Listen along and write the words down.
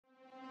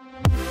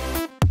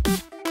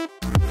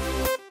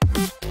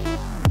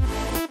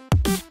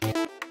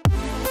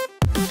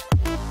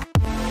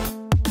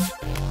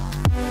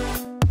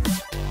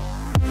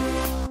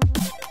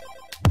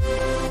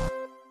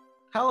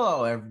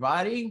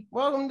everybody.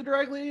 Welcome to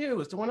Directly to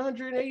You. It's the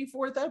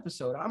 184th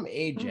episode. I'm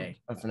AJ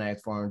of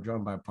fanatixfour. I'm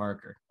joined by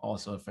Parker,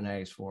 also of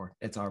fanatixfour.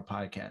 It's our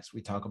podcast.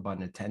 We talk about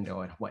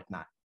Nintendo and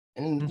whatnot,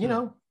 and you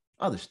know,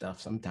 other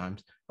stuff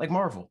sometimes, like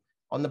Marvel.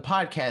 On the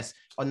podcast,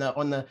 on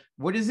the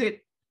what is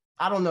it?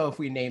 I don't know if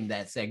we named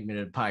that segment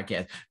of the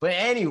podcast, but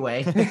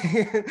anyway,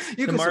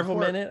 you the Marvel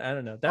Minute. I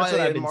don't know. That's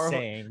what I've been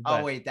saying. But...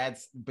 Oh wait,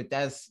 that's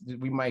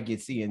we might get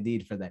C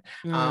indeed for that.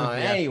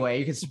 Anyway,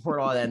 you can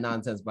support all that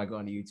nonsense by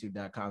going to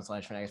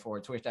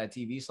youtube.com/fanatixfour,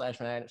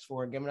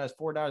 twitch.tv/fanatixfour, and giving us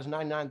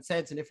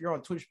 $4.99. And if you're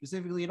on Twitch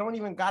specifically, it don't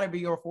even gotta be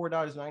your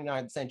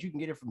 $4.99. You can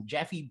get it from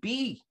Jeffy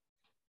B.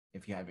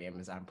 If you have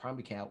Amazon Prime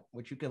account,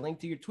 which you can link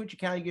to your Twitch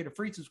account, you get a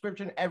free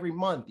subscription every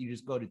month. You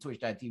just go to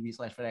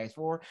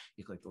twitch.tv/fanatixfour.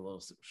 You click the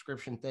little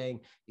subscription thing.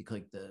 You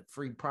click the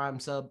free Prime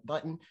sub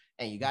button,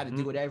 and you got to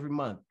do it every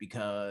month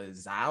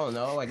because I don't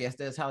know. I guess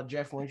that's how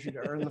Jeff wants you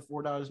to earn the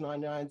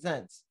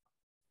 $4.99.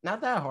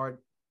 Not that hard,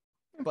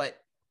 but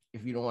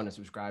if you don't want to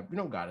subscribe, you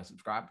don't got to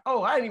subscribe.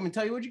 Oh, I didn't even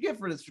tell you what you get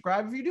for the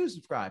subscribe. If you do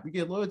subscribe, you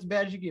get loads of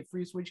badges, you get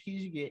free Switch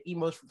keys, you get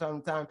emotes from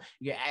time to time,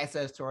 you get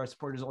access to our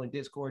supporters only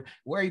Discord,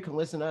 where you can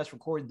listen to us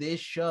record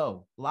this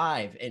show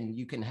live, and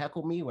you can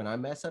heckle me when I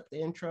mess up the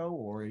intro,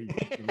 or you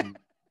can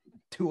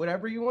do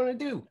whatever you want to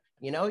do.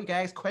 You know, you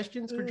guys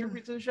questions,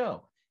 contribute to the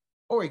show.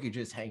 Or you could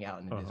just hang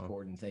out in the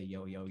Discord and say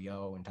yo, yo,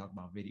 yo, and talk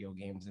about video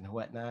games and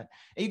whatnot.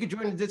 And you can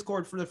join the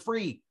Discord for the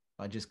free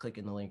by just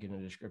clicking the link in the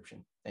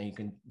description, and you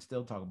can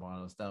still talk about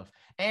all this stuff.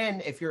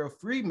 And if you're a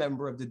free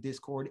member of the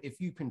Discord,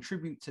 if you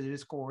contribute to the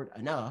Discord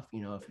enough,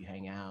 you know, if you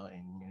hang out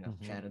and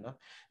chat enough,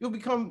 you'll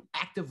become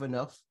active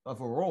enough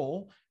of a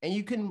role, and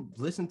you can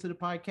listen to the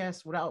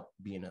podcast without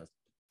being a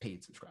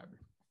paid subscriber.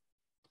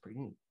 It's pretty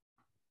neat.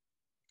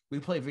 We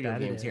play video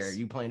games here.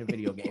 You playing a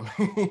video game?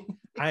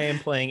 I am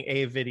playing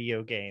a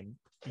video game.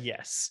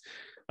 Yes.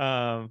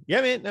 Yeah,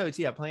 man. No, it's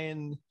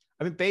playing.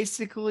 I mean,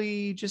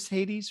 basically just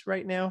Hades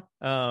right now.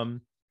 I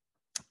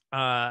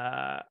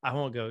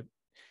won't go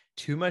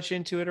too much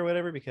into it or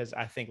whatever, because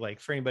I think like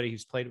for anybody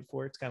who's played it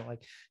before, it's kind of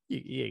like,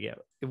 yeah,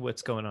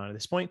 what's going on at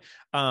this point.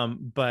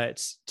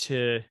 But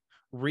to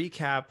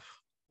recap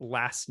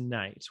last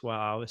night while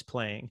I was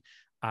playing,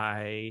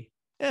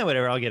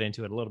 whatever, I'll get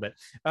into it a little bit.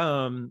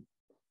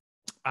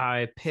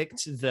 I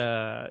picked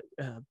the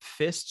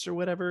fists or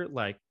whatever,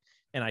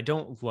 and I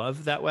don't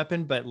love that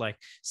weapon, but like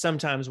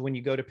sometimes when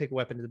you go to pick a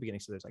weapon at the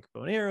beginning, so there's like a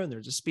bow and arrow, and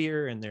there's a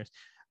spear, and there's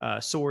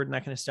a sword and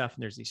that kind of stuff,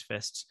 and there's these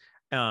fists.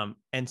 And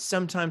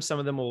sometimes one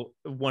of them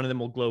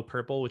will glow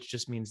purple, which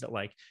just means that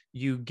like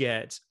you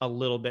get a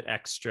little bit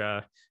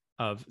extra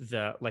of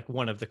the like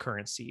one of the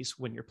currencies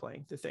when you're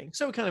playing the thing.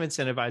 So it kind of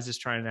incentivizes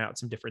trying out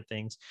some different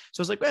things. So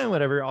I was like,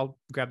 whatever, I'll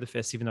grab the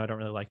fists, even though I don't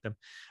really like them.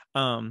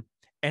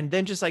 And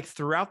then just like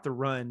throughout the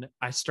run,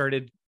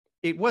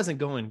 it wasn't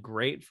going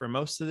great for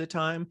most of the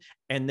time.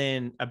 And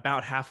then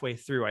about halfway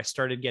through, I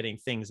started getting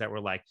things that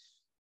were like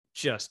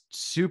just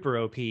super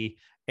OP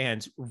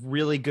and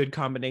really good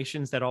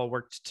combinations that all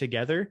worked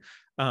together,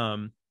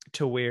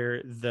 to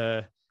where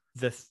the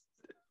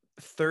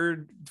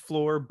third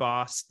floor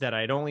boss that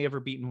I'd only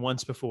ever beaten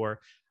once before,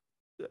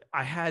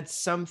 I had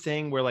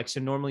something where like, so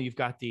normally you've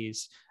got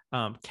these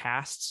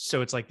casts.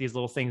 So it's like these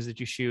little things that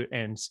you shoot,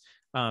 and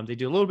they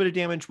do a little bit of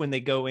damage when they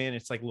go in.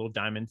 It's like little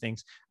diamond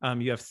things.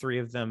 You have 3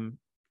 of them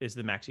is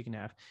the max you can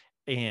have.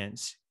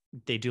 And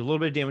they do a little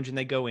bit of damage when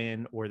they go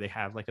in, or they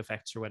have like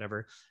effects or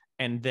whatever.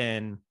 And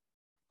then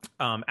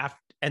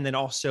and then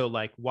also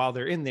like while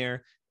they're in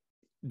there,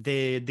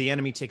 the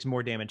enemy takes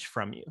more damage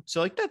from you. So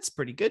like, that's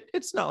pretty good.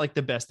 It's not like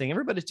the best thing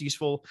ever, but it's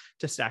useful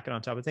to stack it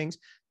on top of things.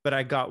 But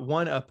I got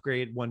one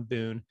upgrade, one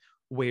boon,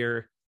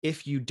 where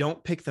if you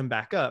don't pick them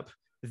back up,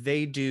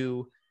 they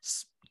do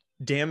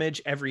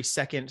damage every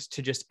second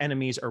to just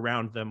enemies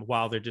around them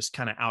while they're just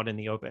kind of out in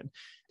the open.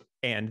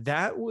 And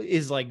that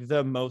is like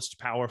the most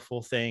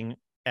powerful thing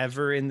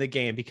ever in the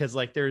game, because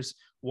like there's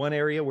one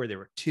area where there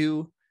were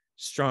 2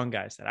 strong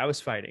guys that I was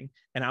fighting,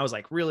 and I was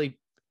like really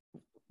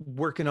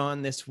working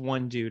on this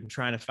one dude and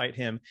trying to fight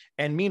him.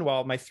 And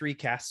meanwhile, my 3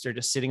 casts are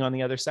just sitting on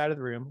the other side of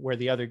the room where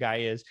the other guy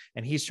is,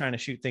 and he's trying to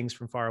shoot things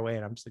from far away,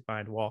 and I'm just like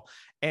behind a wall,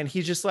 and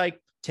he's just like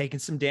taking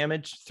some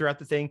damage throughout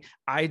the thing.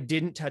 I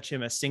didn't touch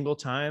him a single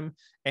time,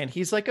 and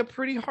he's like a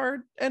pretty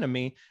hard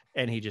enemy,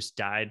 and he just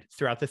died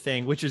throughout the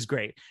thing, which is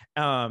great.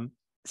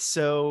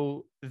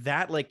 So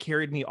that like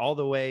carried me all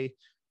the way.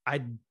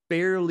 I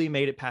barely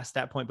made it past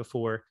that point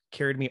before,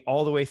 carried me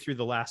all the way through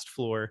the last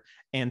floor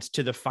and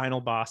to the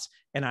final boss.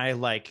 And I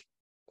like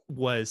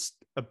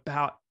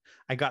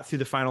I got through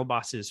the final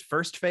boss's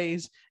first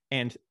phase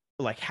and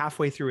like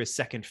halfway through his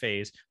second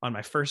phase on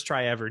my first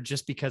try ever,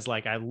 just because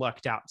like I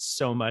lucked out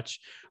so much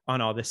on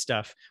all this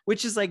stuff,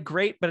 which is like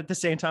great. But at the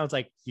same time, it's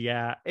like,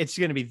 yeah, it's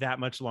going to be that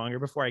much longer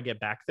before I get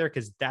back there,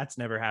 because that's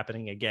never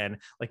happening again.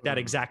 Like that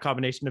exact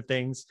combination of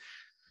things.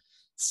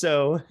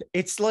 So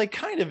it's like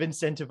kind of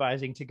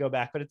incentivizing to go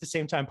back. But at the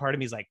same time, part of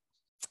me is like,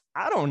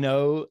 I don't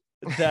know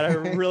that I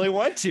really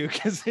want to,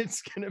 because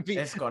it's going to be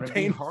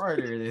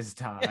harder this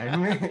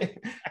time. Yeah,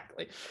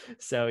 exactly.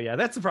 So yeah,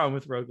 that's the problem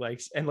with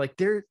roguelikes. And like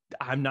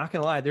I'm not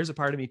going to lie, there's a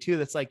part of me too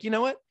that's like, you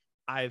know what?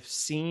 I've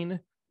seen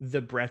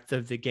the breadth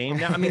of the game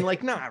now. I mean,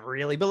 like, not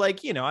really, but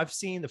like, you know, I've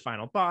seen the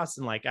final boss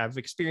and like I've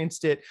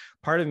experienced it.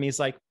 Part of me is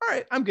like, all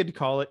right, I'm good to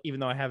call it, even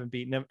though I haven't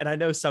beaten him. And I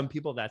know some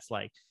people that's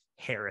like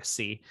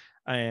heresy.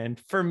 And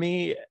for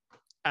me,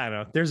 I don't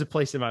know, there's a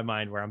place in my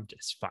mind where I'm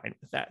just fine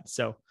with that.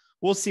 So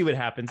we'll see what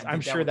happens.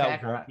 I'm sure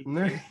that won't be.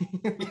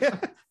 Yeah.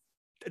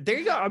 There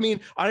you go. I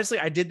mean, honestly,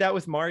 I did that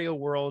with Mario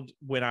World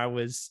when I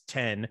was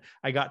 10.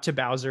 I got to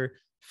Bowser,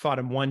 fought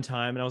him one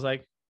time, and I was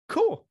like,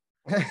 cool.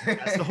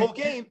 That's the whole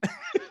game.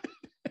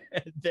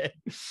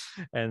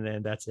 and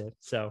then that's it.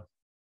 So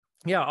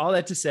yeah, all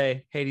that to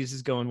say, Hades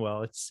is going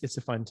well. It's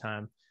a fun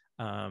time.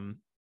 Yeah,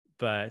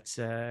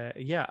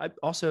 I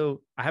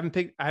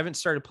haven't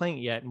started playing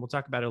it yet, and we'll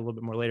talk about it a little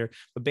bit more later.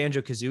 But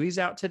Banjo-Kazooie's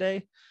out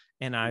today,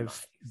 and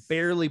I've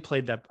barely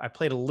played that. I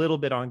played a little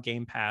bit on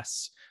Game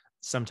Pass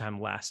sometime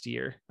last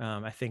year.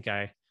 I think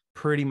I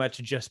pretty much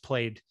just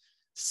played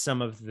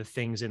some of the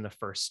things in the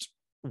first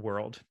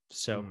world.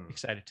 So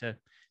excited to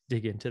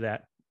dig into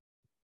that.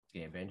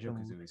 Yeah,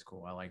 Banjo-Kazooie is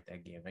cool. I like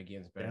that game. That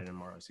game's better than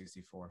Mario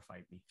 64.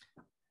 Fight me.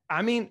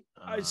 I mean,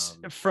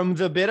 from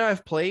the bit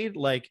I've played,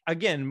 like,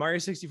 again, Mario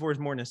 64 is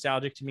more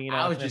nostalgic to me.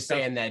 I was just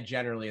saying that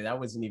generally. That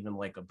wasn't even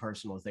like a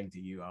personal thing to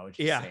you. I was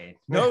just saying.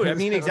 No, I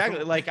mean,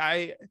 exactly. Like,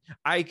 I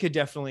could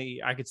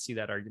see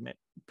that argument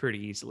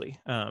pretty easily.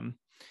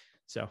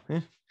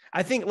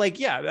 I think, like,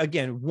 yeah,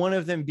 again, one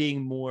of them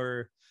being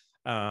more,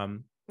 I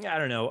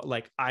don't know,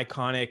 like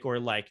iconic or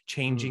like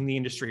changing the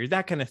industry or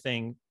that kind of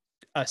thing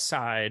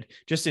aside,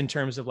 just in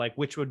terms of like,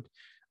 which would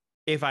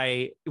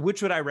I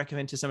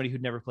recommend to somebody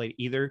who'd never played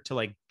either to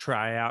like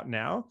try out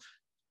now?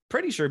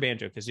 Pretty sure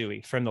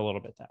Banjo-Kazooie from the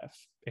little bit that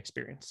I've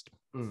experienced.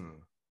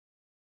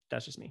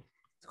 That's just me.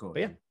 It's cool.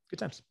 But yeah, good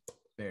times.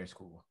 Very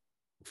cool.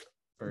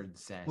 Bird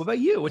sass. What about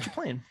you? What you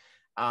playing?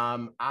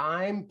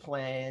 I'm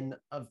playing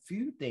a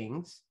few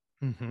things.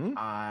 Mm-hmm.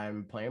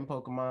 I'm playing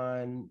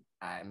Pokemon.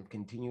 I'm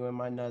continuing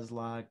my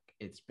Nuzlocke.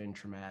 It's been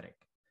traumatic.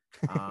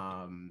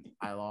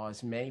 I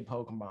lost many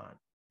Pokemon.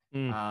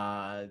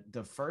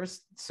 The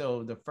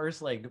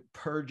first like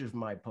purge of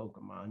my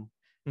Pokemon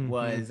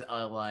was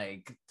a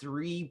like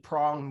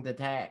 3-pronged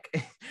attack.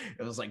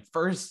 It was like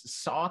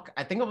first Sock.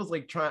 I think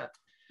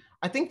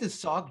the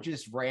Sock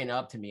just ran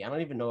up to me. I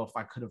don't even know if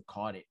I could have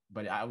caught it,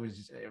 but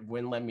it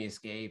wouldn't let me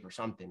escape or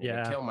something.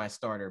 It killed my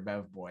starter,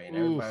 Bev Boy, and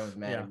everybody was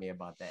mad at me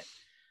about that.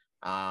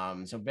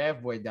 So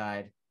Bev Boy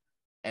died,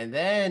 and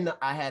then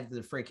I had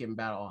to freaking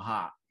battle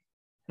Hop,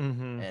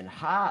 and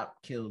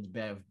Hop killed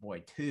Bev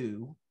Boy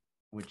 2,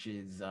 which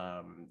is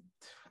I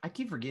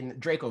keep forgetting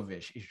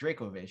Dracovish. It's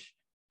Dracovish.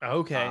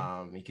 Okay.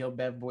 He killed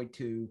Bev Boy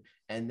 2,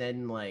 and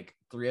then like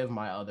 3 of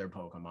my other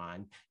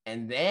Pokemon,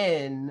 and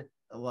then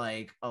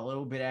like a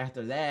little bit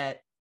after that,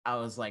 I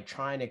was like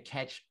trying to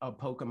catch a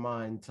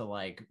Pokemon to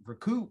like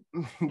recoup,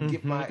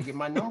 get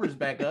my numbers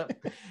back up,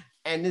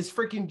 and this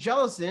freaking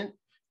Jellicent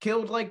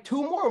killed like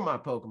 2 more of my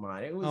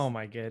Pokemon. It was oh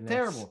my goodness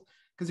terrible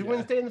because it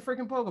wouldn't stay in the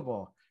freaking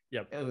Pokeball.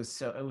 Yep. It was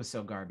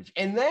so garbage.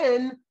 And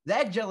then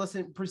that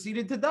Jellicent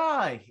proceeded to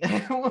die.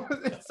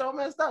 It's so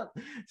messed up.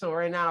 So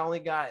right now I only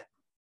got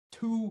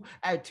 2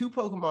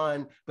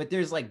 Pokemon, but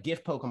there's like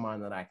gift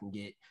Pokemon that I can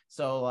get.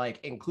 So like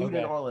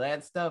including all of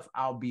that stuff,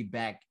 I'll be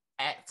back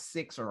at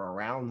 6 or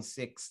around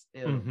 6.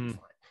 It'll be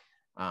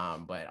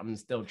fine. But I'm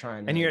still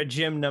trying to. And you're at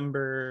gym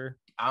number?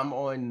 I'm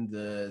on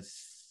the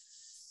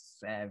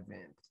 7th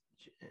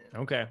gym.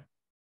 Okay.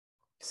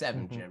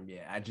 7th gym,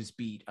 yeah. I just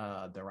beat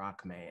the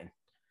Rock Man.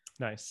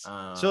 Nice.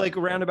 So like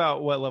around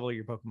about what level are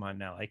your Pokemon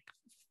now? Like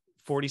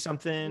 40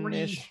 something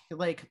ish?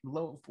 Like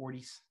low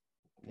 40s.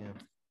 Yeah.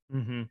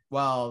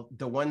 Well,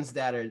 the ones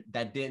that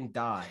didn't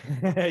die.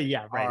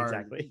 Yeah, right,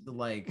 exactly.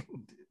 Like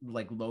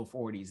low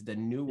 40s. The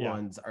new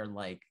ones are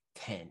like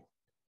 10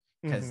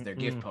 because they're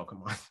gift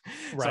Pokemon.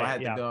 So I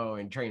had to go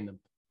and train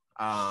them.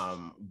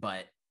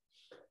 But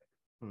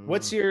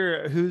what's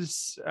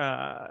who's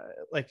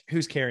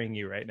carrying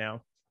you right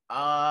now?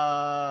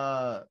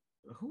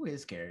 Who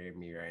is carrying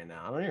me right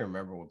now? I don't even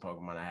remember what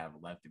Pokemon I have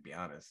left, to be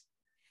honest.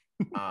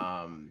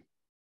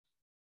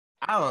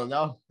 I don't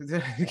know.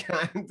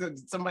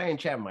 Somebody in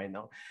chat might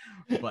know,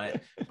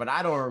 but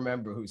I don't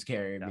remember who's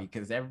carrying me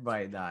because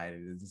everybody died.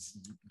 It's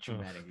a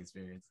traumatic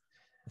experience.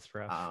 That's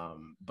rough.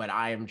 But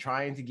I am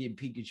trying to get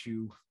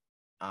Pikachu.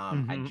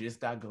 I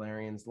just got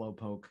Galarian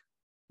Slowpoke.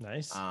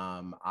 Nice.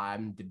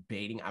 I'm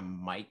debating. I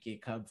might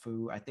get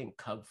Cubfu. I think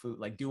Cubfu,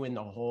 like doing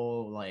the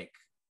whole like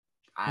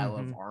Isle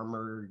of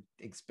Armor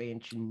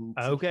expansion.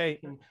 Okay.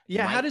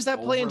 Yeah. How does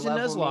that play into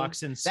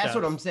Nuzlocke and stuff? That's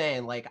what I'm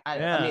saying. Like,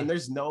 I mean,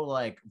 there's no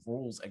like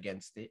rules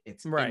against it.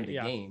 It's in the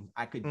game.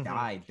 I could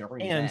die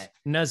during that.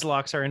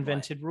 Nuzlocke are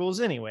invented rules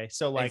anyway.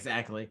 So like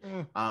exactly.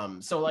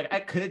 So like I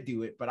could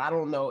do it, but I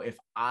don't know if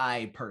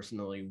I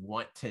personally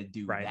want to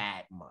do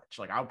that much.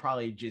 Like I'll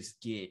probably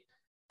just get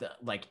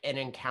like an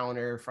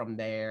encounter from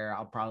there.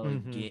 I'll probably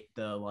get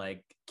the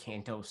like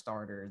Kanto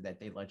starter that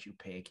they let you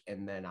pick,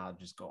 and then I'll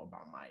just go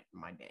about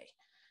my day.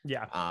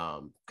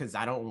 Yeah. Because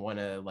I don't want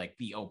to like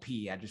be OP.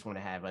 I just want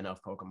to have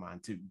enough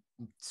Pokemon to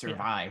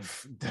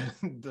survive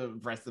the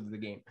rest of the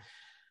game.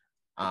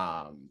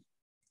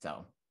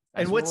 So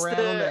and that's what's where we're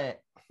at on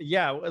that.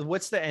 yeah,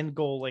 what's the end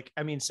goal? Like,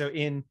 I mean, so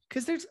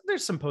because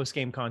there's some post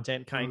game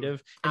content kind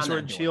of in I'm Sword not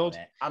and doing Shield. all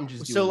that. I'm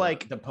just So doing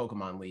like the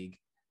Pokemon League.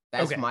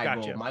 That's okay, my goal.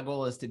 gotcha. My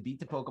goal is to beat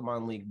the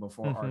Pokemon League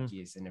before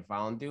Arceus, and if I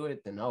don't do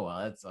it, then oh well,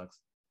 that sucks.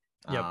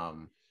 Yep.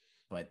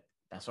 But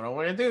that's what I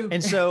want to do.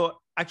 And so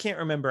I can't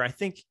remember. I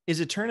think is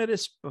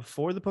Eternatus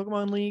before the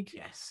Pokemon League?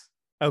 Yes.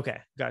 Okay,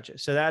 gotcha.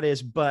 So that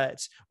is,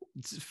 but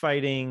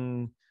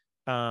fighting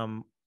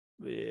Swordbert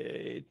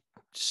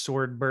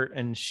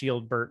and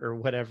Shieldbert or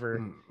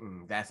whatever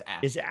that's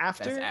after. Is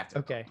after? That's after.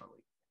 Okay.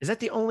 Is that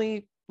the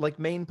only like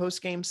main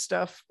post game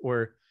stuff,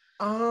 or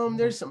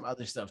there's some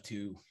other stuff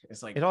too.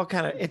 It's like it all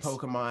kind of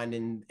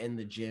Pokemon in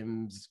the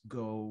gyms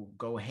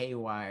go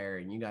haywire,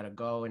 and you got to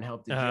go and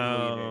help the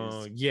gym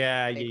leaders.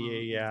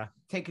 Yeah.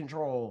 Take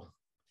control,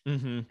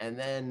 and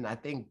then I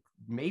think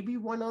maybe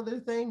one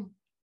other thing.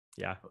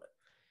 Yeah,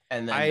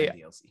 and then the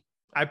DLC.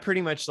 I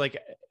pretty much like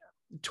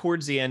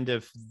towards the end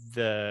of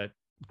the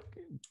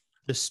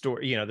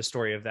story, the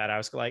story of that, I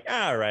was like,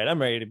 all right,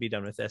 I'm ready to be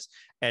done with this.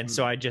 And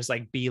so I just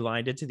like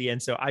beelined it to the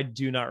end. So I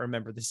do not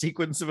remember the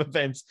sequence of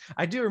events.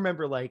 I do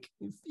remember like,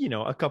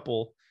 a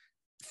couple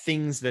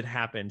things that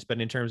happened,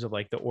 but in terms of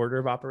like the order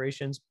of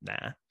operations,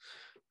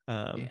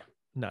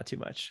 not too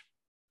much,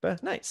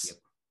 but nice. Yep.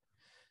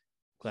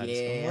 Glad it's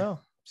going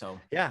well. So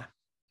yeah,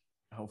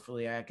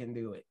 hopefully I can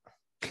do it.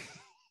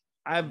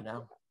 I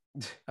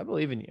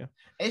believe in you.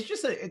 It's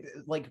just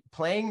like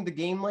playing the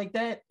game like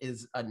that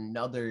is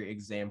another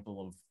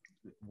example of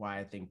why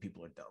I think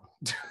people are dumb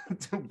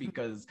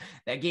because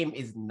that game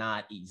is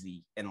not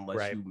easy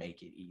unless you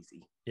make it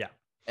easy. Yeah.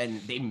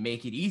 And they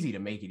make it easy to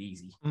make it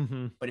easy.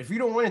 But if you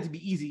don't want it to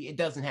be easy, it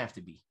doesn't have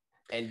to be.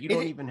 And you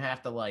don't even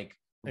have to like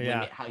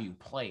limit how you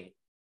play it.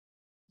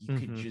 You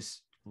could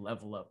just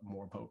level up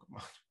more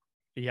Pokemon.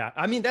 Yeah.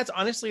 I mean, that's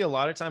honestly a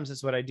lot of times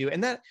that's what I do.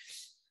 And that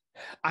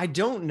I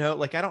don't know,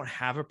 like I don't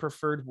have a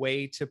preferred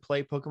way to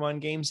play Pokemon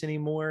games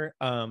anymore.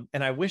 And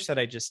I wish that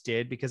I just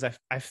did because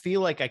I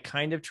feel like I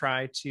kind of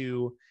try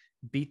to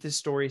beat the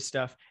story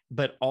stuff,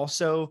 but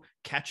also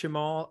catch them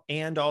all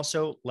and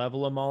also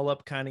level them all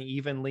up kind of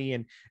evenly.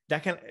 And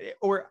that kind of,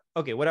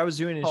 what I was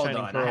doing in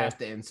Shining Pearl. I have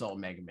to insult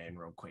Mega Man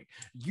real quick.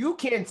 You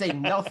can't say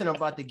nothing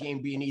about the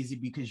game being easy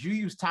because you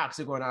use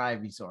Toxic on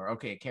Ivysaur.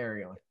 Okay,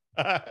 carry on.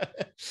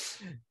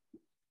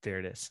 There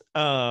it is.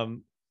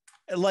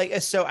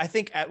 So I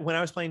think when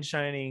I was playing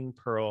Shining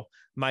Pearl,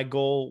 my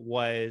goal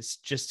was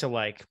just to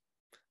like,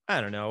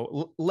 I don't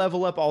know,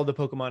 level up all the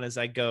Pokemon as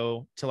I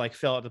go to like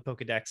fill out the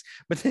Pokedex.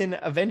 But then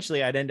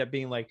eventually I'd end up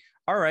being like,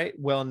 all right,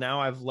 well, now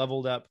I've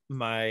leveled up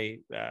my,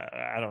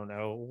 I don't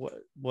know,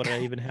 what I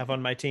even have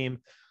on my team.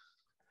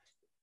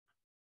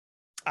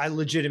 I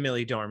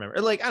legitimately don't remember.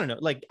 Like, I don't know.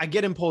 Like, I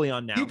get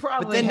Empoleon now,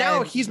 but then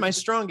now he's my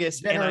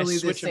strongest, and I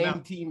switch the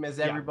same team as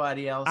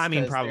everybody else. I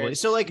mean, probably.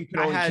 So, like, you can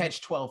only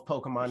catch 12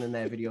 Pokemon in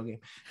that video game.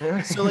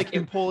 So, like,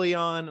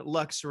 Empoleon,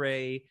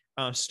 Luxray,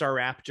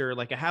 Staraptor.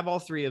 Like, I have all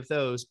three of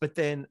those, but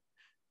then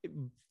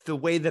the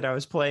way that I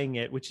was playing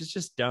it, which is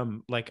just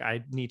dumb. Like,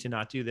 I need to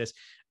not do this.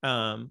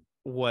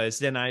 Was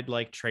then I'd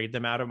like trade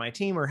them out of my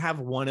team or have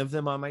one of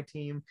them on my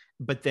team,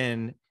 but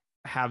then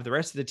have the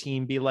rest of the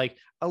team be like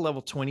a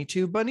level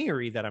 22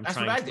 Bunnery that I'm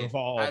trying to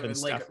evolve and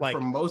stuff like for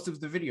most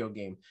of the video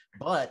game.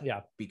 But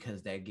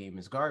because that game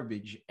is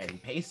garbage and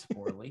paced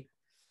poorly,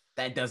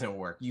 that doesn't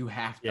work. You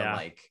have to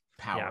like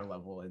power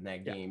level in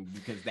that game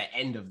because the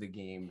end of the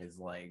game is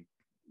like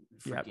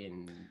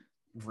freaking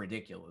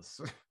ridiculous.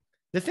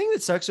 The thing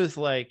that sucks with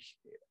like,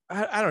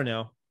 I don't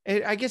know.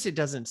 I guess it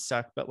doesn't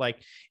suck, but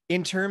like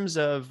in terms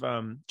of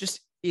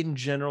just in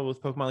general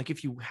with Pokemon, like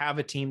if you have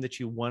a team that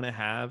you want to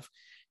have,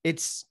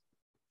 it's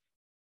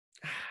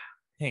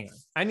hang on.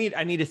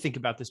 I need to think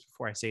about this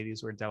before I say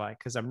these words I like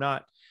because I'm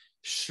not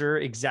sure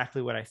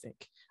exactly what I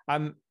think.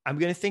 I'm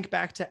gonna think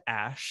back to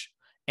Ash,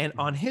 and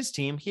on his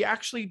team, he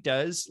actually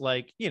does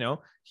like,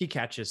 he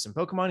catches some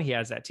Pokemon, he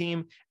has that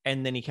team,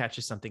 and then he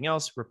catches something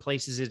else,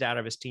 replaces it out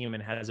of his team,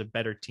 and has a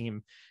better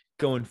team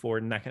going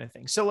forward and that kind of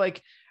thing. So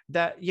like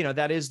that,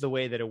 that is the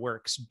way that it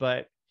works,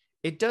 but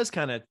it does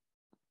kind of,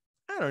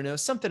 I don't know,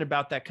 something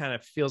about that kind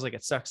of feels like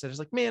it sucks. That it's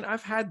like, man,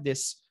 I've had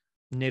this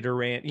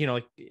Nidoran,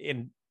 like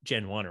in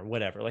Gen 1 or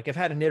whatever. Like I've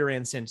had a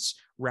Nidoran since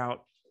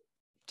route,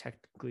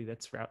 technically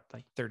that's route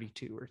like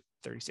 32 or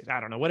 36. I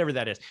don't know, whatever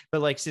that is.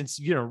 But like since,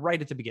 right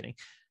at the beginning.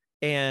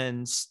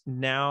 And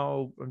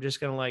now I'm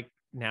just going to like,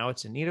 now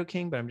it's a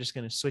Nidoking, but I'm just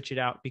going to switch it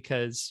out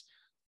because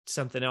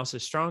something else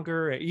is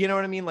stronger. You know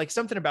what I mean? Like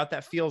something about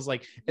that feels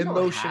like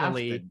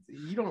emotionally.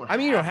 You don't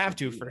have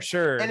to for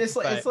sure. And it's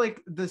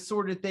like the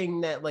sort of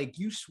thing that like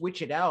you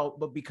switch it out,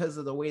 but because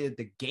of the way that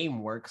the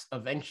game works,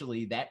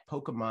 eventually that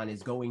Pokemon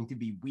is going to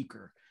be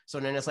weaker. So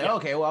then it's like,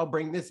 okay, well, I'll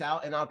bring this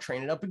out and I'll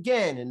train it up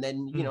again. And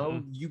then,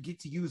 you get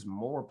to use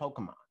more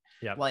Pokemon.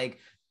 Yeah. Like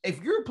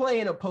if you're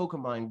playing a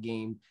Pokemon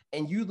game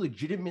and you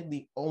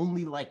legitimately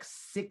only like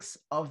 6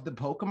 of the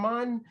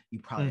Pokemon, you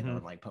probably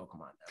don't like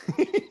Pokemon.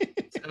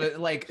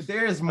 Like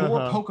there's more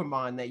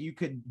Pokemon that you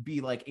could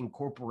be like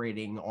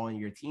incorporating on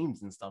your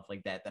teams and stuff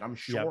like that I'm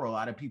sure a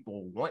lot of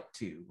people want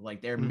to.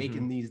 Like they're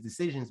making these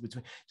decisions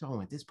between, do I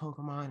want this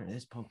Pokemon or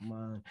this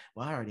Pokemon?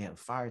 Well, I already have a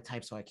fire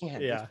type, so I can't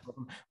have this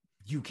Pokemon.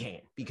 You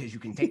can't, because you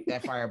can take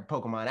that fire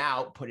Pokemon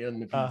out, put it on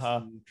the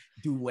PC,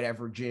 do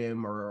whatever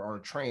gym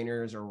or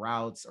trainers or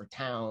routes or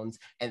towns,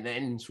 and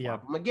then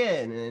swap them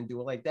again and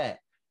do it like that.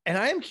 And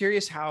I am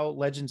curious how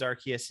Legends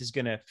Arceus is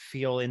going to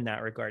feel in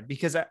that regard,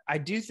 because I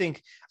do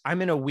think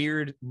I'm in a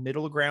weird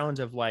middle ground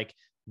of like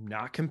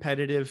not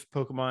competitive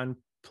Pokemon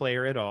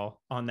player at all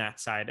on that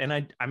side. And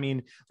I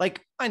mean,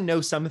 like I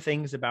know some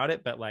things about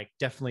it, but like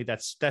definitely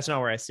that's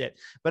not where I sit.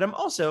 But I'm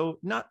also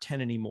not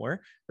 10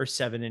 anymore or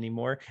 7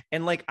 anymore.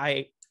 And like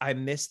I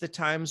miss the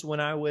times when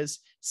I was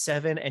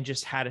 7 and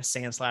just had a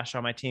Sandslash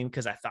on my team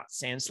because I thought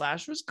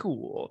Sandslash was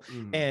cool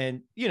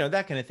and you know,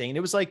 that kind of thing. And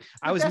it was like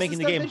I was making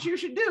the game that you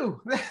should do.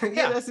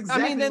 That's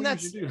exactly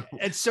what you should do.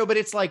 And so, but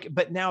it's like,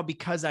 but now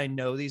because I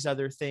know these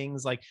other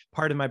things, like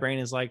part of my brain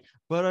is like,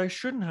 but I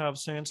shouldn't have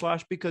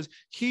Sandslash because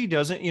he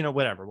doesn't, you know,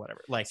 whatever.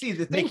 Like, see,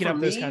 the thing making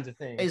up those kinds of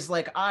things is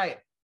like I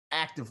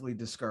actively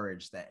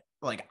discourage that.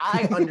 Like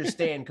I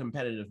understand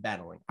competitive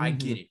battling, I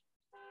get it.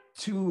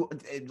 To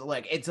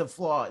like it's a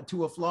flaw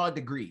to a flawed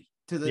degree,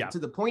 to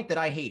the point that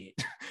I hate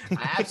it.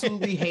 I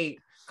absolutely hate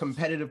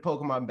competitive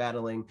Pokemon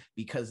battling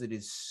because it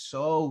is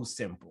so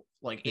simple.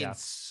 Like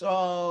it's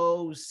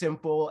so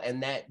simple,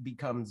 and that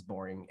becomes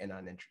boring and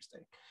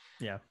uninteresting.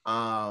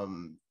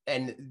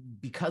 And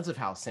because of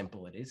how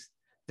simple it is,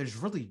 there's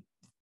really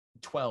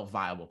 12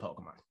 viable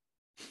Pokemon.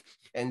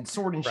 And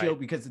Sword and Shield,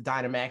 because of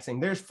Dynamaxing,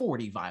 there's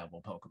 40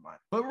 viable Pokemon,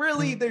 but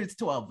really there's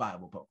 12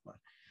 viable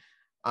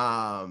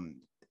Pokemon.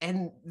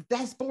 And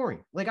that's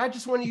boring. Like I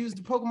just want to use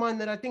the Pokemon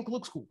that I think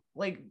looks cool.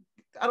 Like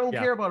I don't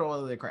care about all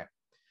of that crap.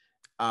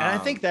 And I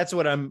think that's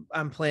what I'm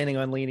planning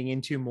on leaning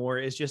into more,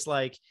 is just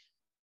like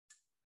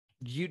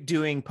you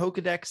doing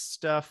Pokedex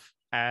stuff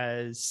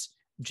as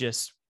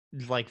just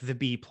like the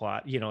B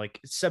plot, you know, like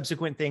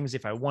subsequent things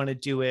if I want to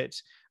do it.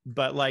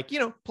 But like, you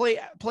know, play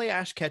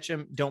Ash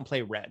Ketchum, don't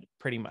play Red,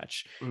 pretty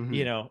much.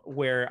 You know,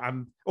 where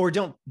or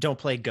don't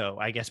play Go,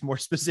 I guess, more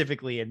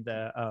specifically in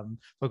the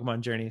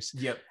Pokemon Journeys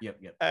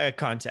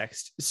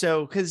context.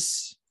 So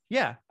because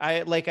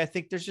I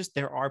think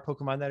there are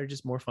Pokemon that are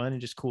just more fun and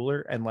just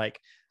cooler, and like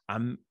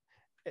I'm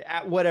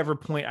at whatever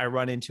point I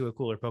run into a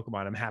cooler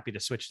Pokemon, I'm happy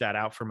to switch that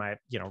out for my,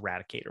 you know,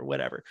 Raticate or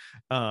whatever.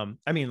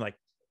 I mean, like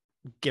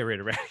get rid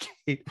of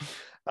Raticate.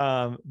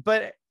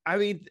 But I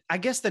mean, I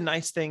guess the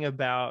nice thing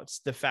about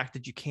the fact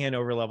that you can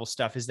overlevel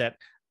stuff is that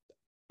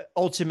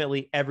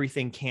ultimately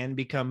everything can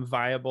become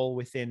viable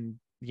within,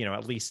 you know,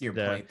 at least your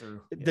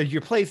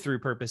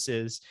playthrough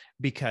purposes,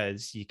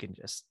 because you can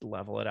just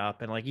level it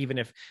up. And like, even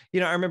if,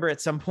 you know, I remember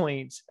at some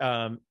point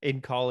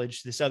in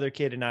college, this other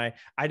kid and I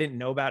didn't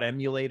know about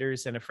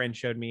emulators, and a friend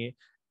showed me,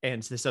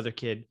 and this other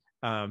kid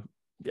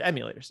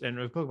emulators and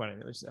Pokemon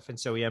emulator stuff. And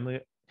so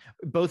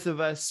both of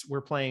us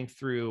were playing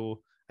through,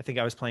 I think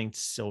I was playing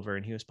Silver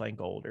and he was playing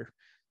Gold, or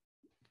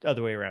the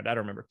other way around, I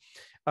don't remember.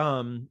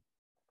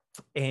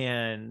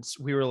 And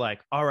we were like,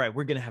 all right,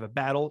 we're going to have a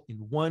battle in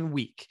 1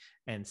 week.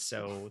 And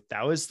so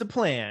that was the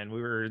plan.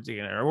 We were,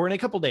 you know, or in a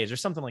couple days or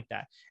something like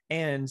that.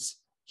 And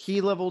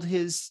he leveled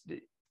his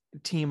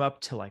team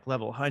up to like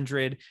level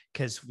 100,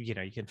 because, you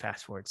know, you can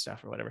fast forward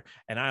stuff or whatever.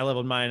 And I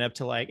leveled mine up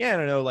to like, I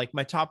don't know, like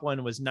my top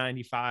one was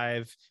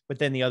 95, but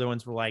then the other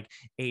ones were like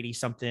 80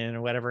 something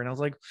or whatever. And I was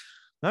like,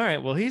 all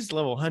right, well, he's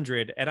level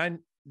 100. And I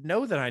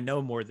know that I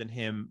know more than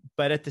him,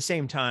 but at the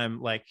same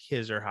time, like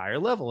his are higher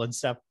level and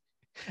stuff.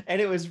 And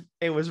it was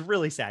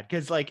really sad,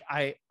 because like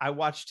I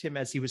watched him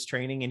as he was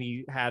training, and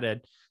he had a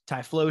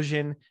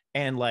Typhlosion,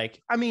 and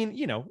like, I mean,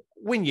 you know,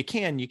 when you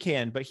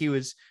can, but he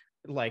was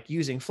like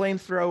using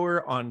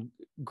Flamethrower on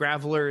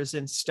Gravelers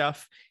and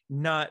stuff,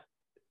 not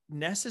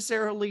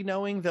necessarily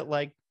knowing that,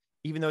 like,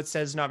 even though it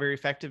says not very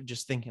effective,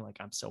 just thinking like,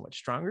 I'm so much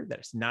stronger that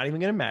it's not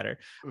even going to matter.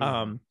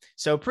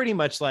 So pretty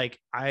much like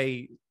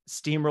I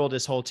steamrolled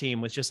his whole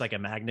team with just like a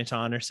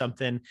Magneton or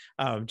something,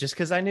 just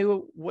because I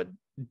knew what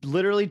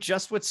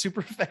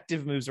super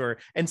effective moves were,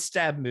 and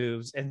stab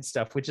moves and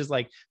stuff, which is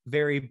like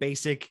very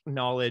basic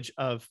knowledge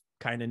of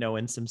kind of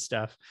knowing some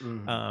stuff.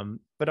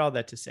 But all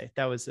that to say,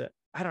 that was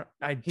I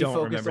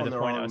don't remember the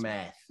point.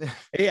 Math.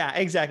 Yeah,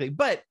 exactly.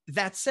 But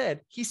that said,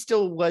 he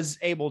still was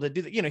able to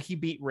do that. You know, he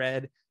beat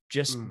Red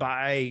just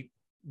by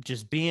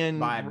being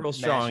real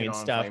strong and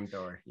stuff.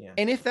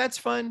 And if that's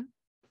fun,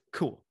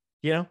 cool,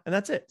 you know, and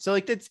that's it. So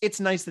like, it's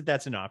nice that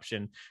that's an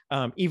option,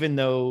 even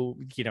though,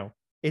 you know,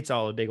 it's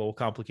all a big old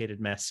complicated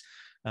mess.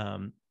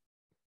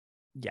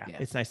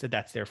 It's nice that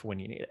that's there for when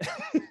you need it.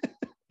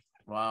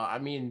 Well, I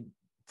mean,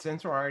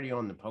 since we're already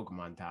on the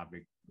Pokemon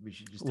topic, we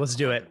should just let's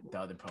do it. The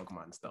other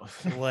Pokemon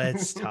stuff.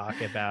 Let's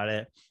talk about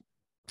it.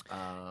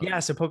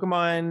 So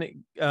Pokemon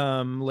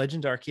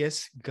Legend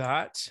Arceus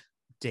got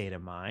data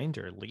mined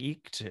or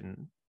leaked,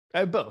 and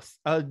both,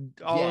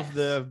 all of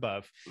the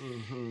above.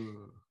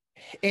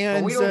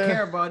 And but we don't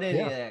care about any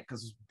of that,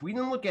 because we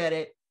didn't look at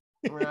it.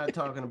 We're not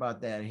talking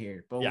about that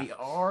here, but Yeah. we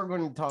are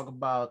going to talk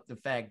about the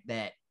fact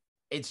that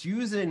it's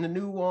using the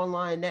new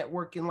online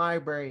networking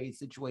library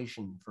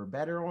situation for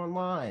better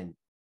online.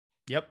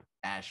 Yep.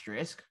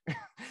 Asterisk.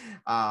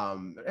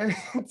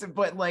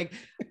 But like,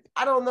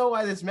 I don't know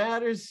why this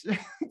matters.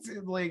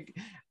 like,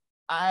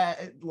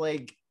 I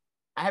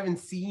haven't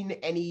seen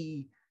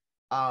any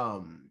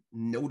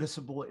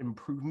noticeable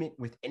improvement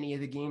with any of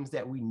the games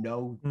that we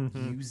know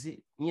use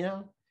it, you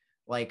know?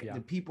 Like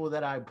the people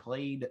that I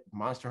played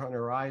Monster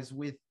Hunter Rise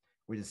with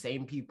were the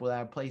same people that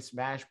I played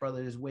Smash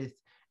Brothers with,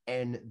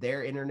 and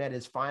their internet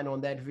is fine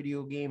on that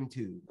video game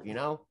too, you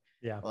know?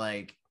 Yeah.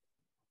 Like,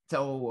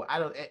 so I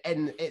don't,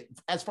 and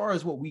as far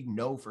as what we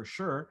know for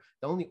sure,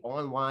 the only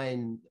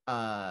online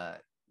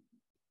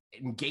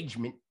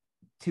engagement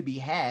to be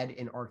had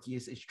in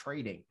Arceus is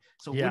trading.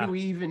 So what do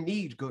we even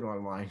need good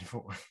online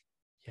for?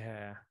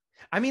 Yeah.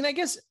 I mean, I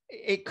guess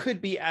it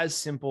could be as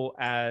simple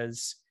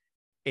as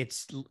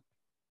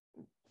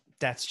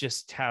that's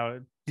just how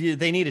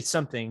they needed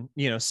something,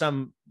 you know,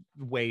 some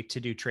way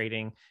to do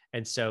trading.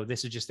 And so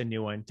this is just a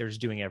new one. They're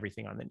just doing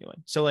everything on the new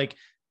one. So like,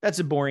 that's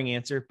a boring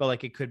answer, but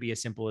like, it could be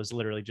as simple as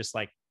literally just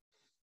like,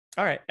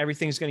 all right,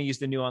 everything's going to use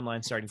the new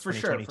online starting for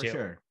 2022. For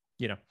sure.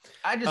 You know,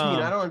 I just mean,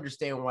 I don't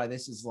understand why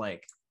this is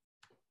like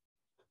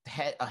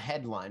a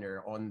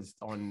headliner on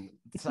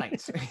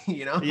sites,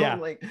 you know? Yeah,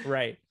 like,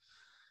 right.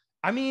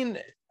 I mean,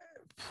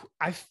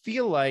 I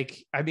feel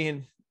like,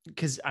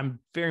 because I'm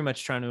very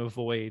much trying to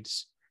avoid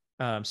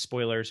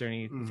spoilers or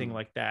anything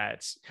like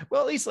that. Well,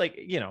 at least like,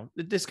 you know,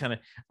 this kind of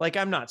like,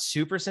 I'm not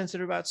super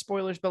sensitive about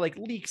spoilers, but like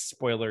leak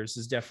spoilers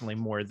is definitely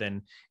more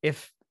than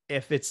if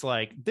it's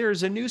like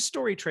there's a new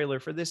story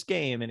trailer for this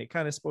game and it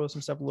kind of spoils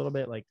some stuff a little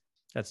bit, like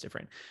that's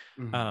different.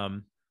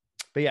 But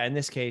yeah, in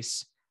this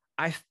case,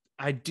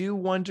 I do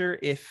wonder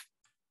if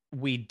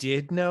we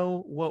did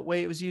know what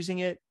way it was using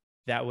it,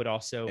 that would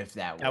also, if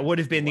that would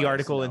have been the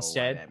article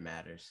instead. That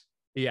matters.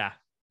 Yeah.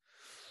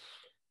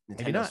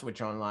 Nintendo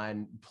Switch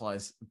Online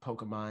plus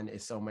Pokemon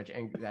is so much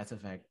angry. That's a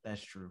fact.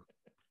 That's true.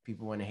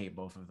 People want to hate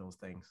both of those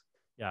things.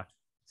 Yeah.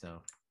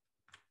 So,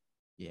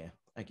 yeah,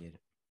 I get it.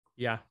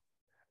 Yeah.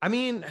 I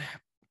mean,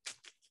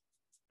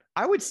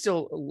 I would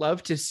still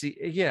love to see,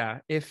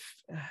 if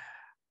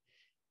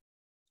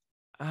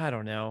I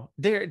don't know.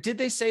 Did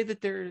they say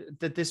that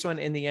this one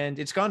in the end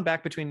it's gone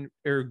between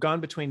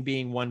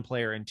being one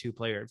player and two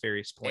player at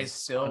various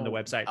points on the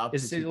website? It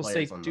still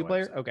say two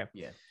player? Okay.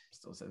 Yeah,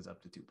 still says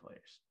up to 2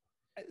 players.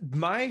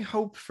 My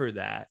hope for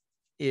that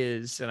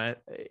is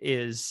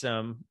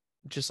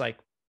just like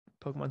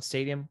Pokemon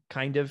Stadium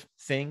kind of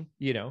thing,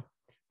 you know,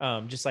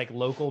 just like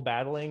local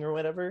battling or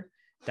whatever.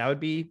 That would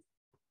be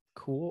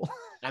cool.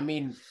 I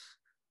mean,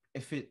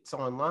 if it's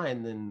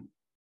online, then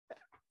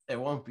it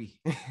won't be.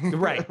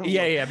 Right.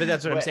 Yeah. But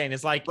that's what I'm saying.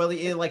 It's like, well,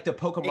 like the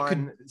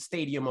Pokemon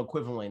Stadium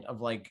equivalent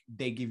of like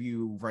they give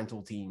you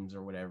rental teams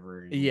or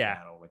whatever. Yeah.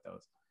 Battle with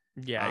those.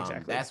 Yeah,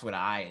 exactly. That's what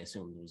I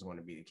assumed was going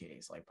to be the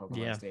case, like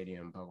Pokemon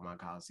Stadium, Pokemon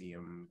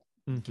Coliseum,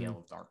 Gale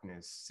of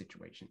Darkness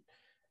situation.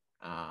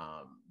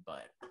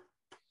 But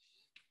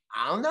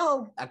I don't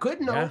know. I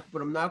couldn't know,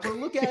 but I'm not going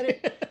to look at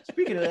it.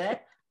 Speaking of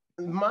that,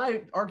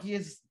 my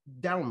Arceus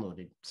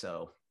downloaded,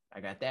 so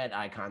I got that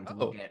icon to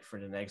look at for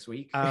the next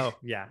week. Oh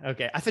yeah,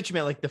 okay. I thought you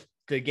meant like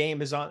the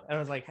game is on. I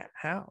was like,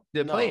 how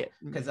did I play it?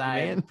 Because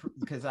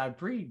I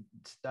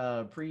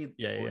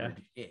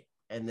pre-ordered it.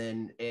 And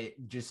then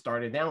it just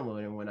started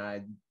downloading when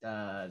I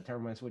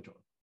turned my Switch on.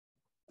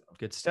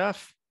 Good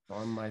stuff.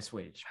 On my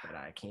Switch, but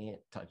I can't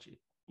touch it,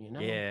 you know?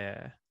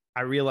 Yeah.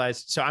 I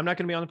realized, so I'm not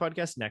going to be on the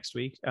podcast next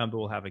week, but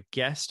we'll have a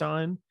guest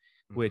on,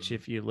 which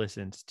if you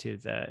listened to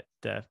the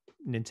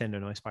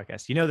Nintendo Noise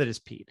podcast, you know that it's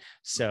Pete.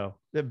 So,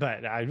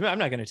 but I'm not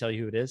going to tell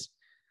you who it is.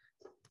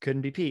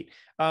 Couldn't be Pete.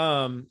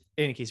 In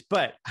any case,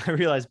 but I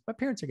realized my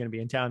parents are going to be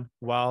in town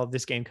while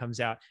this game comes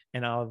out,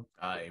 and I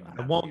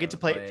won't get to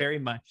play it very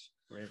much.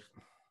 Right.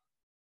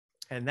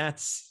 And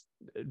that's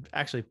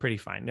actually pretty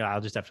fine. No,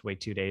 I'll just have to wait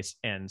 2 days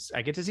and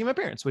I get to see my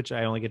parents, which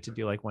I only get to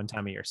do like one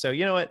time a year. So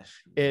you know what?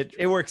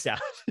 It works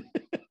out.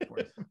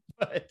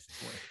 But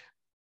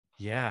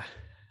yeah,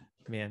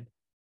 man,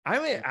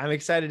 I'm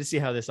excited to see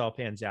how this all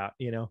pans out,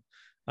 you know.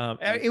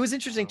 It was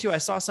interesting too. I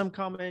saw some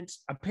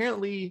comments.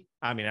 Apparently,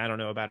 I mean, I don't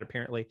know about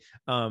apparently,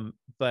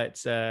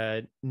 but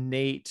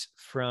Nate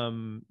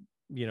from,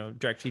 you know,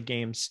 Direct Feed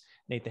Games,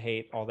 Nate the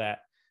Hate, all that,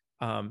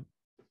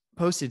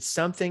 posted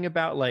something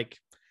about like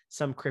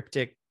some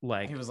cryptic,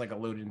 like he was like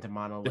alluding to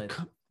Monolith.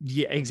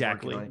 Yeah,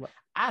 exactly.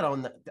 I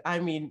don't know. I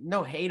mean,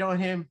 no hate on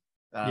him.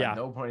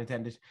 No pun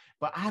intended.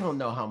 But I don't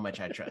know how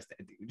much I trust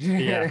that dude.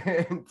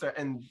 Yeah.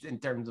 in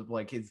terms of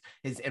like his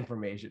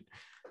information.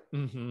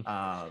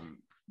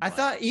 I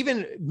thought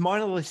even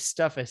Monolith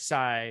stuff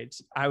aside,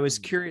 I was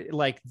curious.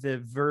 Like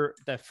the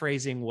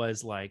phrasing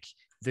was like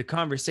the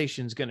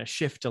conversation's going to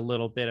shift a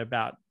little bit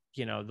about,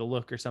 you know, the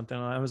look or something.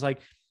 And I was like,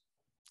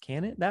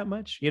 can it that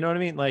much? You know what I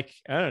mean? Like,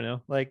 I don't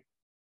know, like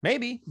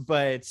maybe,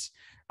 but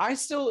I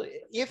still,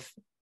 if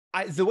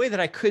the way that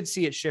I could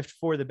see it shift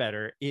for the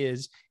better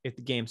is if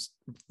the game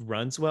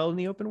runs well in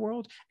the open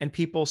world and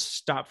people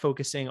stop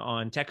focusing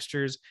on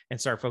textures and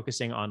start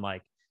focusing on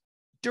like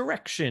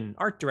direction,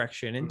 art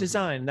direction, and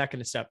design, that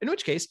kind of stuff. In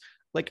which case,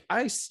 like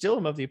I still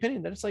am of the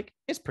opinion that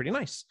it's pretty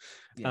nice.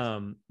 Yes.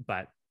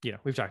 But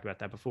we've talked about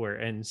that before,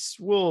 and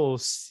we'll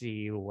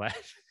see what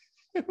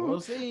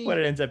what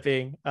it ends up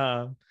being.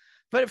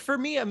 But for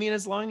me, I mean,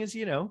 as long as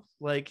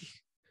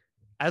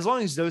as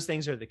long as those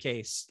things are the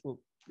case,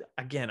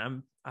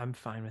 again, I'm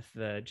fine with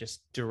the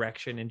just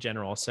direction in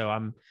general. So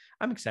I'm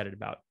excited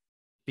about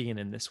being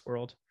in this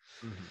world.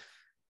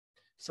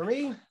 For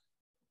me,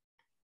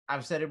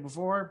 I've said it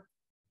before.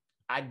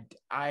 I'd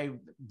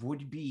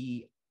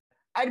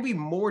be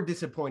more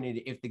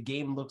disappointed if the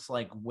game looks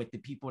like what the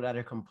people that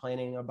are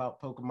complaining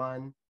about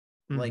Pokemon,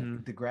 like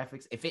the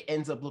graphics, if it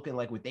ends up looking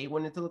like what they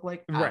want it to look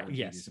like, I would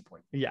be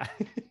disappointed. Yeah.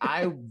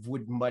 I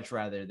would much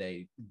rather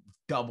they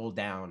double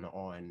down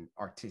on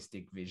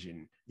artistic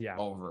vision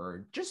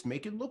over just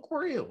make it look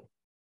real.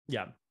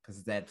 Yeah.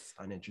 Because that's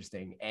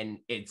uninteresting and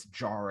it's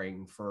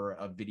jarring for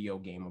a video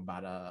game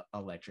about a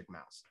electric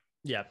mouse.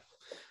 Yeah.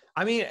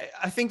 I mean,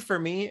 I think for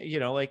me,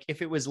 like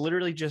if it was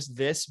literally just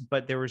this,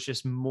 but there was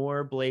just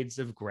more blades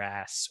of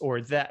grass or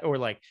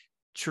like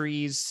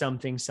trees,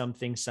 something,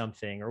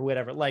 or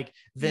whatever, like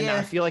then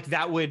I feel like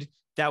that would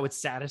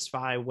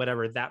satisfy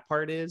whatever that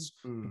part is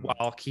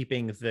while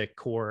keeping the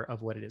core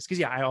of what it is.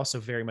 Because I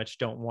also very much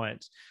don't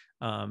want,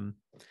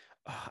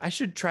 I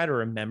should try to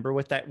remember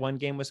what that one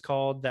game was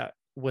called that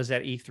was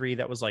at E3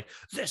 that was like,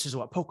 this is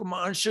what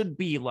Pokemon should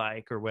be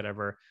like or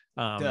whatever.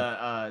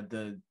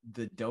 The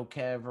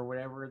Dokev or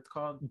whatever it's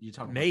called. You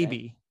talking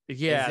maybe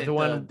about the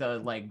one the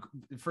like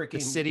freaking the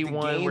city the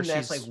one game where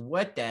that's she's like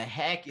what the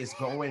heck is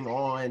going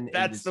on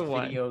that's in this the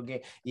video one.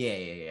 game. Yeah,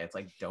 it's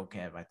like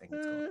Dokev, I think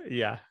it's called.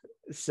 Yeah,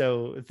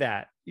 so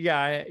that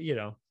I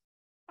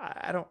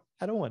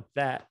don't want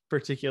that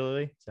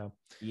particularly. So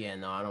yeah,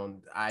 no,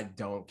 I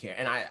don't care.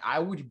 And I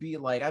would be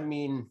like, I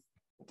mean,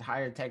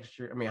 higher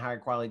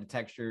quality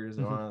textures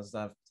and all that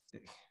stuff,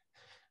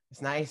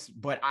 it's nice,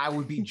 but I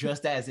would be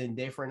just as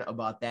indifferent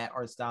about that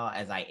art style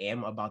as I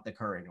am about the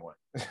current one.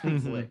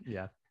 Like,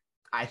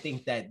 I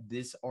think that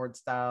this art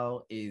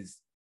style is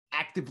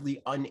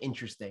actively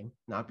uninteresting,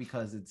 not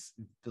because it's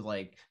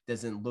like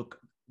doesn't look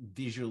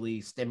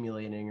visually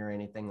stimulating or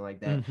anything like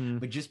that,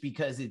 but just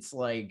because it's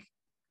like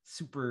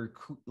super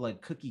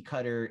like cookie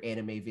cutter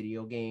anime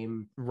video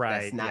game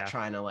that's not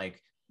trying to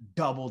like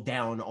double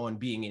down on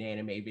being an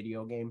anime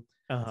video game.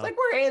 It's like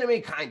we're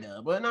anime kind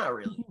of, but not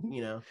really,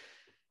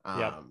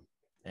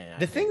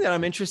 The thing that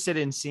I'm interested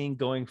in seeing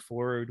going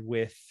forward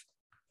with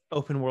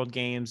open world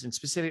games and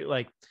specific,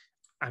 like,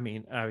 I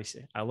mean,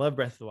 obviously I love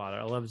Breath of the Wild,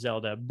 I love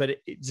Zelda, but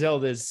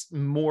Zelda's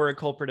more a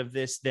culprit of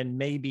this than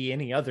maybe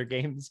any other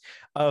games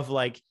of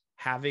like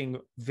having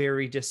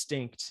very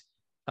distinct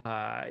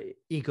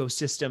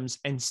ecosystems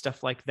and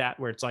stuff like that,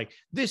 where it's like,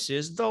 this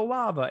is the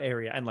lava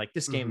area. And like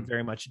this game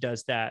very much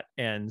does that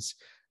and,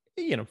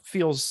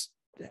 feels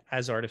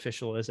as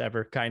artificial as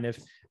ever kind of.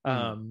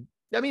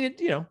 I mean,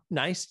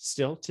 nice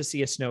still to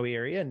see a snowy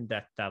area and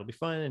that'll be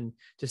fun, and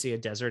to see a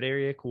desert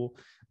area, cool.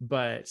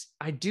 But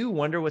I do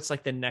wonder what's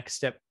like the next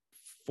step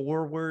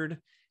forward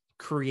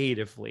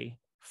creatively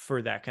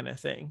for that kind of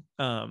thing.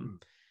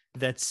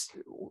 That's,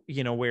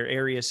 where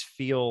areas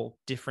feel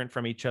different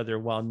from each other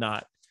while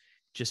not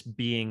just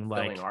being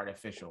like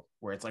artificial,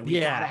 where it's like, we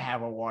gotta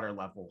have a water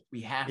level.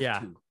 We have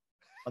to.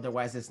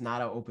 Otherwise, it's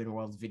not an open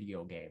world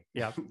video game.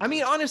 Yeah. I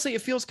mean, honestly,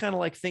 it feels kind of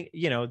like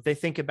they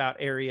think about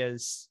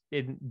areas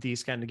in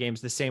these kind of games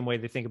the same way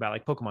they think about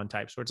like Pokemon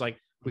types, where it's like,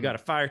 we got a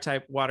fire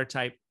type, water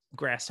type,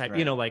 grass type,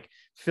 like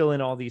fill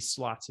in all these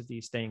slots of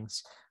these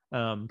things.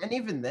 And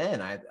even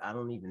then, I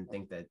don't even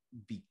think that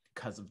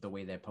because of the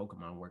way that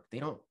Pokemon work, they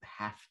don't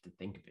have to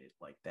think of it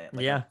like that.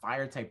 Like a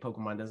fire type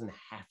Pokemon doesn't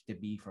have to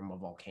be from a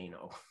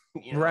volcano.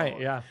 Right.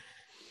 Yeah.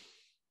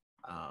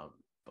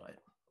 But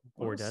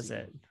or does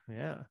it?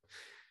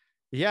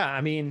 Yeah,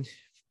 I mean,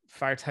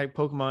 fire type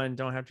Pokemon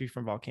don't have to be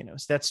from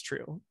volcanoes. That's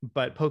true.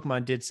 But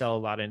Pokemon did sell a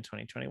lot in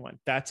 2021.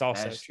 That's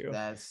also true.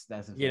 That's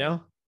a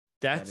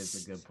that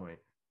is a good point.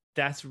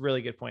 That's a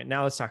really good point.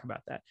 Now let's talk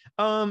about that.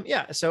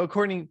 So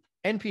according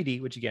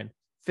NPD, which again,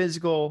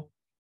 physical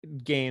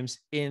games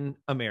in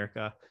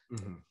America,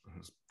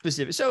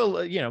 specific.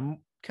 So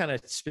kind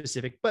of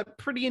specific, but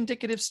pretty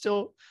indicative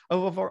still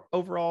of our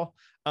overall.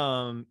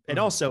 And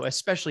also,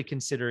 especially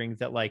considering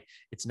that like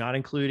it's not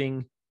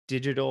including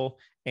digital,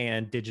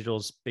 and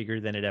digital's bigger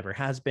than it ever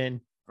has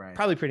been. Right.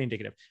 Probably pretty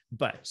indicative.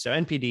 But so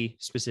NPD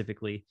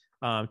specifically,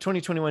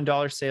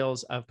 2021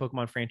 sales of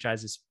Pokemon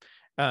franchises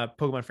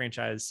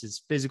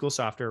physical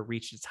software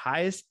reached its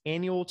highest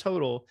annual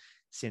total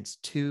since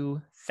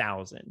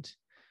 2000,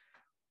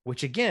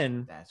 which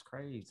again, that's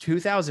crazy.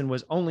 2000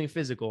 was only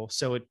physical,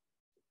 so it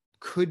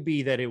could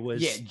be that it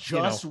was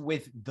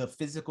with the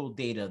physical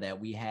data that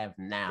we have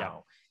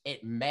now,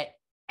 it met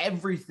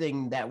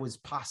everything that was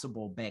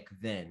possible back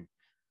then.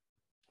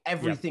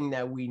 Everything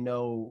that we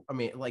know, I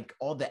mean, like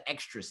all the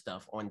extra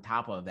stuff on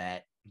top of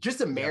that,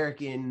 just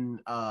American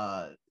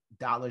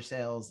dollar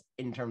sales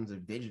in terms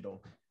of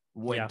digital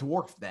would Yeah.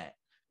 dwarf that,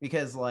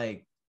 because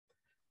like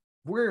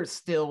we're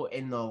still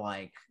in the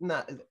like,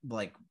 not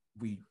like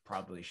we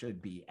probably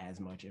should be as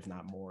much, if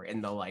not more,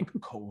 in the like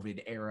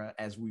COVID era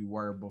as we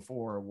were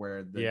before,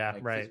 where the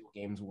like physical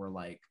games were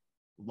like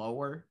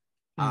lower.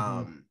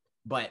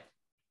 But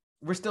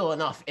we're still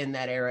enough in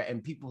that era,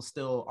 and people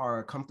still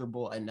are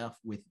comfortable enough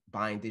with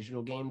buying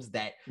digital games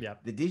that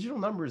the digital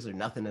numbers are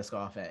nothing to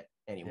scoff at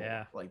anymore.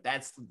 Yeah. Like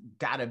that's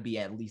gotta be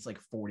at least like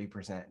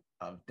 40%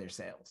 of their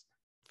sales.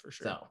 For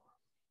sure. So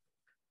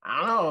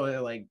I don't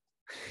know, like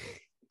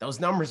those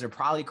numbers are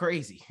probably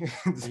crazy.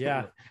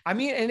 Yeah. I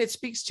mean, and it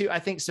speaks to, I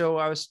think,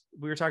 so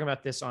we were talking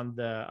about this on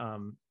the,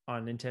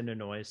 on Nintendo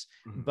Noise,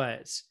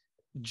 but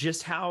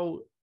just how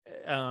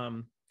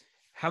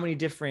many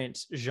different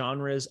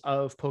genres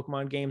of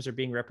Pokemon games are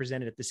being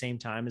represented at the same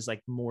time is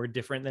like more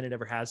different than it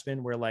ever has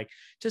been, where like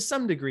to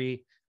some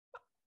degree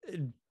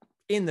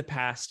in the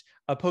past,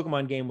 a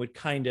Pokemon game would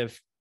kind of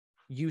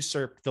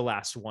usurp the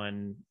last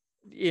one,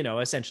 you know,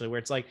 essentially, where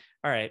it's like,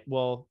 all right,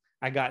 well,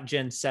 I got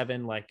Gen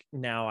 7, like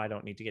now I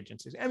don't need to get Gen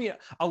 6. I mean,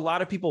 a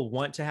lot of people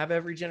want to have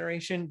every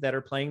generation that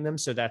are playing them,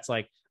 so that's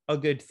like a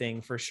good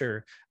thing for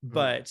sure.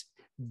 But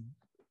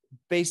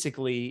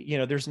basically, you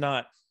know, there's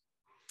not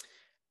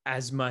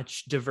as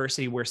much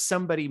diversity where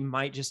somebody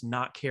might just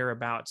not care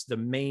about the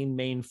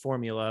main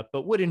formula,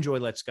 but would enjoy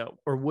Let's Go,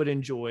 or would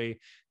enjoy,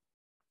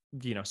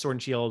 you know, Sword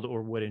and Shield,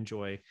 or would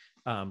enjoy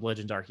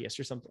Legends Arceus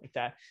or something like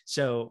that.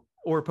 So,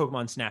 or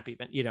Pokemon Snap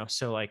even, you know,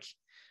 so like,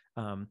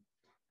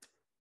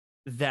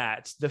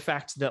 that the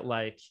fact that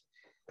like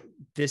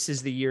this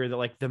is the year that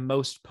like the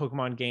most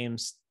Pokemon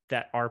games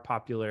that are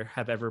popular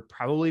have ever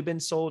probably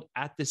been sold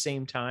at the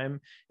same time,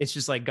 it's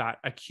just like got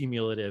a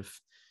cumulative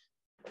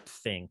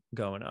thing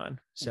going on.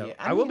 So yeah,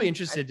 I will be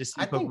interested to see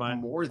Pokemon.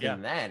 Think more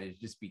than that is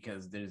just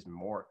because there's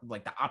more,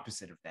 like the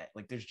opposite of that,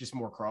 like there's just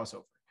more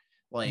crossover.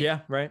 Like, yeah,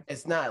 right.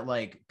 It's not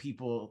like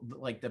people,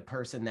 like the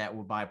person that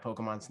would buy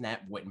Pokemon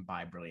Snap wouldn't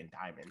buy Brilliant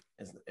Diamond.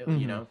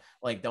 You know,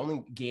 like the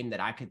only game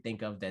that I could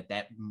think of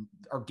that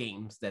or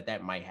games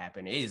that might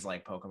happen is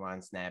like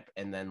Pokemon Snap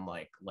and then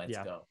like Let's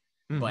Go.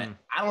 But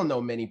I don't know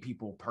many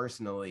people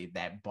personally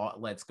that bought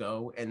Let's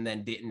Go and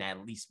then didn't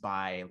at least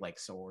buy like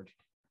Sword.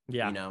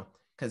 Yeah, you know.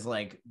 Because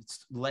like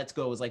Let's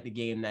Go is like the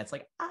game that's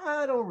like,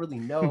 I don't really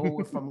know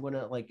if I'm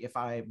gonna like, if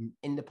I'm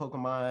into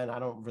Pokemon, I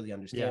don't really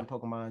understand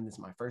Pokemon. This is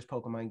my first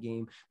Pokemon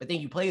game. But then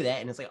you play that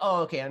and it's like,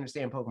 oh, okay, I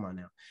understand Pokemon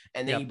now.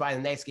 And then you buy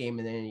the next game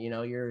and then you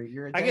know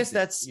you're I guess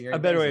that's a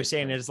better way of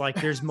saying it, is like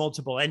there's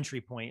multiple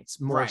entry points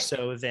more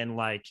so than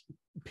like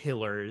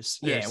pillars.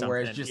 Yeah,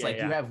 where it's just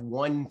you have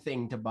one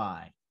thing to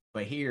buy,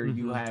 but here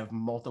you have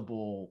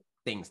multiple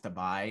things to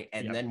buy,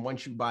 and then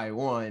once you buy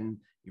one,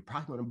 you're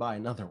probably going to buy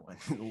another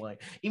one.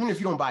 Like, even if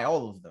you don't buy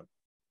all of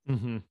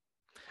them.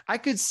 I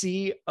could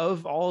see,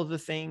 of all of the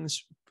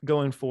things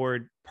going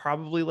forward,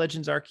 probably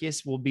Legends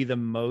Arceus will be the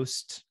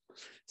most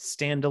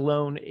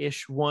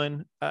standalone-ish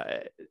one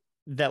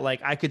that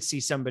like I could see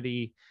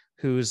somebody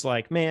who's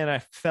like, man, I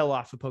fell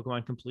off of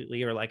Pokemon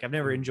completely, or like I've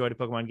never enjoyed a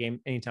Pokemon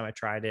game anytime I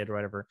tried it or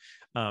whatever,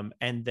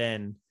 and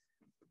then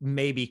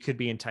maybe could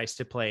be enticed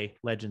to play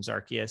Legends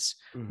Arceus.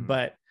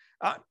 But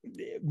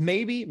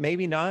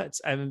maybe not.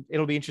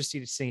 It'll be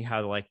interesting to see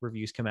how like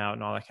reviews come out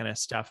and all that kind of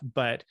stuff.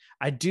 But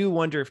I do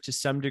wonder if to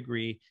some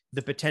degree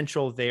the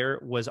potential there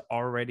was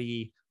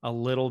already a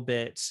little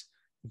bit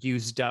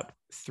used up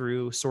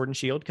through Sword and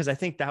Shield, because I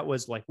think that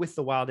was like with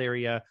the wild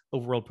area,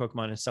 overworld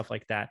Pokemon and stuff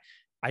like that.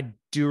 I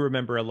do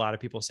remember a lot of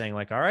people saying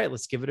like, all right,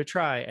 let's give it a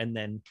try. And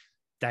then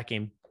that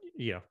game,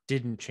 you know,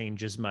 didn't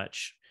change as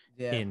much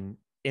in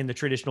the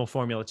traditional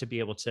formula to be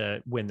able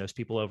to win those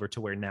people over,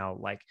 to where now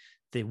like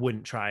they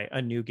wouldn't try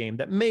a new game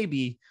that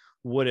maybe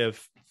would have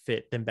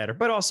fit them better.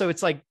 But also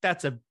it's like,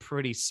 that's a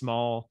pretty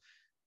small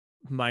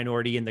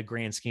minority in the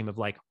grand scheme of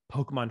like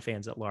Pokemon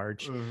fans at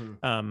large.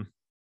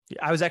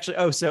 I was actually,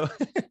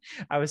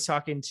 I was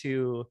talking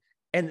to,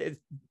 and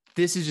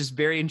this is just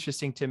very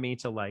interesting to me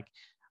to like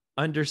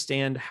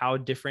understand how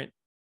different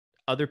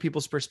other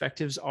people's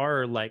perspectives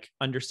are, like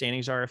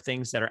understandings are of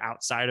things that are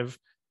outside of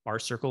our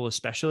circle,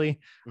 especially.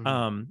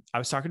 I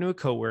was talking to a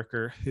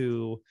coworker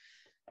who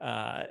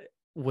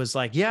was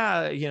like,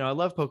 yeah, you know, I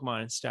love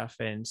Pokemon and stuff.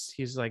 And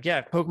he's like,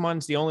 yeah,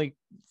 Pokemon's the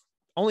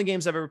only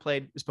games I've ever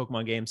played is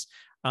Pokemon games.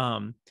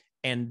 And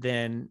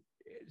then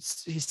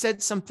he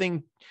said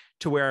something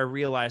to where I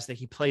realized that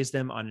he plays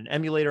them on an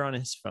emulator on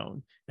his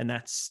phone. And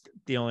that's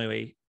the only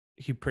way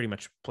he pretty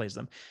much plays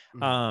them.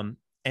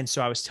 And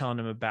so I was telling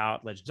him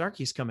about Legends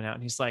Arceus coming out,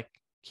 and he's like,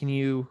 can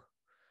you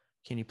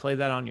play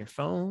that on your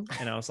phone?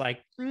 And I was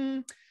like,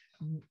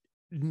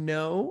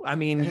 no, I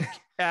mean,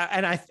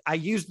 and I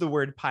used the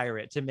word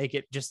pirate to make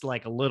it just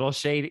like a little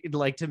shady,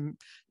 like to,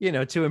 you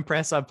know, to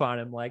impress upon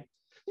him, like,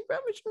 you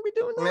probably shouldn't be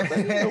doing that, but,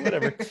 you know,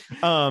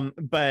 whatever.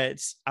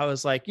 But I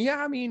was like,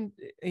 yeah, I mean,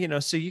 you know,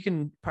 so you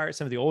can pirate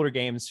some of the older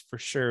games for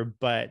sure,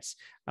 but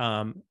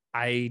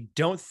I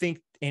don't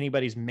think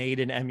anybody's made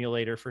an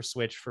emulator for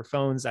Switch for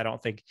phones. I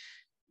don't think,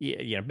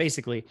 you know,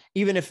 basically,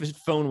 even if his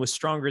phone was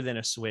stronger than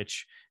a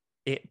Switch,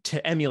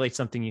 to emulate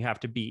something, you have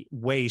to be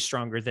way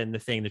stronger than the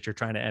thing that you're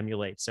trying to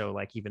emulate. So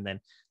like, even then,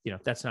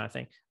 that's not a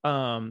thing.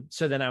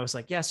 So then I was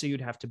like, yeah, so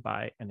you'd have to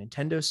buy a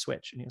Nintendo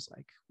Switch. And he was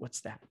like,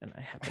 what's that? And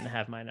I happen to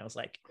have mine. I was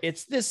like,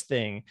 it's this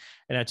thing.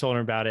 And I told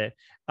him about it.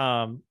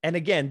 And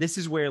again, this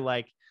is where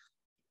like,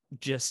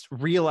 just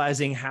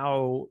realizing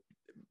how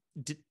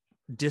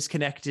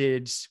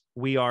disconnected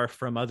we are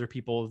from other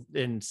people,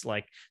 and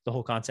like the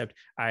whole concept.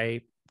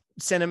 I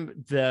sent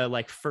him the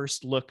like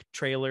first look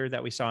trailer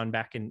that we saw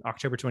back in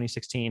October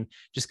 2016,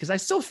 just because I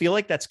still feel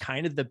like that's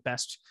kind of the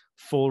best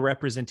full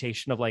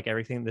representation of like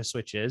everything the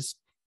Switch is,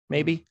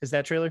 maybe, is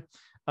that trailer.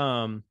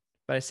 But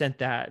I sent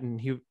that,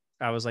 and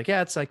I was like,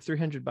 yeah, it's like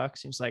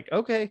 $300. He's like,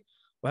 okay,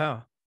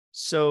 wow.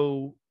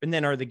 So, and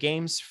then are the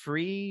games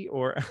free?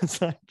 Or I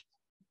was like,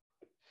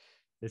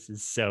 this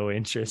is so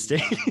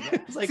interesting.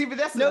 Like, see, but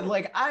that's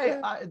like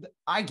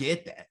I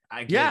get that.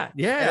 I get it.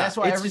 Yeah. And that's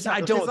why it's just,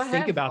 I don't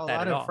think about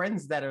that at all. A lot of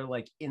friends that are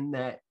like in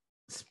that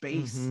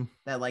space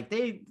that like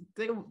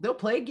they'll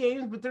play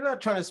games, but they're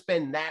not trying to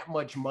spend that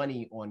much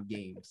money on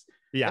games.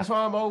 Yeah, that's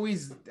why I'm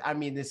always. I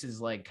mean, this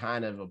is like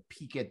kind of a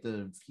peek at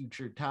the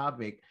future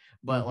topic,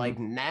 but like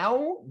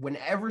now,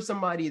 whenever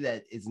somebody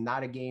that is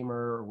not a gamer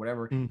or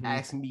whatever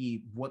asks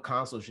me what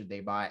console should they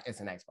buy, it's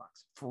an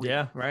Xbox. Free.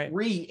 Yeah, right.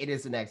 Free, it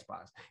is an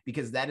Xbox,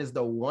 because that is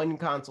the one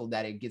console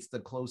that it gets the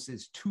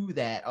closest to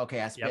that.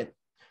 Okay, I spent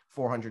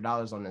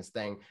 $400 on this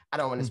thing. I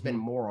don't want to spend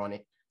more on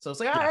it, so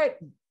it's like, all right,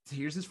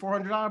 here's this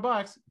 $400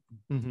 box.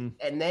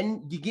 And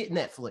then you get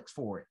Netflix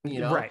for it,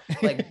 right?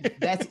 Like,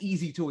 that's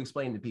easy to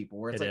explain to people,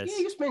 where it's like, yeah,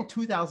 you spend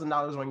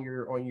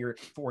 $2,000 on your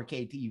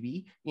 4K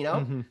TV,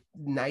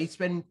 now you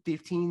spend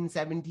 $15,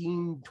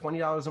 $17,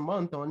 $20 a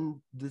month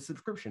on the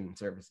subscription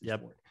services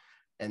for it.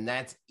 And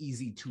that's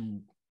easy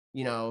to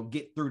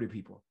get through to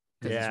people,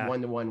 because it's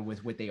one-to-one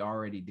with what they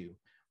already do.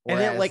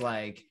 Whereas, and then,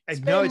 like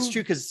no, it's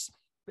true, because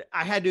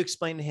I had to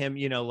explain to him,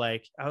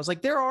 like, I was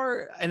like, there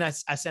are, and I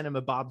sent him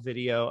a Bob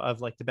video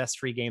of like the best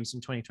free games in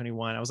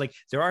 2021. I was like,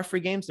 there are free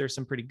games. There's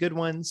some pretty good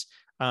ones.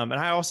 And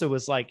I also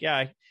was like,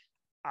 yeah,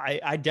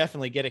 I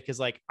definitely get it. Cause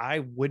like, I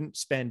wouldn't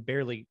spend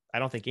barely, I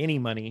don't think, any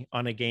money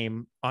on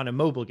a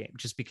mobile game,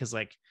 just because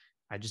like,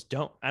 I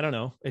don't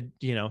know,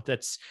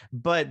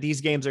 but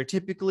these games are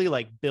typically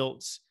like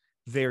built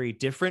very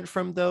different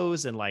from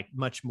those, and like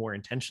much more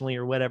intentionally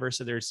or whatever.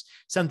 So there's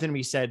something to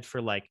be said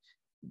for like,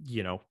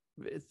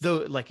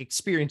 though, like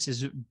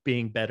experiences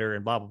being better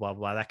and blah blah blah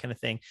blah, that kind of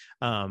thing.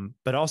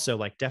 But also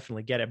like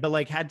definitely get it, but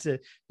like had to,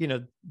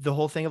 the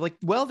whole thing of like,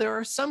 well, there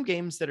are some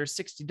games that are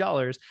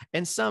 $60,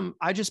 and some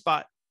I just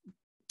bought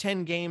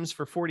 10 games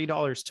for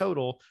 $40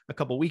 total a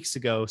couple weeks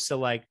ago. So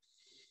like,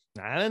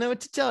 I don't know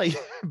what to tell you.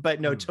 But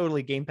no,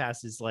 totally, Game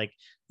Pass is like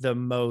the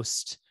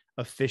most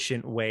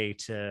efficient way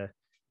to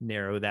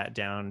narrow that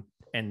down.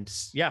 And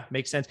yeah,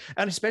 makes sense.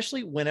 And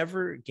especially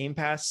whenever Game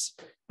Pass,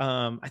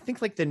 I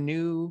think like the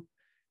new,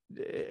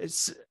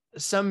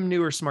 some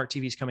newer smart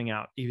TVs coming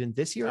out even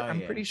this year,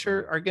 I'm pretty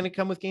sure are going to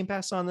come with Game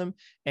Pass on them,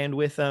 and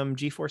with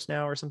GeForce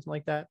Now or something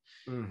like that.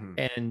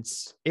 And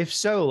if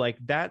so, like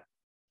that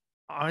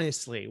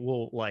honestly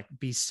will like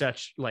be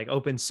such, like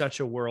open such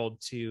a world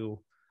to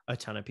a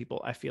ton of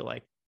people. I feel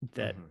like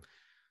that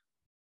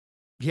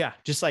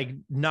just like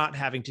not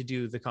having to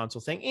do the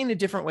console thing in a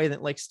different way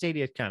that like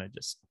Stadia kind of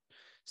just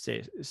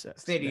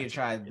Stadia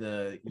tried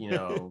to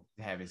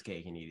have his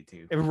cake and eat it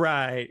too,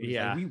 right?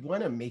 Like, we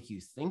want to make you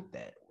think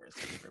that we're a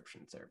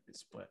subscription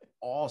service, but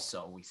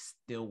also we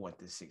still want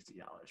the $60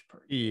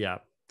 per year.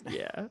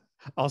 Yeah.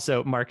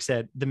 Also, Mark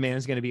said the man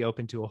is going to be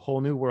open to a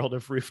whole new world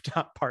of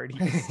rooftop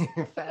parties.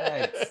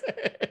 Facts.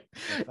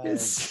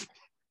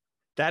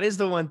 That is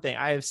the one thing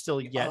I have still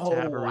yet to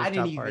have a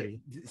rooftop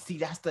party. See,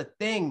 that's the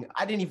thing.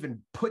 I didn't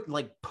even put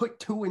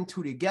two and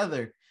two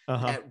together.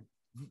 That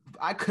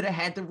I could have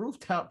had the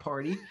rooftop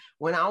party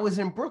when I was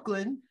in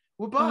Brooklyn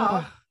with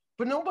Bob,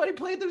 but nobody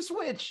played the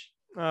Switch.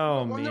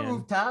 Oh, man. On the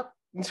rooftop.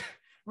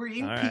 We're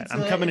eating pizza.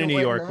 I'm coming to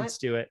New York. Let's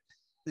do it.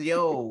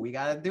 Yo, we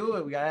gotta do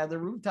it. We gotta have the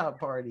rooftop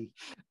party.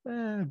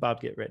 Bob,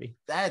 get ready.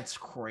 That's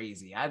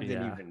crazy. I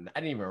didn't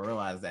even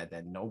realize that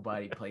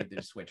nobody played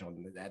their Switch on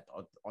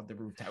the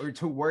rooftop. We were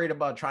too worried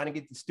about trying to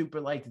get the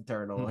stupid light to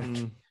turn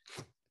on.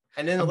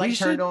 And then the light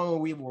turned on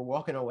when we were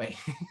walking away.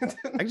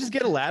 I just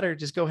get a ladder,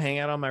 just go hang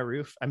out on my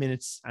roof. I mean,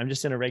 I'm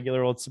just in a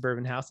regular old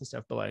suburban house and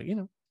stuff, but like,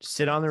 just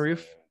sit on the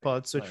roof, pull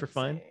out the Switch for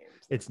fun.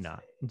 It's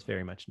not. It's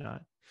very much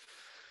not.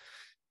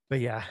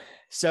 But yeah,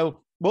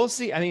 so we'll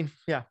see. I mean,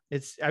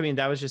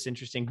 that was just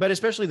interesting, but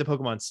especially the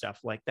Pokemon stuff.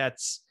 Like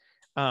that's,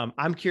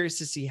 I'm curious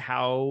to see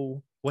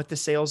what the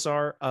sales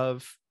are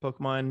of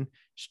Pokemon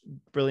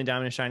Brilliant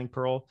Diamond and Shining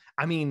Pearl.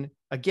 I mean,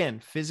 again,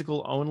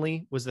 physical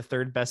only was the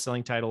third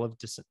best-selling title of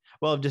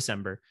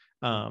December,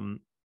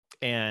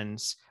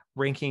 and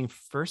ranking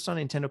first on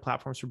Nintendo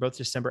platforms for both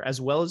December as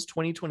well as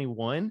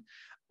 2021.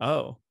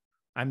 Oh,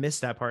 I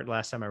missed that part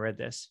last time I read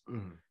this.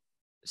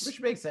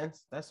 Which makes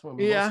sense. That's when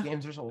most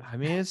games are sold. I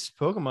mean, it's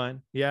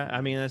Pokemon. Yeah,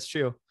 I mean, that's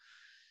true.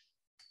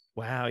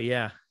 Wow,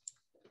 yeah.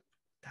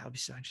 That'll be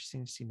so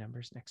interesting to see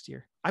numbers next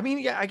year. I mean,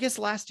 yeah, I guess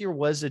last year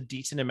was a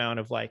decent amount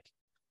of like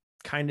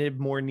kind of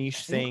more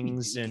niche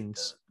things, and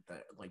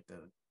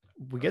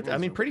we get I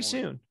mean pretty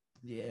soon.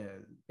 Yeah,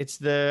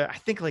 it's I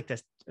think like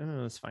this.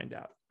 Let's find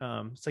out.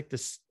 It's like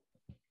this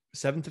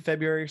 7th of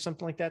February or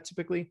something like that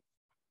typically,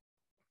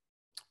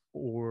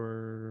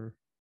 or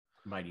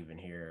might even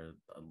hear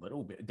a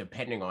little bit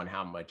depending on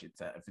how much it's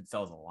if it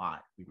sells a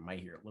lot, we might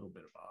hear a little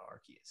bit about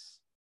Arceus.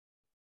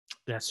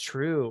 That's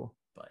true,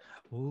 but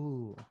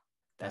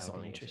that's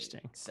only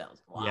interesting. It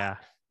sells a lot. Yeah,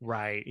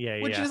 right.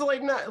 Yeah, which is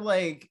like not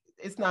like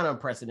it's not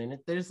unprecedented.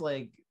 There's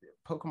like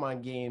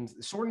Pokemon games,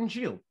 Sword and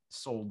Shield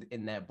sold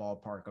in that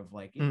ballpark of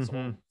like it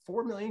sold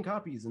 4 million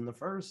copies in the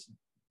first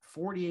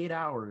 48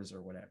 hours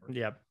or whatever.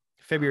 Yep.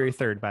 February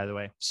 3rd, by the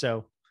way.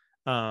 So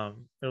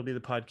it'll be the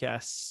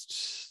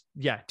podcast.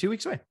 Yeah, 2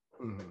 weeks away,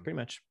 pretty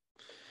much.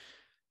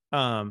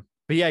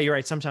 But yeah, you're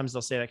right. Sometimes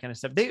they'll say that kind of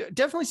stuff. They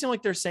definitely seem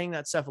like they're saying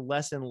that stuff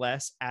less and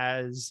less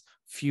as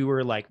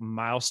fewer like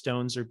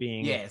milestones are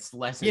being. Yeah, it's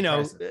less.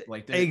 Impressive.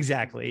 Like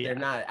exactly. They're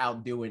not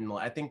outdoing.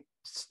 I think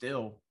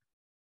still,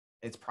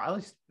 it's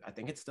probably. I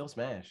think it's still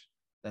Smash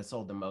that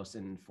sold the most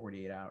in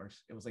 48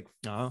 hours. It was like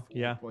 4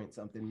 point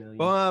something million.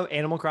 Well,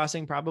 Animal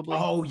Crossing probably.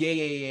 Oh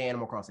yeah.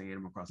 Animal Crossing.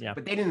 Yeah.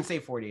 But they didn't say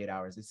 48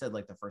 hours. It said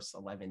like the first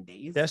 11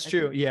 days. That's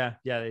true. Yeah,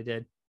 they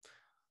did.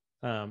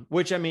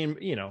 Which I mean,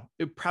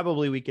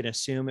 probably we can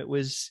assume it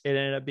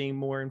ended up being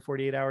more in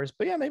 48 hours,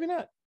 but yeah, maybe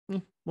not.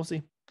 We'll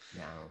see.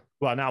 No.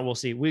 Well, now we'll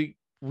see. We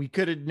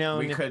could have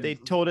known if they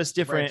told us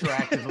different.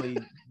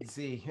 Retroactively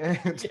see.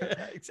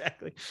 Yeah,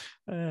 exactly.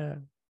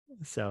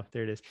 So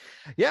there it is.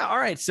 Yeah. All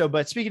right. So,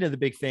 but speaking of the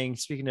big thing,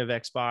 speaking of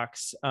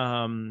Xbox,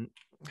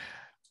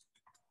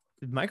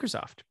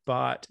 Microsoft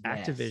bought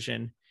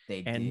Activision.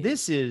 And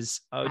this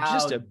is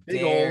just a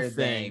big old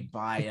thing. They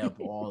buy up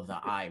all the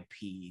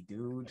IP,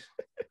 dude.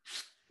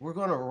 We're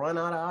gonna run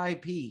out of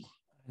IP.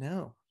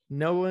 No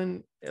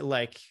one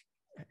like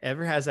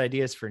ever has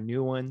ideas for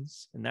new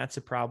ones, and that's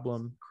a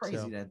problem. It's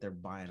crazy that they're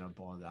buying up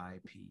all the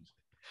IP.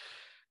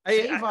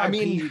 I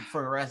mean,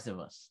 for the rest of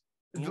us.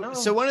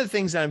 So one of the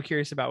things that I'm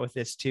curious about with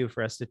this too,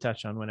 for us to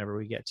touch on whenever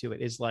we get to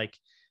it, is like,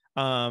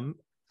 I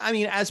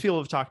mean, as people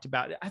have talked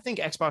about, I think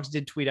Xbox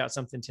did tweet out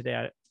something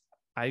today.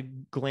 I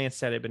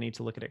glanced at it, but need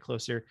to look at it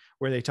closer,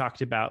 where they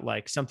talked about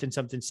like something,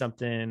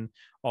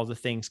 all the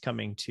things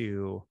coming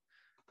to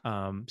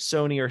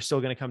Sony are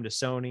still going to come to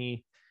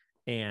Sony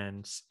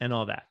and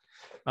all that.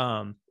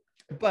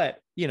 But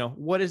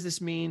what does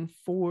this mean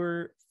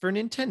for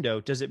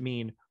Nintendo? Does it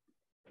mean,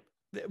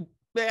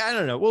 I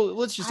don't know. Well,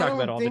 let's just talk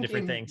about all the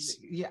different things.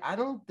 Yeah, I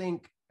don't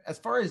think, as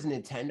far as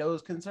Nintendo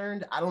is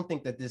concerned, I don't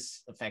think that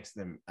this affects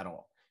them at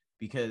all,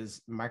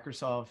 because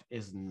Microsoft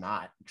is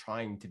not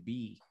trying to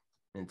be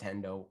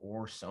Nintendo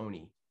or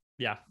Sony.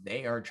 Yeah,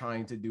 they are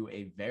trying to do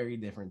a very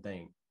different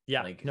thing.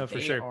 Yeah, for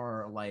sure. They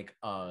are like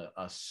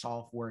a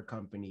software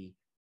company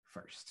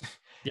first.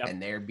 Yep.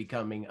 And they're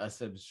becoming a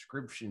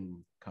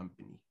subscription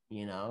company.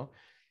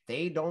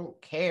 They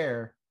don't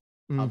care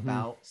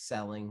about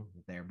selling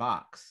their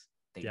box.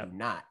 They do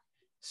not.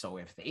 So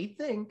if they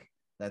think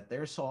that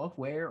their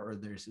software or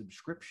their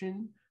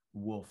subscription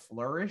will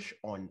flourish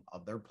on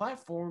other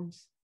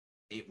platforms,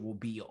 it will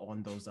be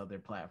on those other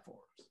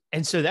platforms.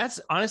 And so that's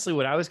honestly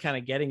what I was kind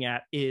of getting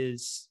at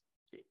is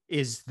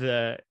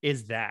that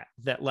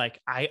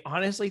like, I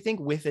honestly think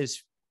we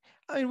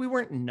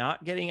weren't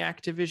not getting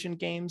Activision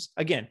games.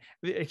 Again,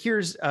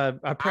 here's a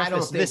preface. I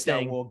don't think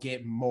that we'll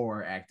get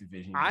more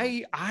Activision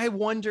games. I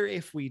wonder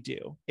if we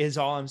do, is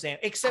all I'm saying.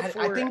 Except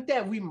I think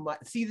that we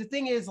might. See, the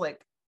thing is,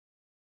 like,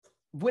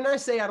 when I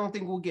say I don't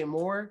think we'll get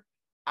more,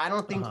 I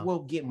don't think we'll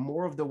get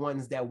more of the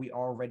ones that we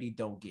already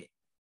don't get.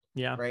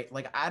 Yeah. Right.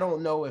 Like, I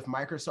don't know if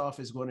Microsoft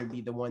is going to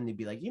be the one to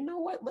be like, you know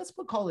what, let's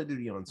put Call of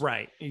Duty on Switch.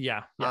 Right.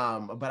 Yeah.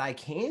 But I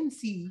can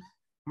see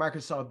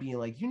Microsoft being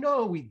like,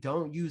 we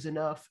don't use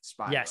enough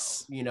Spyro.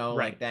 Yes.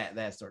 Like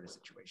that sort of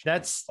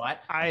situation. But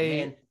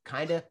again,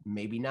 kind of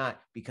maybe not,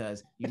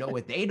 because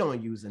what they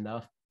don't use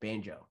enough?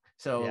 Banjo.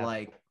 So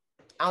like,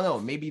 I don't know,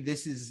 maybe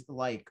this is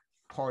like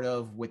part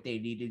of what they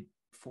needed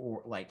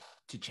for like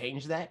to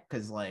change that,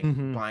 because like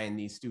buying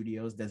these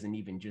studios doesn't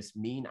even just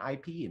mean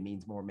IP, it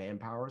means more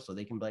manpower, so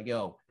they can be like,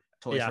 yo,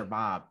 Toys for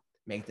Bob,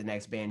 make the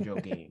next Banjo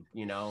game,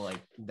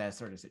 like that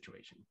sort of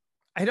situation.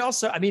 I'd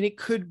also, I mean, it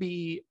could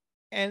be,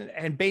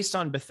 and based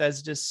on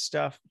Bethesda's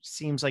stuff,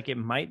 seems like it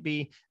might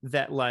be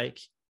that like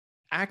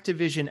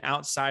Activision,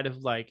 outside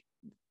of like,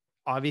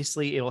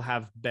 obviously it'll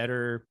have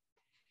better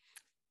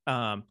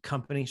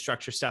company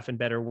structure stuff and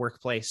better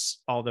workplace,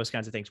 all those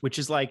kinds of things, which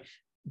is like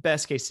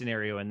best case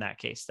scenario in that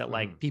case, that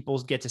like people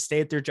get to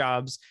stay at their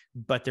jobs,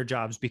 but their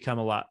jobs become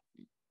a lot,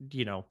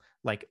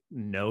 like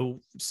no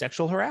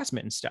sexual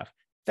harassment and stuff.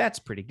 That's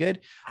pretty good.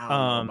 I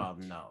don't know about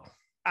no.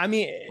 I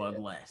mean,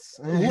 but less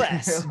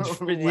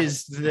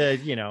is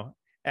the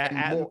at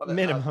more,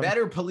 minimum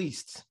better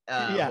policed.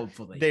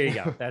 Hopefully, there you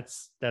go.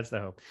 That's the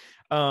hope.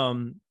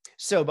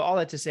 So, but all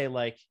that to say,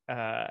 like,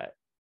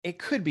 it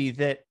could be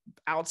that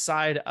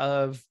outside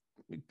of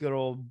good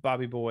old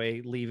Bobby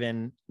Boy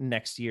leaving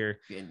next year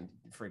in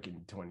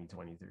freaking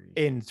 2023,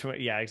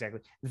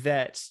 exactly,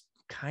 that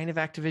kind of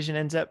Activision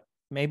ends up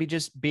maybe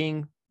just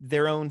being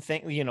their own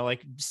thing, you know,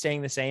 like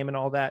staying the same and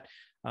all that.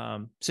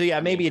 So yeah,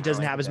 maybe it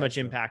doesn't have as much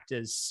impact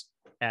as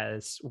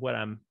what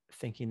I'm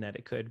thinking that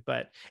it could,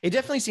 but it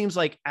definitely seems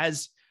like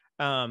as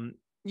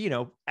you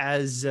know,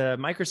 as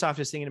Microsoft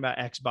is thinking about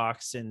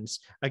Xbox, and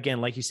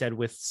again, like you said,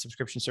 with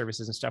subscription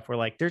services and stuff, where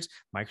like there's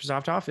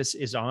Microsoft Office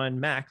is on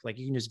Mac, like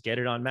you can just get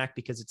it on Mac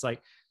because it's like,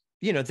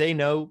 you know, they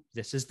know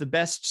this is the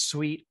best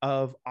suite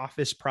of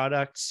Office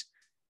products.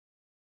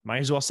 Might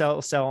as well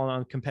sell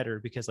on a competitor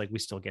because like we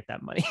still get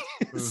that money.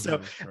 So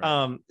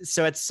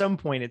so at some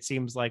point it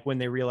seems like when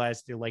they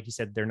realize that, like you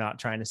said, they're not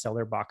trying to sell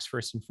their box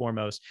first and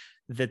foremost,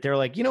 that they're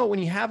like, you know, when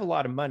you have a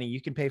lot of money, you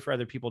can pay for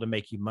other people to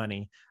make you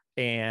money.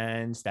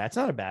 And that's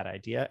not a bad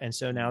idea. And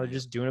so now they're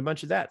just doing a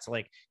bunch of that. So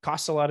like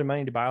costs a lot of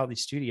money to buy all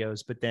these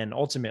studios, but then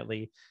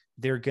ultimately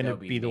they're going to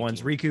be the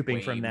ones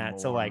recouping from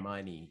that. So like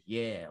money.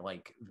 Yeah.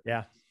 Like,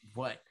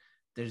 what?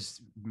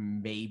 There's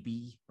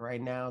maybe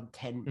right now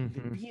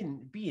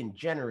 10 being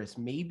generous,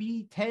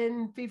 maybe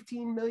 10,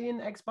 15 million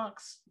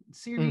Xbox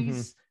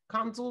Series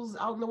consoles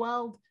out in the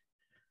wild.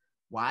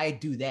 Why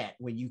do that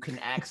when you can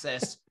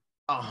access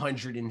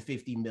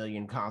 150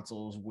 million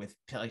consoles with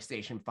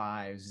PlayStation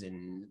 5s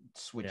and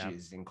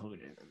Switches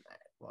included in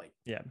that? Like,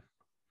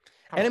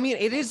 and I mean,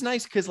 it is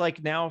nice because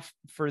like now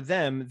for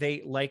them,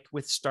 they like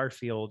with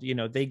Starfield, you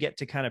know, they get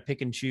to kind of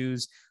pick and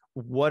choose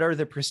what are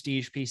the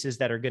prestige pieces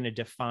that are going to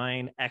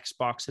define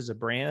Xbox as a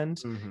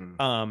brand,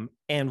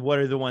 and what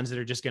are the ones that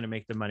are just going to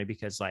make the money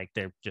because like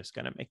they're just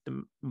going to make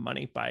the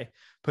money by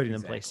putting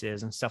them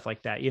places and stuff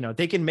like that. You know,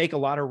 they can make a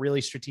lot of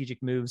really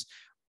strategic moves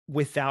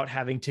without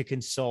having to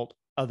consult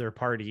other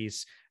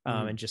parties,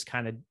 and just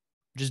kind of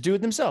just do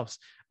it themselves.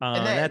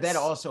 And that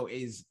also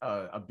is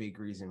a big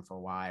reason for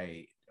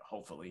why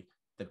hopefully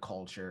the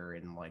culture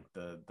and like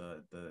the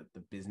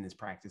business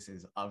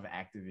practices of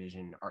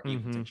Activision are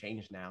able to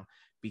change now,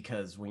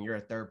 because when you're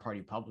a third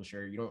party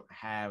publisher, you don't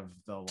have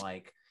the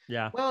like,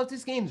 well, if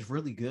this game's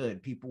really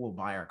good, people will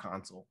buy our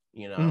console,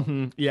 you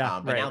know.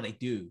 But now they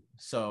do,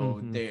 so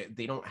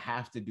they don't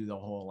have to do the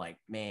whole like,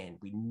 man,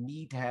 we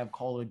need to have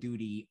Call of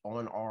Duty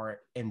on our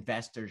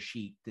investor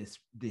sheet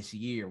this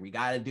year, we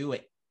got to do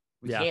it,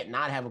 we can't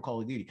not have a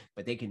Call of Duty.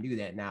 But they can do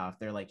that now if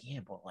they're like,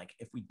 but like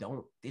if we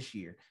don't this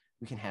year,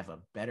 we can have a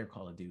better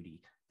Call of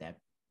Duty that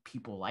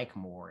people like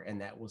more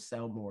and that will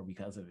sell more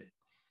because of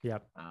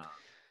it.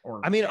 Or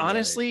I mean,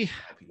 honestly,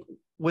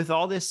 with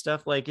all this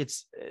stuff, like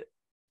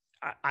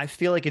I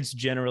feel like it's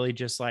generally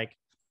just like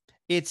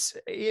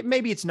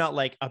maybe it's not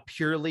like a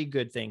purely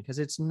good thing because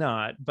it's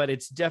not, but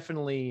it's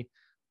definitely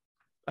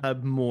a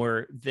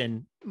more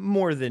than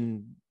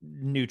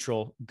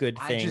neutral good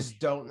thing.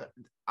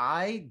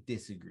 I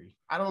disagree.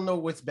 I don't know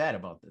what's bad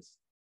about this.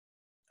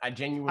 I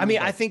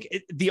think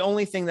the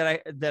only thing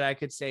that I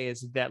could say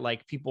is that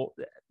like people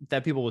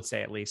would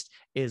say, at least,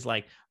 is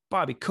like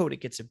Bobby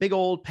Kotick gets a big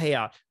old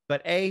payout,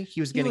 but he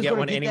was going to get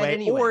one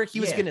anyway, or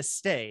he was going to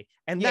stay.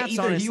 And that's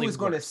either honestly he was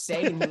going to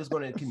stay and he was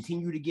going to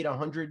continue to get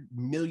 $100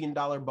 million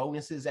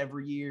bonuses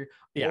every year,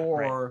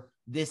 or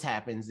this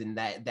happens and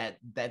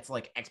that's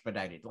like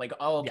expedited. Like,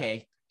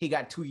 he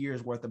got 2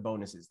 years worth of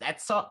bonuses. That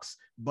sucks,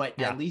 but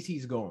at least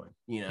he's going,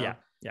 you know?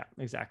 Yeah,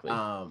 exactly.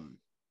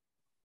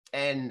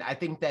 And I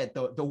think that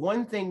the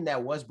one thing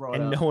that was brought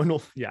up, no one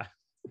will,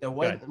 the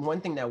one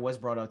thing that was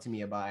brought up to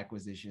me about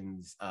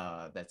acquisitions,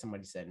 that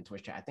somebody said in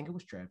Twitch chat, I think it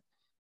was Trev,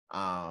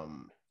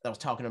 that was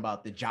talking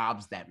about the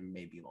jobs that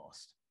may be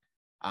lost.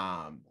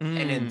 And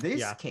in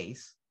this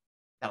case,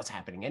 that was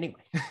happening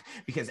anyway,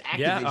 because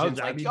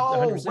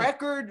Activision's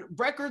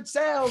record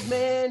sales,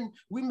 man.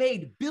 We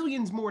made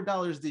billions more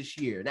dollars this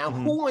year. Now,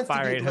 who wants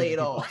to get laid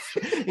off?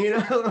 You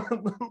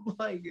know,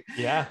 like,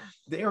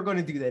 they are going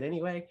to do that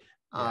anyway.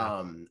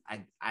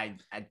 I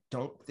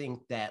don't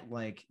think that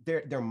like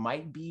there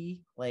might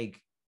be like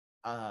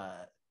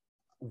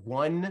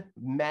one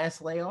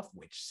mass layoff,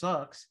 which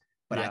sucks,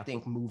 but I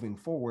think moving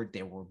forward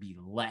there will be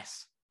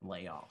less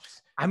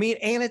layoffs. I mean,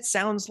 and it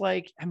sounds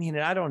like, I mean,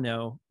 I don't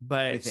know,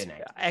 but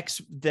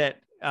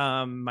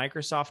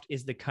Microsoft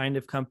is the kind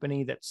of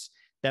company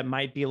that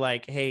might be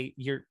like, hey,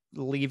 you're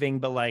leaving,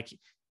 but like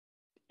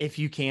if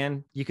you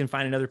can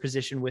find another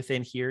position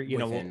within here,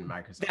 within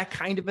Microsoft, that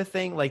kind of a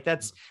thing. Like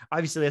that's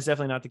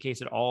definitely not the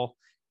case at all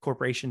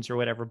corporations or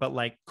whatever, but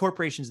like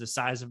corporations the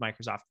size of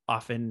Microsoft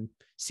often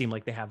seem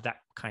like they have that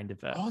kind of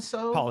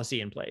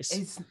policy in place.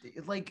 It's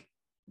like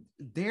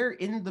they're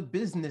in the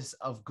business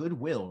of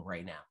goodwill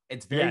right now.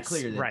 It's very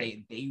clear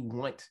that they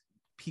want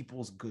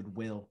people's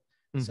goodwill.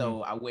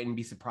 So I wouldn't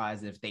be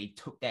surprised if they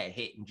took that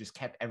hit and just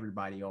kept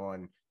everybody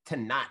on to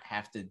not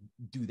have to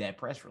do that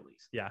press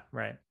release.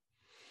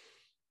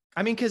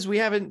 I mean, because we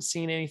haven't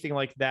seen anything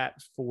like that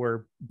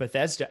for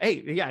Bethesda.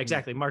 Hey, yeah,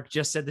 exactly. Mark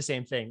just said the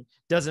same thing.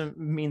 Doesn't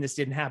mean this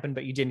didn't happen,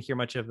 but you didn't hear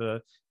much of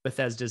the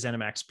Bethesda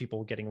ZeniMax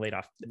people getting laid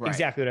off.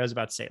 Exactly what I was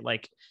about to say.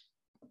 Like,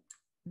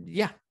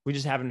 we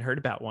just haven't heard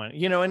about one,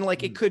 and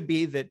like it could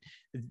be that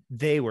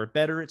they were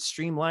better at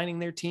streamlining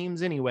their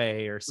teams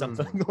anyway or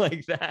something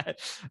like that.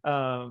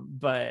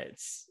 But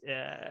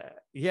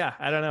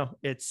I don't know.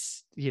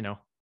 It's,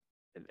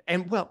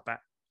 and well,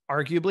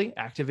 arguably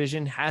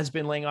Activision has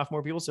been laying off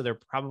more people, so they're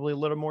probably a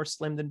little more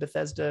slim than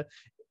Bethesda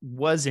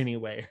was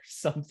anyway, or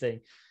something.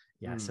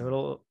 Yeah,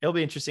 so it'll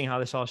be interesting how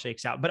this all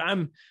shakes out. But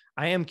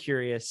I am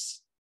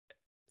curious.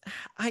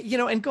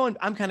 I'm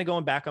kind of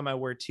going back on my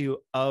word too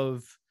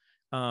of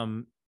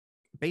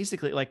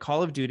basically like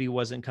Call of Duty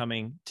wasn't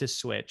coming to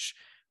Switch,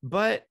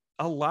 but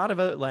a lot of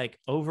it, like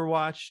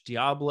Overwatch,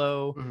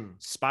 Diablo,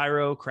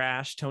 Spyro,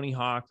 Crash, Tony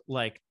Hawk,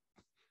 like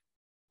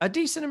a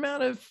decent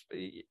amount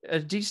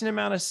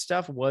of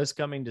stuff was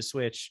coming to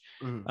Switch.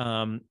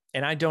 And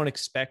I don't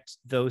expect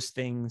those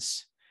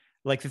things,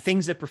 like the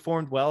things that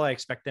performed well, I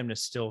expect them to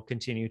still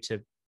continue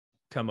to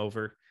come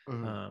over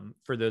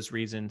for those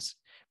reasons,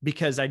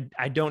 because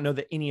I don't know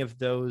that any of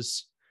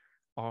those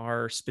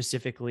are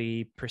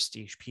specifically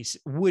prestige piece,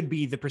 would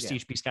be the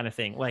prestige piece kind of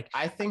thing. Like,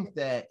 I think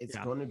that it's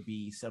going to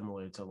be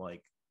similar to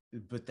like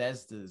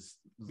Bethesda's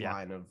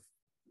line of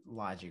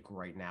logic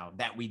right now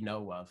that we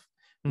know of,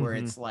 where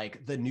it's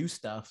like the new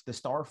stuff, the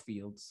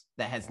Starfields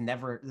that has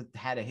never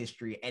had a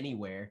history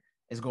anywhere,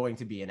 is going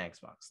to be an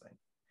Xbox thing.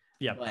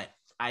 Yeah. But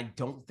I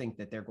don't think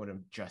that they're going to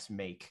just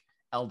make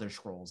Elder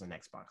Scrolls an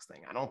Xbox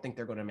thing. I don't think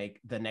they're going to make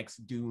the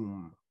next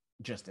Doom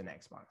just an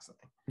Xbox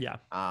thing. Yeah.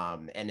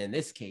 And in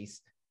this case,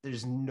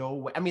 there's no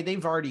way. I mean,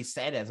 they've already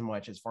said as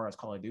much as far as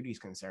Call of Duty is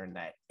concerned,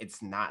 that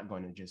it's not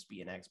going to just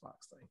be an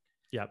Xbox thing.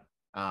 Yep.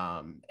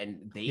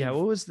 And they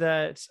what was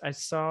that? I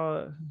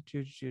saw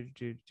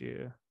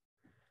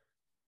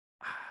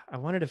I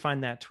wanted to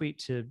find that tweet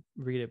to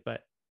read it,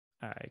 but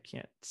I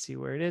can't see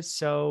where it is.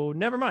 So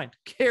never mind.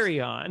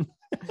 Carry on.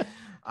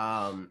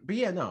 But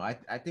yeah, no,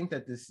 I think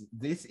that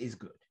this is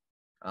good.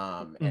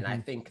 And I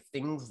think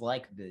things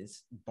like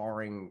this,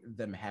 barring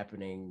them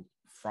happening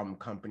from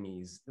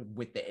companies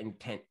with the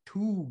intent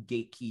to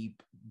gatekeep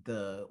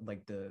the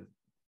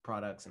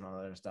products and all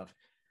that other stuff,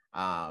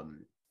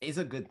 is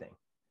a good thing,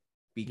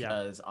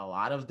 because a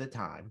lot of the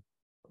time,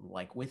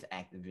 like with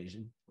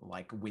Activision,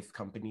 like with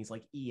companies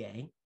like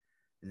EA,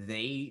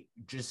 they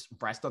just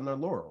rest on their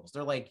laurels.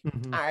 They're like,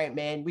 all right,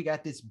 man, we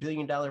got this $1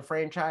 billion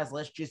franchise.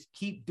 Let's just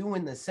keep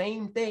doing the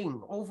same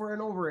thing over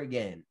and over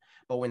again.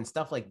 But when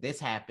stuff like this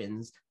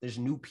happens, there's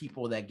new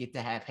people that get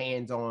to have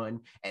hands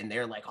on, and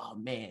they're like, oh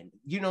man,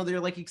 they're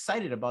like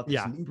excited about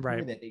this new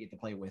toy that they get to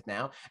play with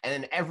now. And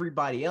then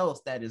everybody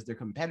else that is their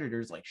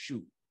competitors, like,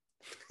 shoot,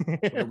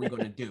 what are we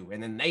going to do?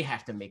 And then they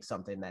have to make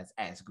something that's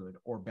as good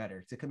or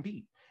better to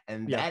compete.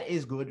 And that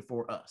is good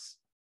for us.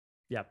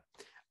 Yep.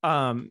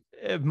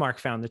 Mark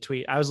found the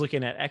tweet. I was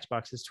looking at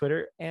Xbox's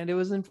Twitter, and it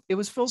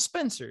was Phil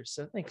Spencer.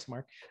 So thanks,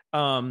 Mark.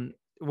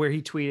 Where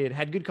he tweeted,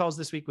 had good calls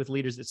this week with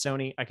leaders at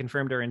Sony. I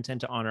confirmed our intent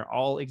to honor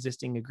all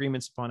existing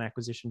agreements upon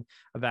acquisition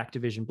of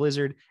Activision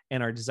Blizzard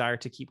and our desire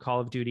to keep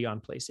Call of Duty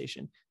on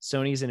PlayStation.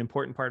 Sony is an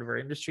important part of our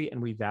industry,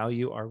 and we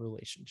value our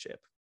relationship.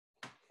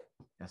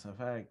 That's a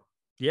fact.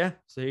 Yeah.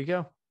 So there you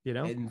go.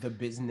 In the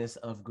business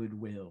of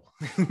goodwill.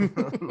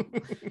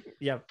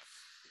 Yeah.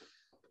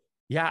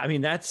 Yeah. I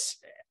mean,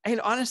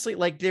 and honestly,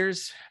 like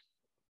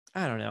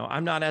I don't know.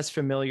 I'm not as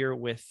familiar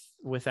with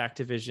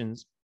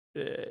Activision's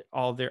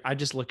I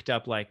just looked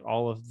up like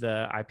all of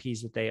the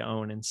IPs that they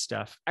own and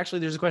stuff. Actually,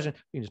 there's a question.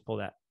 You can just pull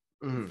that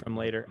from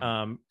later,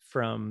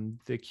 from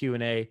the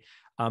Q&A.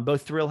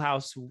 Both Thrill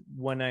House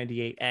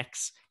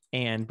 198X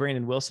and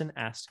Brandon Wilson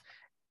asked,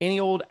 any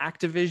old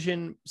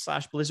Activision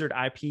 / Blizzard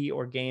IP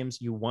or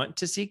games you want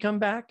to see come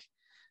back?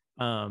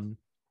 And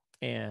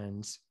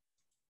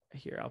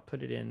here, I'll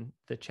put it in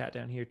the chat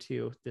down here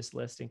too, this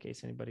list, in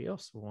case anybody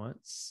else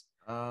wants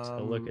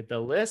to look at the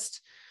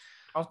list.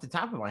 Off the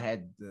top of my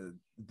head,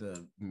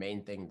 the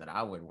main thing that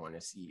I would want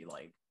to see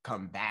like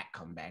come back,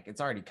 it's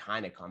already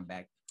kind of come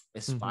back,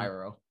 is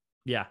Spyro.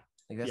 Yeah.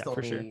 Like that's the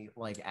only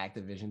like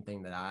Activision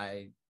thing that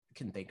I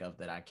can think of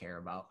that I care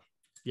about.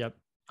 Yep.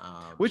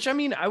 Which, I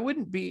mean, I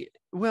wouldn't be,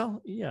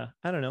 well, yeah,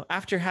 I don't know.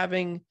 After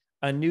having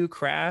a new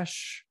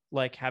Crash,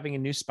 like having a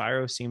new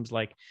Spyro seems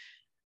like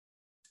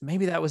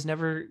maybe that was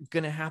never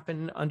going to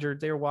happen under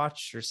their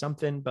watch or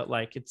something, but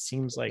like it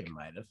seems like it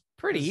might have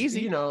pretty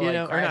easy, like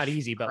or not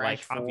easy, but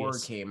Crash like 4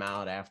 obvious. Came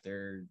out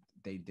after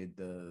they did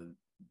the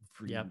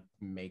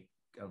remake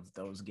of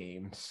those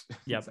games.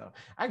 Yep. So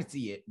I could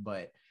see it,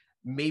 but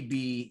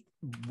maybe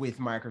with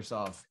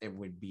Microsoft it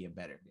would be a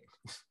better game.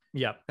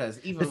 Yeah, because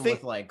even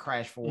with like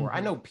Crash 4, I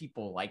know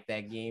people like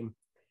that game,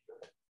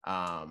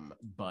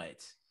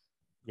 but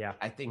yeah,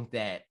 I think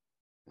that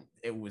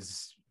it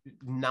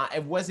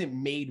wasn't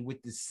made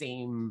with the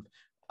same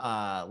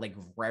like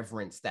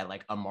reverence that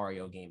like a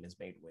Mario game is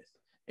made with.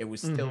 It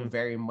was still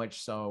very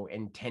much so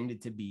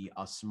intended to be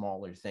a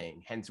smaller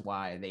thing, hence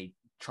why they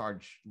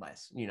charge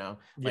less,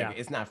 like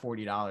it's not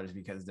 $40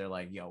 because they're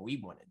like, yo, we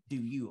want to do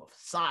you a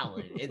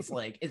solid. It's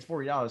like it's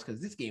 $40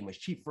 because this game was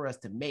cheap for us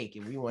to make,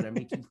 and we want to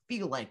make you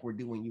feel like we're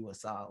doing you a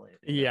solid.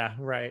 Yeah,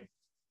 right.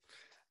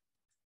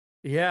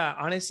 Yeah,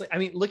 honestly, I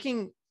mean,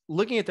 looking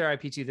at their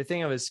IP2, the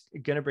thing I was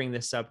gonna bring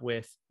this up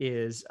with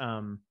is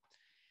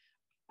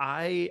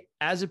I,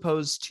 as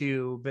opposed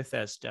to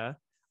Bethesda,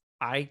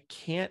 I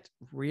can't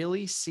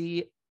really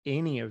see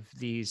any of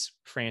these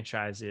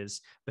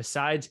franchises,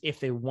 besides if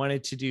they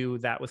wanted to do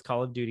that with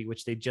Call of Duty,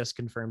 which they just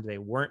confirmed they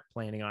weren't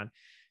planning on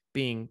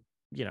being,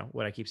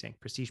 what I keep saying,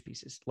 prestige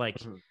pieces. Like,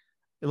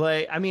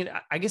 I mean,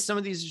 I guess some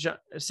of these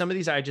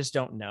I just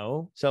don't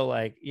know. So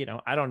like,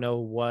 I don't know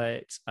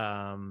what,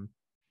 I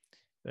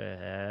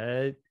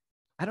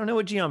don't know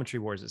what Geometry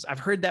Wars is. I've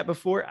heard that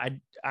before.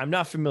 I'm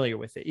not familiar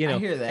with it. I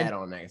hear that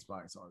on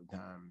Xbox all the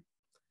time.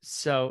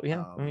 So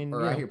yeah, I mean,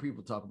 I hear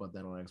people talk about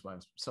that on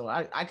Xbox. So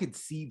I could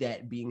see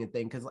that being a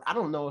thing, because I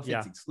don't know if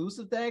it's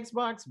exclusive to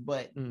Xbox,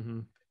 but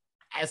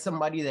as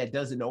somebody that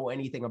doesn't know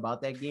anything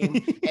about that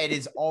game, it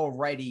is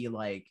already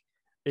like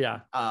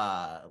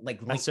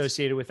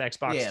associated with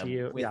Xbox to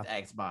you. With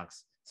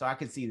Xbox. So I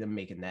could see them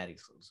making that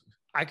exclusive.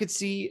 I could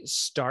see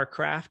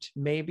StarCraft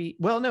maybe.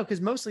 Well, no, because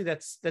mostly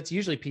that's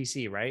usually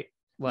PC, right?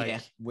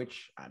 Like,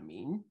 which I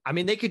mean,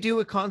 they could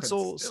do a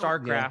console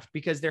StarCraft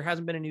because there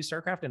hasn't been a new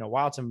StarCraft in a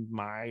while, to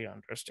my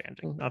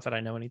understanding. Not that I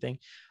know anything,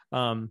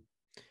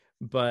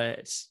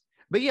 but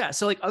yeah.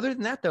 So like, other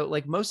than that though,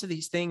 like most of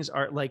these things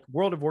are like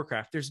World of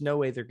Warcraft. There's no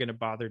way they're going to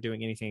bother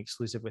doing anything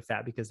exclusive with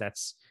that, because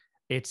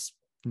it's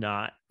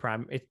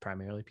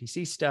primarily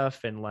PC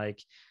stuff, and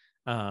like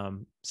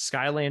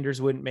Skylanders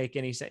wouldn't make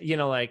any sense.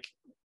 Like,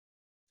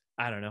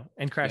 I don't know,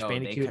 and Crash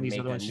Bandicoot and these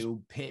other ones.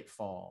 New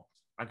Pitfall.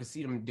 I could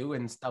see them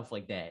doing stuff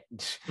like that,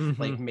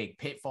 like make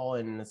Pitfall,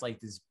 and it's like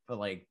this, but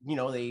like, they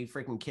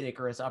freaking Kid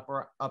Icarus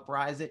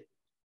uprise it,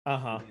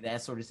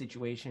 that sort of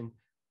situation.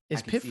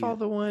 Is Pitfall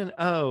the one?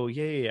 Oh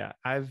yeah.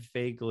 I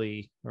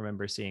vaguely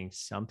remember seeing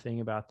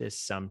something about this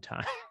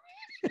sometime.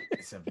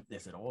 It's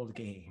an old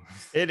game.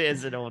 It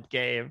is an old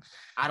game.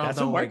 I don't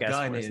know what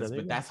gun is,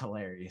 but that's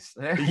hilarious.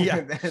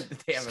 Yeah,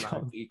 they have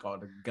an IP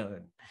called a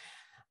gun.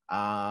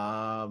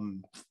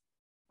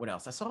 What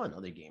else? I saw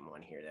another game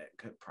on here that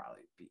could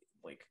probably be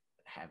like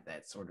have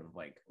that sort of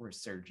like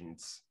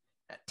resurgence.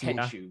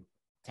 Tenchu.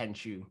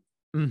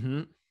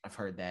 I've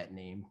heard that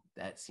name.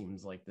 That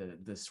seems like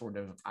the sort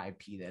of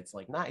IP that's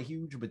like not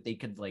huge, but they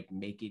could like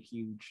make it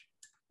huge.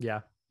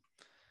 Yeah.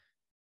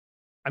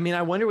 I mean,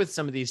 I wonder with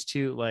some of these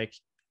too, like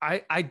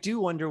I do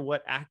wonder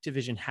what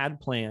Activision had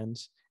planned,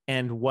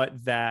 and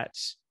what that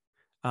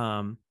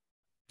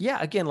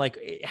again,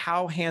 like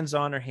how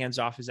hands-on or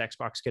hands-off is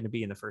Xbox going to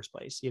be in the first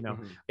place?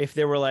 If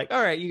they were like,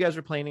 all right, you guys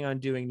were planning on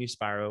doing new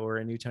Spyro or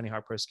a new Tony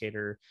Hawk Pro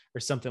Skater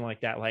or something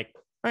like that, like,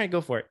 all right,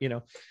 go for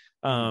it,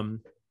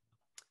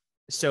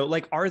 so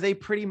like, are they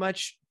pretty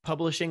much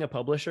publishing a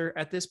publisher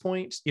at this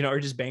point,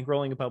 or just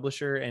bankrolling a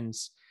publisher and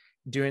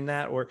doing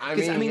that? Or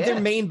their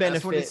main benefit,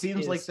 that's what it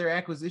seems like their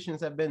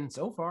acquisitions have been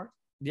so far.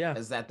 Yeah,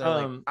 is that they're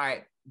like, all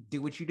right, do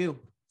what you do.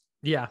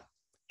 Yeah,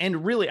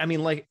 and really, I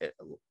mean, like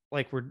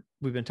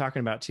we've been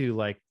talking about too,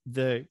 like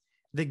the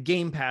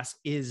Game Pass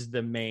is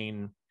the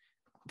main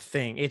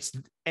thing. It's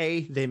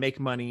they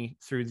make money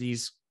through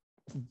these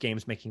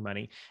games making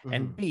money,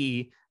 and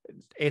B,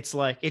 it's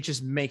like it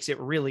just makes it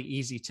really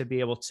easy to be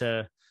able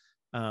to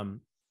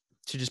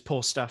just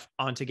pull stuff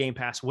onto Game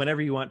Pass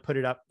whenever you want. Put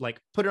it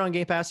on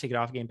Game Pass, take it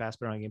off Game Pass,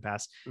 put it on Game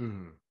Pass.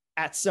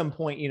 At some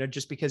point,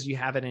 just because you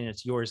have it and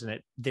it's yours, and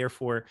it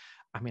therefore,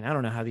 I mean, I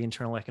don't know how the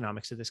internal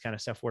economics of this kind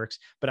of stuff works,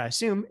 but I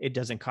assume it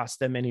doesn't cost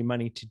them any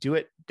money to do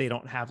it. They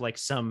don't have like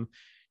some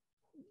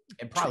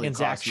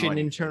transaction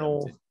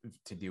internal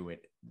to do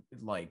it.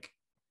 Like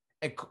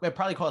it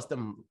probably costs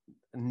them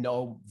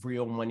no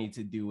real money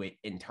to do it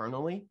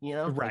internally,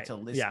 right? Like to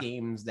list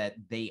games that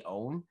they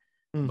own,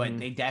 but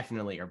they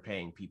definitely are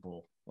paying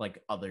people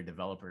like other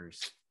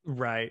developers,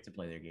 right, to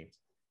play their games.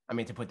 I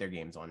mean, to put their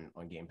games on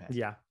Game Pass.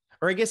 Yeah.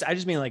 Or I guess I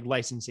just mean like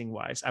licensing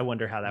wise. I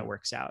wonder how that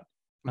works out.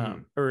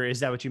 Or is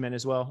that what you meant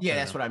as well? Yeah,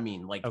 that's what I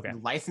mean. Like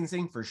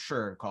licensing for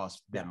sure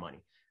costs them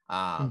money.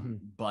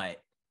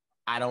 But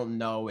I don't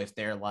know if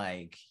they're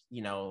like,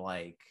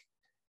 like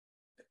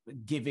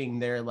giving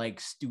their like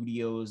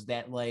studios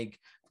that like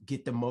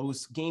get the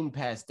most Game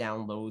Pass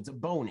downloads a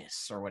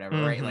bonus or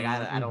whatever, right? Like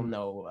I don't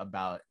know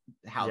about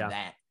how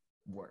that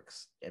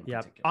works in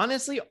particular.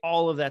 Honestly,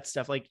 all of that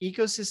stuff, like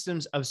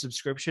ecosystems of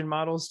subscription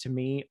models, to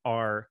me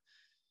are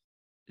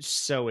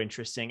so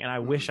interesting, and I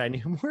wish I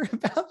knew more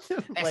about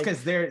them. That's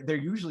because they're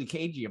usually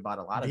cagey about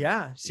a lot of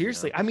it,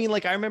 seriously. I mean,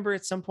 like I remember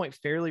at some point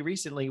fairly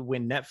recently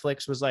when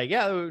Netflix was like,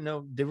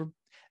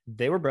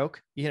 they were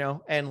broke,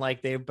 and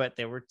like they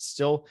were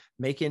still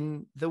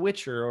making The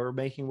Witcher or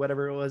making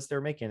whatever it was they're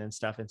making and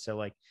stuff, and so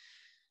like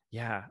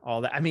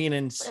all that. I mean,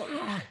 and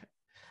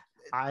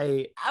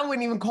I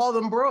wouldn't even call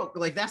them broke.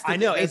 Like I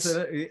know it's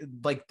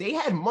like they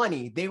had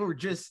money, they were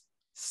just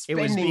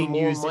spending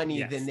more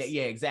money than they,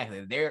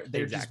 exactly.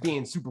 They're just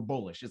being super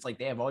bullish. It's like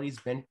they have all these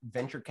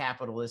venture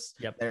capitalists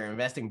that are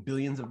investing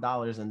billions of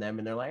dollars in them,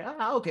 and they're like,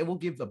 okay, we'll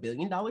give $1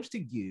 billion to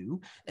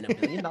you and $1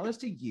 billion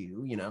to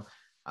you.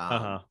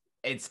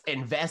 It's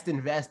invest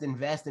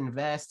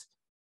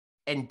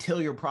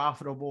until you're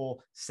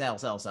profitable. Sell.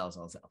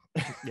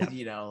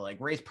 Like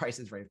raise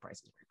prices.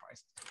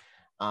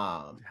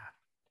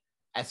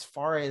 As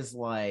far as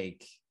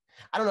like,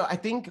 I don't know. I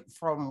think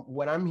from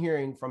what I'm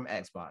hearing from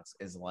Xbox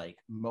is like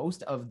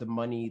most of the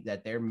money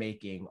that they're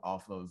making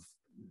off of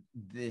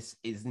this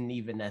isn't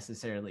even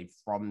necessarily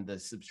from the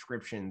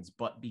subscriptions,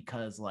 but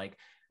because like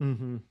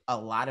a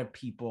lot of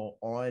people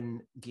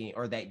on game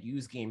or that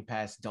use Game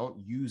Pass don't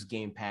use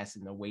Game Pass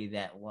in the way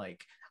that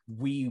like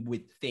we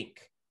would think,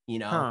 you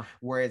know,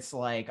 where it's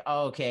like,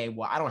 oh, okay,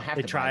 well, I don't have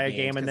to try buy a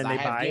game and then they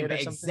buy it or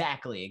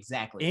something.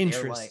 Exactly.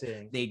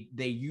 Interesting. Like,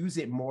 they use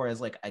it more as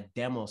like a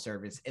demo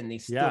service, and they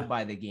still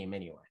buy the game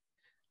anyway.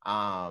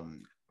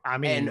 I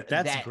mean,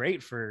 that's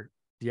great for,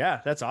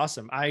 that's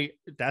awesome.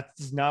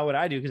 That's not what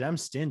I do because I'm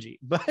stingy,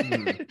 but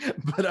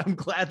but I'm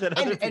glad that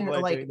other people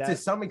are like doing that. To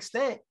some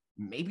extent,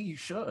 maybe you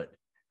should,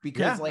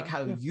 because like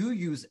how you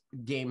use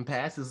Game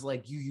Pass is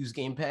like you use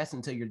Game Pass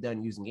until you're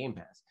done using Game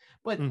Pass.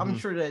 But I'm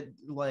sure that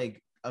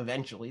like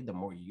eventually, the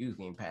more you use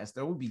Game Pass,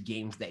 there will be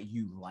games that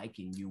you like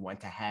and you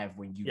want to have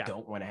when you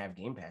don't want to have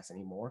Game Pass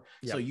anymore.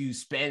 So you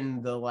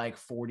spend the like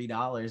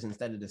 $40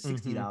 instead of the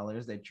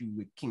 $60 that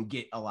you can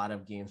get a lot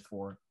of games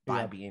for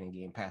by being a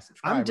Game Pass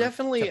subscriber. I'm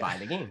definitely to buy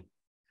the game.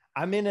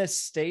 I'm in a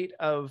stage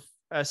of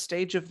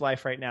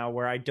life right now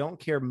where I don't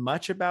care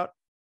much about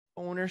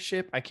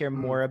ownership. I care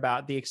more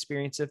about the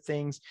experience of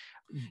things.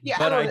 Yeah,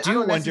 but I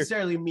don't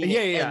necessarily mean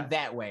in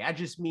that way. I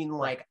just mean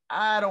like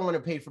I don't want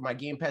to pay for my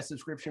Game Pass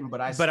subscription,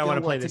 but I still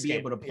want to be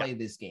able to play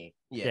this game.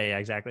 Yeah,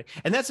 exactly.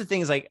 And that's the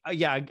thing is like,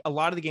 a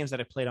lot of the games that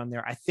I played on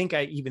there, I think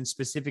I even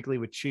specifically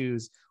would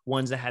choose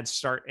ones that had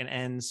start and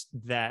ends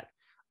that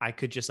I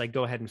could just like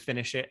go ahead and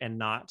finish it and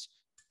not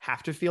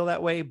have to feel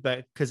that way.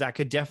 But because I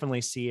could definitely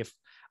see if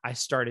I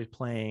started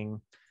playing,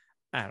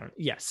 I don't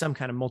know, some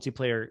kind of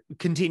multiplayer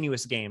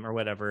continuous game or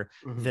whatever,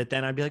 that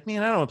then I'd be like,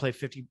 man, I don't want to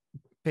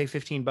pay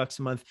 $15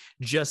 a month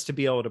just to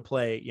be able to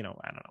play, you know,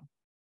 I don't know,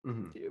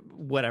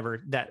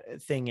 whatever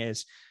that thing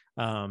is.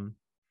 But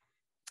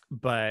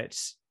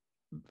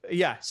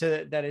yeah,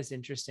 so that is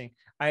interesting.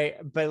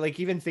 But like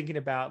even thinking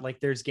about like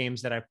there's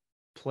games that I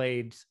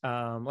played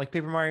like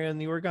Paper Mario and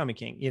the Origami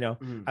King, you know,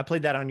 I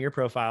played that on your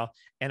profile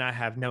and I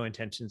have no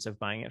intentions of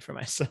buying it for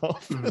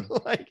myself.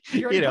 Like,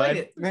 you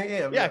know,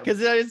 because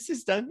it's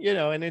just done, you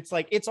know, and it's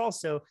like, it's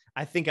also,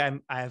 I think I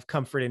have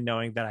comfort in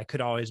knowing that I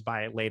could always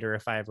buy it later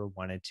if I ever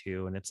wanted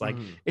to. And it's like,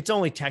 it's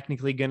only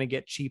technically going to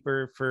get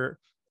cheaper for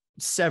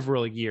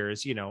several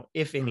years, you know,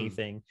 if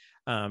anything,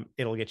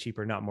 it'll get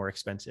cheaper, not more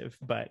expensive.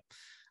 But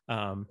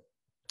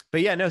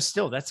yeah, no,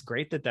 still, that's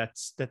great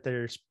that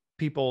there's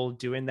people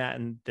doing that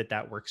and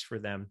that works for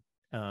them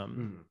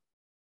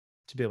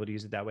to be able to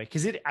use it that way,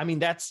 because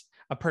that's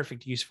a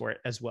perfect use for it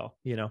as well,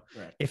 you know.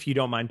 If you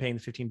don't mind paying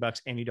the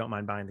 $15 and you don't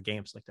mind buying the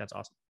games, like that's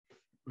awesome.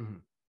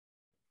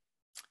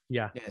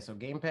 So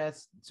Game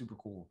Pass, super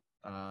cool.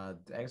 The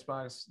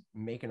Xbox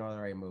making all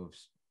the right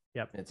moves.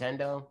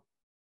 Nintendo,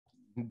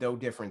 no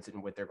difference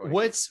in what they're going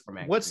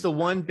what's the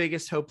one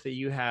biggest hope that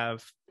you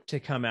have to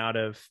come out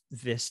of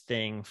this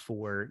thing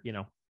for, you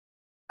know,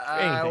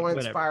 I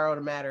want Spiral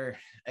to matter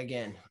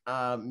again.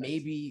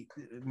 Maybe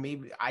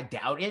I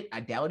doubt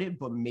it,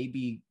 but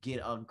maybe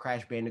get a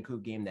Crash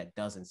Bandicoot game that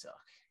doesn't suck.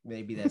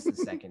 Maybe that's the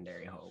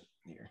secondary hope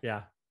here.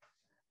 Yeah.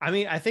 I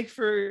mean, I think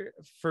for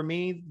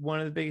me, one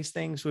of the biggest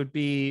things would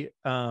be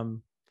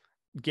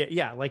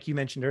like you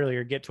mentioned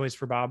earlier, get Toys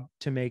for Bob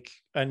to make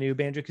a new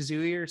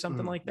Banjo-Kazooie or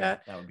something like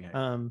that. That would be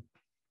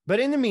but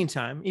in the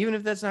meantime, even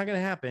if that's not going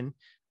to happen,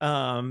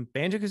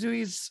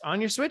 Banjo-Kazooie's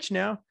on your Switch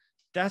now.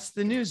 That's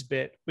the news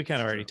bit. We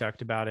kind of already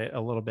talked about it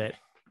a little bit.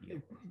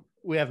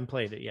 We haven't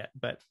played it yet,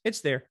 but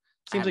it's there.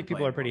 Seems like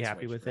people are pretty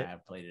happy with it.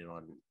 I've played it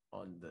on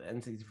the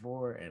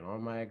N64 and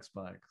on my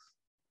Xbox.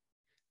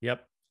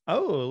 Yep.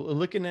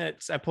 Oh, I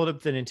pulled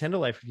up the Nintendo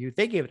Life review.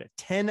 They gave it a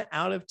 10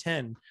 out of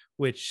 10,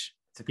 which,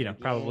 you know,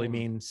 probably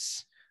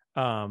means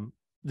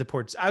the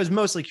ports. I was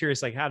mostly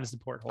curious, like, how does the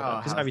port hold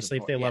up? Because obviously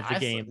if they love the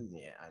game,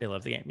 they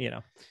love the game, you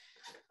know.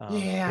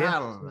 I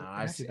don't know.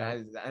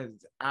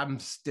 I'm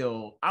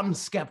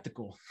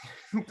skeptical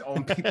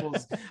on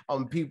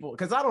people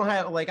because I don't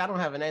have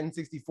an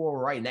N64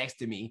 right next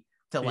to me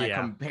to like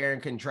compare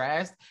and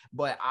contrast.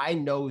 But I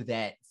know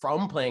that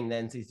from playing the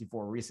N64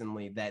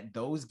 recently that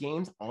those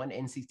games on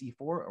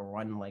N64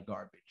 run like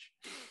garbage.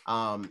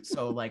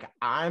 So like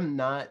I'm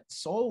not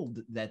sold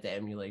that the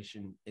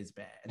emulation is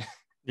bad.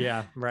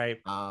 Yeah, right.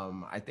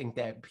 I think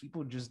that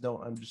people just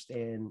don't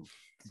understand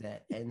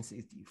that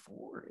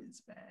N64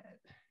 is bad.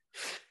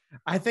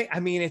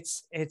 I mean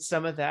it's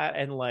some of that,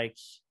 and like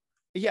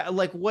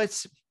like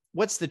what's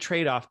the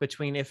trade-off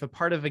between if a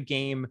part of a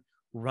game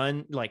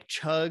run like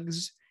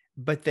chugs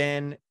but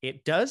then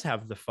it does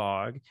have the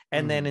fog,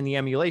 and then in the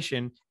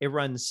emulation it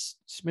runs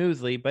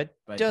smoothly but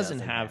doesn't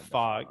have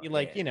fog.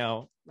 Like, you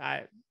know,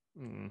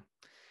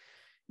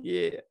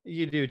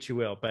 you do what you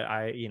will, but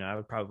I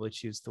would probably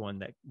choose the one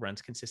that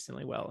runs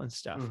consistently well and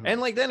stuff.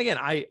 And like, then again,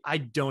 I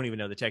don't even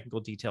know the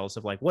technical details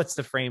of like what's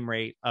the frame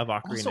rate of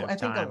Ocarina of Time. I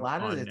think a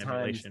lot of the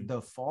times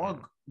the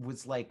fog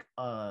was like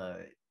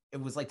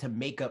it was like to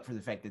make up for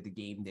the fact that the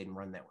game didn't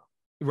run that well.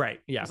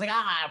 Right. Yeah. It's like,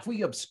 if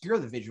we obscure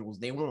the visuals,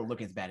 they won't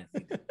look as bad as they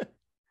do.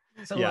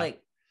 So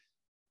like,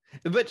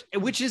 but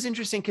which is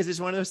interesting because it's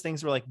one of those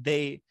things where like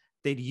they'd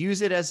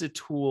use it as a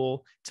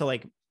tool to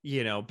like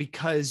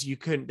because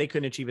they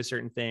couldn't achieve a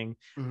certain thing.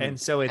 Mhm. And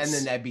so and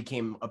then that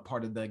became a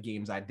part of the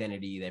game's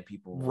identity that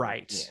people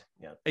right.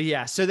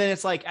 yeah. So then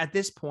it's like at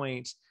this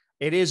point,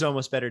 it is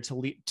almost better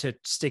to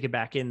stick it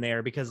back in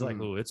there because like,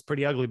 oh, it's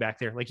pretty ugly back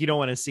there. Like you don't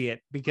want to see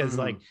it because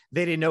like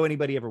they didn't know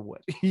anybody ever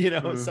would,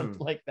 something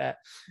like that.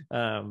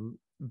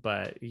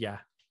 But yeah.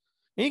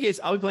 In any case,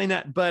 I'll be playing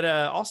that. But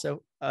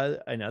also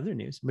another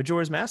news,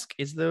 Majora's Mask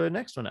is the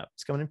next one up.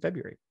 It's coming in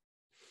February.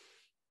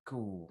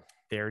 Cool.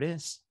 There it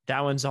is.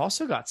 That one's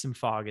also got some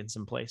fog in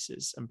some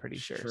places, I'm pretty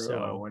sure. True. So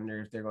I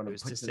wonder if they're going to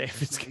put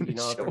if it's going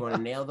if they're going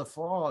to nail the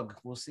fog.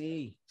 We'll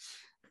see.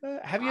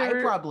 Have you ever...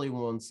 I probably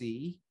won't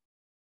see.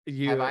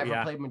 Have I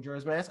ever played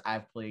Majora's Mask?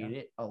 I've played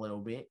it a little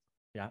bit.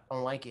 Yeah. I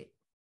don't like it.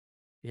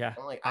 Yeah.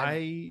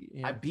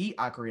 I beat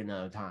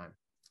Ocarina of Time.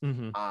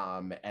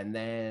 And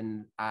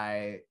then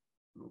I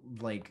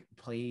like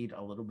played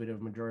a little bit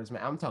of Majora's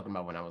Mask. I'm talking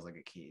about when I was like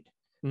a kid.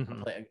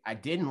 I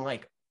didn't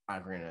like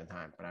Ocarina of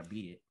Time, but I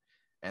beat it.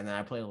 And then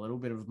I played a little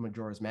bit of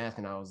Majora's Mask,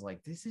 and I was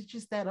like, this is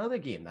just that other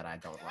game that I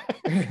don't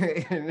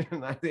like.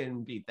 And I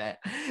didn't beat that.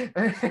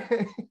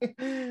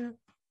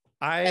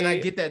 And I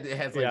get that it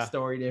has like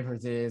story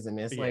differences, and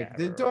it's like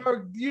the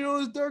dark,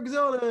 it's Dark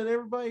Zelda, and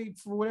everybody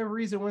for whatever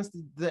reason wants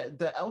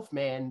the elf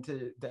man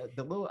to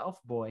the little elf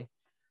boy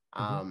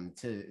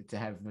to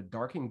have a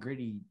dark and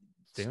gritty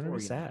story.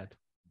 Sad.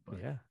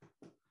 But...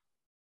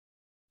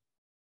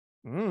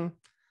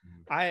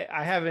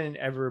 I haven't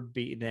ever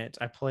beaten it.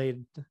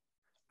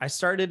 I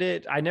started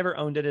it. I never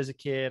owned it as a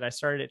kid. I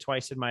started it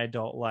twice in my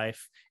adult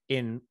life.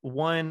 In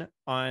one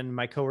on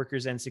my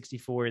coworker's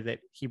N64 that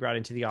he brought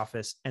into the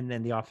office, and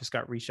then the office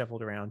got reshuffled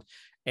around,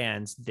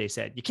 and they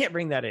said you can't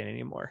bring that in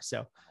anymore.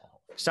 So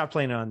stopped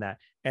playing on that.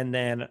 And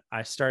then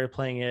I started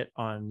playing it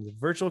on the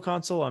virtual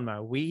console on my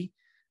Wii,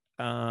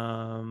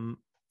 but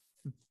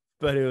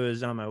it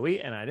was on my Wii,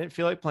 and I didn't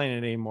feel like playing it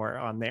anymore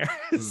on there,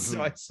 so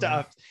I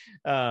stopped.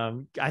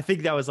 I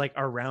think that was like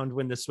around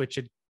when the Switch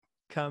had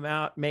come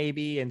out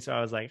maybe, and so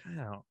I was like,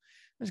 I'm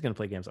just gonna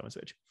play games on my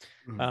Switch.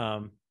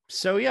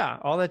 So yeah,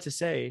 all that to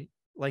say,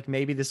 like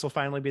maybe this will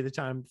finally be the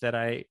time that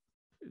I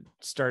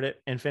start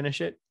it and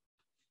finish it,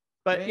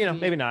 but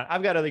maybe not.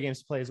 I've got other games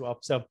to play as well,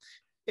 so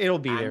it'll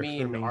be there. I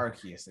mean, for me.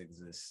 Arceus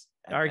exists.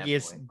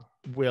 Arceus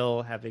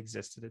will have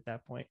existed at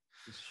that point.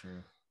 It's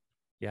true.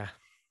 Yeah.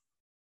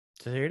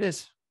 So there it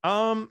is.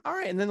 All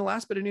right, and then the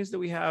last bit of news that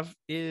we have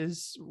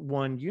is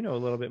one a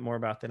little bit more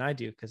about than I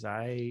do, because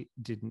I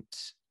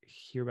didn't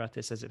hear about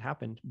this as it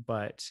happened,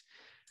 but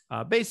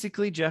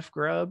basically Jeff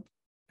Grubb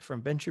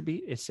from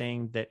VentureBeat is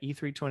saying that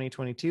E3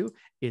 2022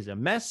 is a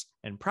mess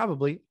and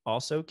probably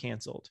also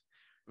canceled.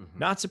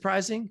 Not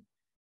surprising,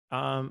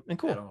 and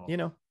cool,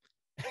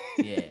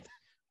 Yeah.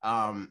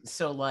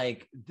 So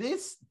like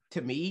this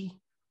to me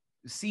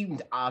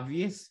seemed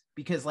obvious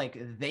because like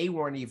they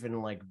weren't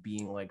even like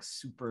being like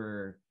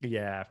super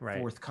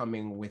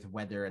forthcoming with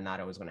whether or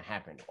not it was going to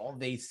happen. All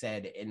they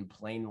said in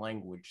plain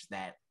language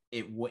that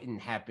it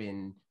wouldn't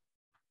happen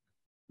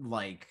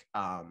like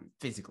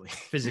physically,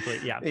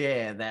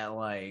 that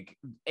like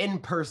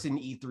in-person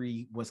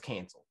E3 was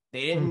canceled.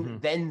 They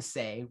didn't then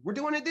say we're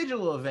doing a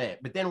digital event,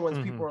 but then once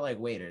people were like,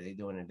 wait, are they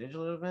doing a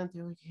digital event?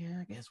 They're like, yeah,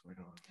 I guess we're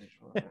doing a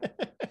digital event.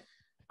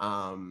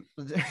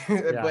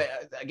 But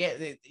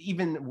again,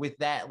 even with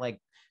that like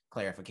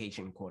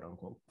clarification, quote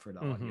unquote, for the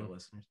audio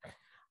listeners,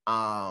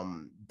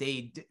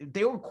 they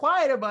were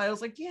quiet about it. I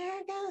was like, yeah,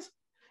 I guess.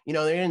 They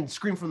didn't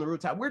scream from the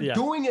rooftop. We're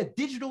doing a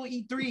digital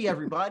E3,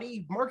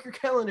 everybody. Mark your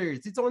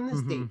calendars. It's on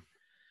this date.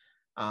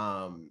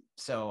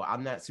 So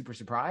I'm not super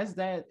surprised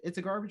that it's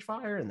a garbage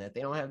fire and that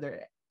they don't have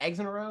their eggs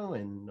in a row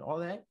and all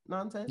that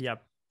nonsense.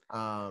 Yep.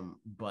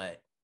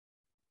 But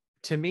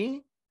to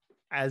me,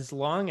 as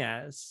long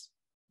as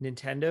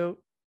Nintendo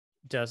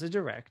does a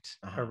direct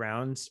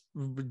around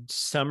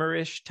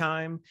summerish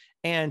time,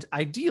 and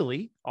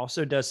ideally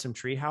also does some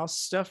treehouse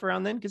stuff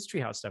around then, because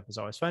treehouse stuff is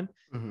always fun.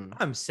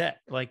 I'm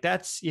set. Like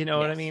that's what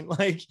I mean.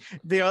 Like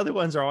the other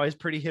ones are always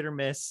pretty hit or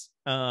miss.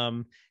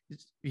 Sony's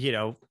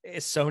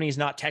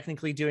not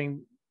technically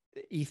doing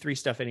E3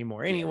 stuff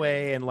anymore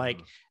anyway, and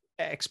like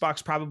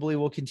Xbox probably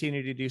will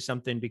continue to do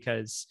something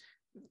because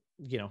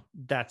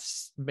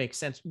that's makes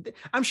sense.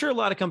 I'm sure a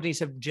lot of companies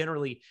have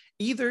generally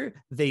either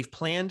they've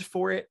planned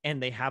for it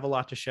and they have a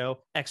lot to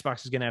show.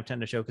 Xbox is going to have 10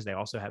 to show because they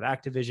also have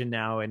Activision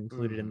now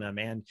included in them,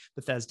 and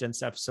Bethesda and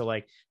stuff. So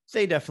like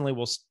they definitely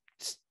will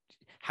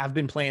have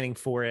been planning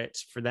for it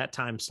for that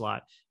time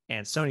slot,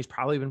 and Sony's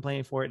probably been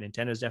planning for it.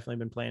 Nintendo's definitely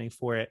been planning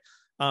for it.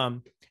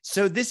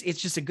 So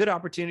it's just a good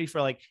opportunity for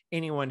like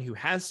anyone who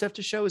has stuff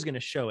to show is going to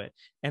show it,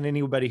 and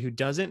anybody who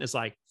doesn't is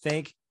like,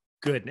 thank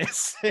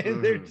goodness.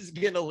 They're just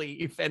gonna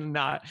leave and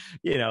not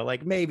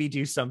like maybe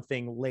do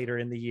something later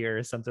in the year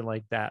or something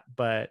like that.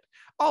 But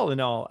all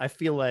in all, I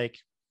feel like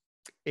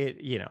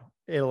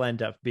it'll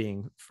end up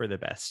being for the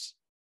best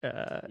for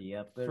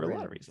a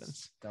lot of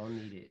reasons. Don't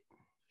need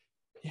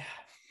it.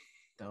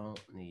 Don't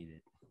need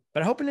it.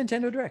 But I hope a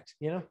Nintendo Direct,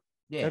 that'd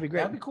be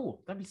great. That'd be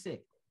cool. That'd be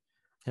sick.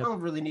 I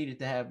don't really need it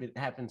to have it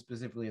happen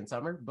specifically in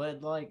summer,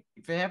 but like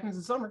if it happens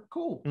in summer,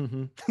 cool.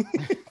 Mm-hmm.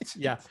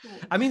 Yeah. Cool.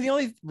 I mean, the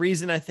only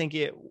reason I think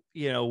it,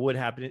 would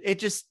happen, it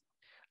just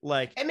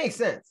like, it makes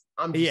sense.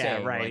 I'm just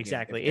saying, right, like,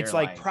 exactly. if It's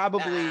like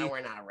probably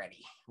we're not ready.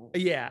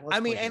 Yeah, Let's I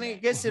mean, push and it I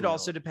back. guess it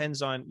also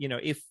depends on,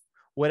 if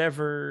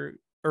whatever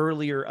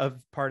earlier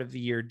of part of the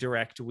year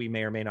direct we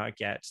may or may not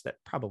get, that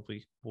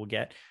probably will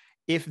get,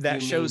 if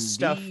that shows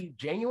stuff.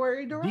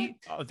 January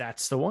direct?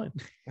 That's the one.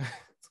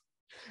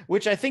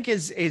 Which I think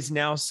is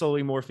now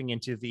slowly morphing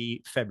into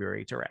the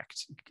February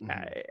direct.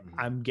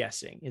 I'm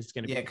guessing is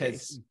going to be the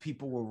case.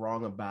 People were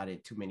wrong about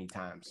it too many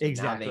times. So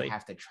exactly. Now they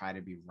have to try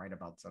to be right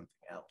about something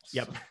else.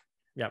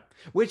 Yep.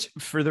 Which,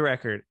 for the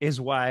record, is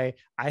why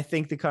I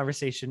think the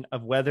conversation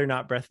of whether or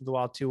not Breath of the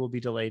Wild 2 will be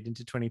delayed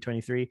into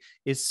 2023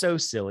 is so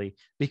silly,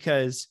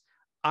 because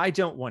I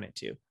don't want it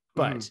to.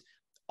 But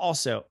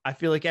also, I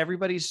feel like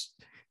everybody's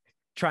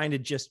trying to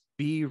just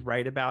be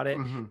right about it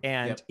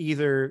and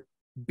either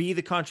be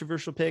the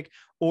controversial pick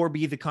or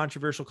be the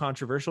controversial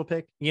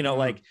pick.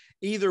 Like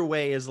either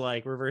way is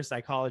like reverse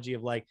psychology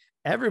of like,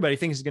 everybody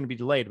thinks it's going to be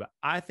delayed, but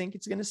I think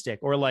it's going to stick.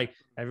 Or like,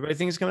 everybody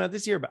thinks it's coming out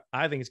this year, but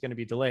I think it's going to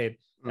be delayed.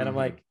 And I'm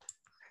like,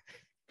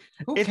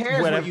 who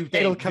cares what you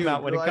think? It'll come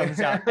out when it comes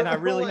out. And I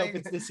really hope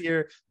it's this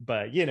year,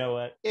 but you know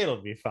what?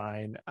 It'll be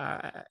fine.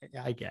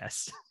 I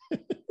guess.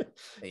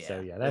 So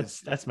yeah,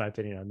 that's my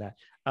opinion on that.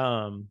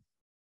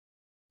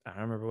 I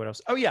don't remember what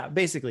else. Oh yeah,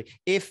 basically,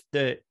 if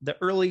the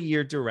early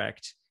year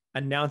direct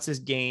announces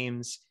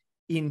games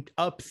in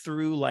up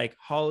through like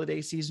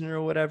holiday season or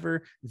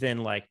whatever, then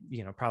like,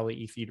 probably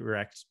E3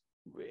 direct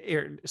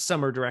or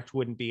summer direct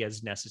wouldn't be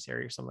as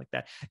necessary or something like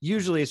that.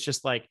 Usually it's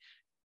just like,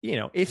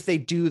 if they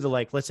do the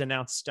like, let's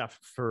announce stuff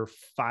for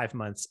 5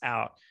 months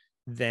out,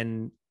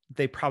 then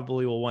they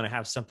probably will want to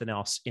have something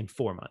else in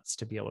 4 months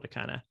to be able to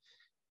kind of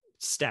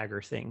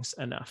stagger things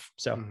enough.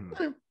 So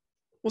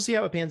we'll see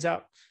how it pans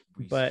out.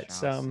 But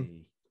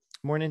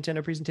more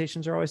Nintendo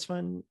presentations are always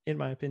fun, in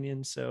my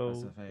opinion.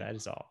 So that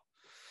is all.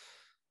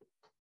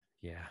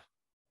 Yeah.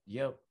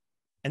 Yep.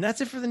 And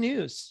that's it for the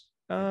news.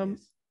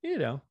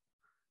 No,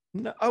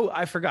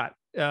 I forgot.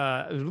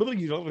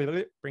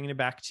 Bringing it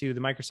back to the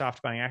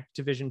Microsoft buying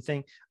Activision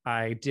thing.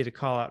 I did a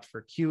call out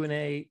for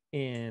Q&A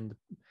in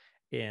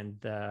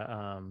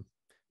the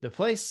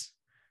place.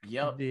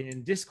 Yep.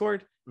 In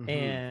Discord.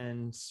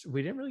 And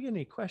we didn't really get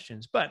any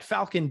questions, but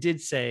Falcon did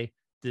say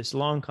this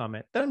long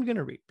comment that I'm going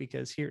to read,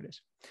 because here it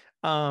is.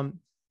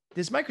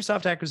 This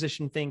Microsoft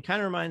acquisition thing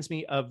kind of reminds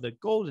me of the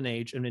golden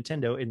age of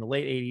Nintendo in the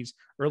late 80s,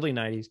 early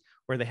 90s,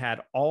 where they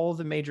had all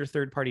the major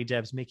third-party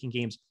devs making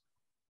games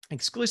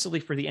exclusively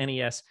for the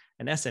NES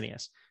and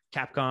SNES.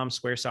 Capcom,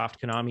 Squaresoft,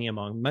 Konami,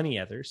 among many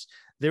others.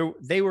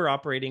 They were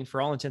operating,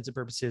 for all intents and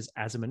purposes,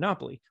 as a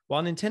monopoly.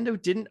 While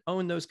Nintendo didn't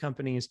own those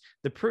companies,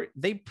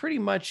 they pretty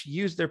much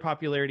used their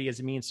popularity as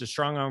a means to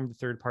strong-arm the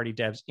third-party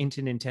devs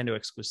into Nintendo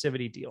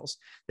exclusivity deals.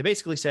 They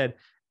basically said,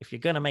 if you're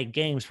going to make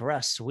games for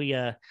us, we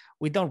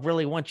don't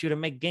really want you to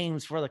make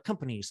games for other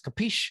companies.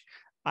 Capiche?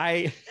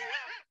 I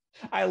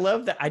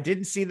love that. I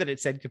didn't see that it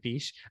said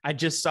capiche. I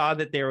just saw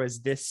that there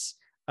was this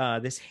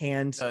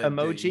hand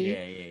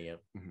emoji.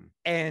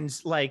 And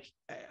like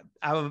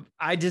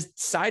I just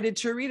decided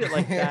to read it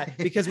like that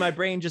because my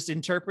brain just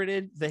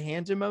interpreted the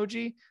hand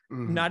emoji,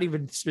 not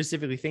even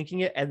specifically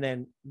thinking it. And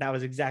then that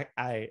was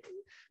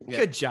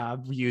good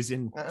job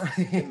using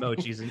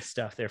emojis and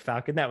stuff there,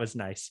 Falcon. That was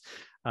nice.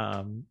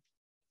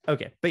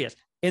 Okay, but yes,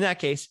 in that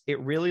case, it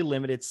really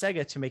limited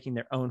Sega to making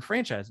their own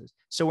franchises.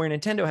 So where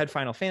Nintendo had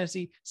Final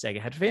Fantasy, Sega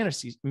had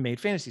made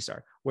Phantasy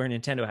Star. Where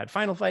Nintendo had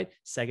Final Fight,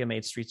 Sega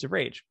made Streets of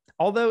Rage.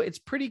 Although it's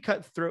a pretty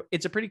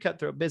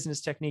cutthroat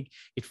business technique,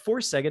 it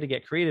forced Sega to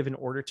get creative in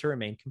order to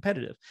remain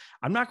competitive.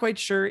 I'm not quite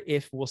sure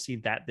if we'll see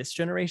that this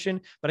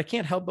generation, but I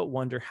can't help but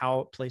wonder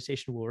how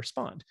PlayStation will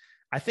respond.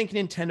 I think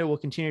Nintendo will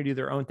continue to do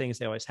their own things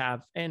they always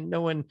have, and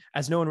no one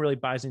really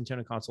buys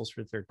Nintendo consoles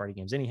for third-party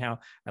games anyhow,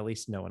 at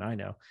least no one I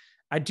know.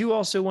 I do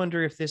also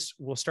wonder if this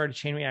will start a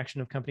chain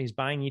reaction of companies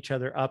buying each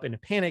other up in a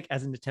panic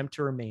as an attempt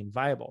to remain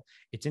viable.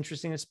 It's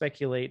interesting to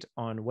speculate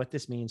on what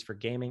this means for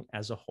gaming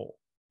as a whole.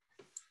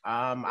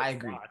 I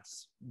agree.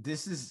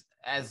 This is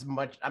as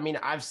much, I mean,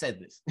 I've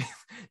said this.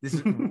 This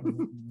is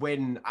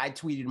when I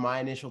tweeted my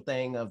initial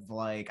thing of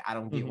like, I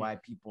don't get why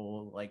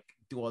people like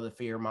do all the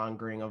fear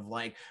mongering of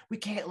like, we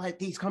can't let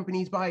these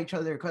companies buy each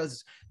other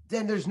because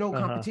then there's no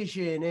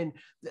competition and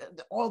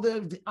all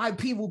the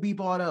IP will be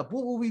bought up.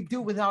 What will we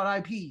do without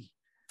IP?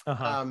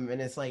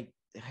 And it's like,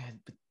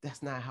 but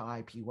that's not how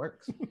IP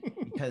works.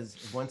 Because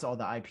once all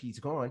the IP is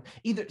gone,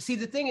 the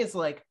thing is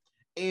like,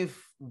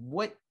 if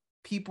what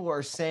people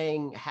are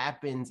saying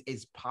happens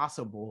is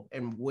possible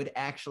and would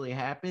actually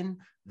happen,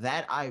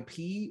 that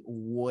IP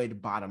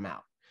would bottom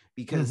out.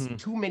 Because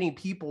too many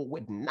people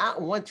would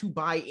not want to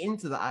buy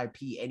into the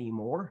IP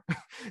anymore.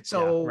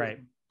 So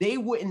they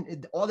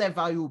wouldn't, all that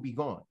value will be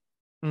gone.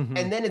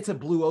 And then it's a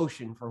blue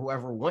ocean for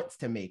whoever wants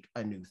to make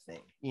a new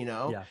thing, you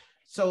know? Yeah.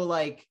 So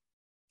like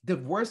the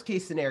worst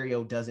case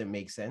scenario doesn't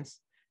make sense.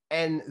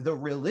 And the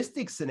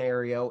realistic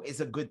scenario is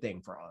a good thing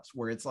for us,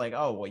 where it's like,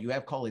 oh, well, you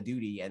have Call of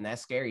Duty, and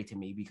that's scary to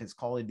me because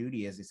Call of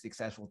Duty is a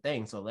successful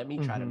thing. So let me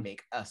try to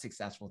make a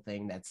successful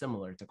thing that's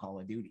similar to Call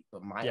of Duty,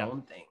 but my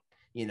own thing,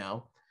 you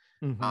know,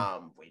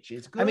 which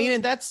is good. I mean,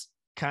 and that's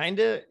kind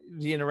of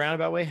in a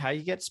roundabout way how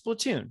you get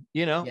Splatoon,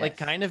 you know, like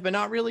kind of, but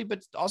not really,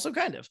 but also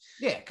kind of.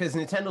 Yeah, because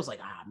Nintendo's like,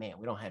 man,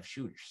 we don't have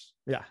shooters.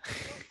 Yeah.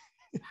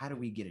 How do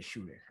we get a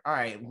shooter? All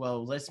right,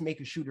 well, let's make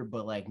a shooter,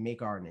 but like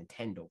make our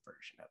Nintendo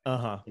version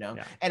of it. You know,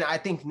 and I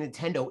think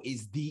Nintendo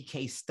is the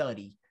case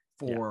study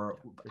for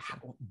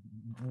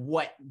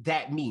what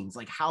that means,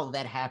 like how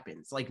that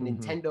happens. Like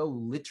Nintendo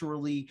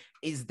literally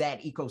is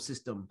that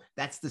ecosystem.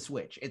 That's the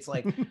Switch. It's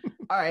like,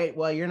 all right,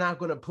 well, you're not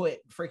going to put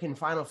freaking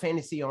Final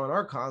Fantasy on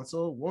our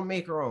console. We'll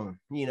make our own,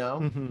 you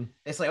know?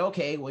 It's like,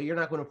 okay, well, you're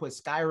not going to put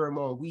Skyrim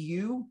on Wii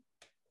U.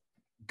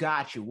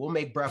 Got you. We'll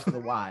make Breath of the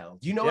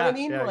Wild. You know what I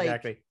mean? Yeah, like,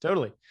 exactly.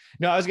 Totally.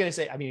 No, I was going to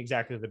say, I mean,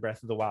 exactly the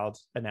Breath of the Wild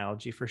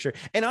analogy for sure.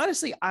 And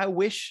honestly, I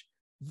wish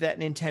that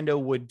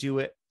Nintendo would do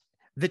it.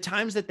 The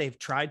times that they've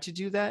tried to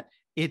do that,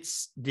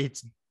 it's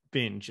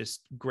been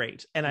just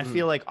great. And I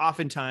feel like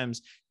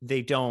oftentimes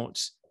they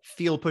don't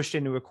feel pushed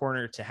into a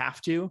corner to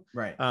have to.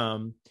 Right.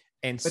 And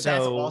but so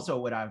that's also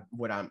what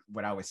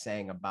I was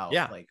saying about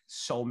like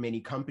so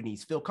many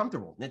companies feel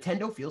comfortable.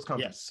 Nintendo feels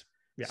comfortable. Yes.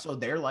 Yeah. So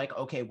they're like,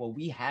 okay, well,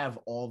 we have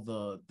all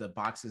the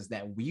boxes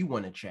that we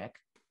want to check.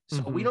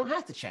 So we don't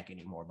have to check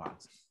any more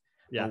boxes.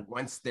 Yeah. But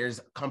once there's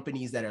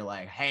companies that are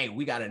like, hey,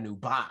 we got a new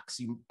box.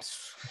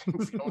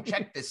 If you don't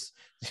check this,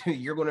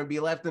 you're going to be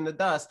left in the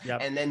dust.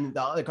 Yep. And then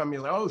the other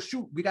company's like, oh,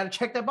 shoot, we got to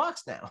check that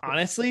box now.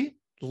 Honestly,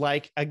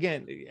 like,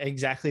 again,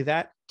 exactly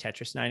that.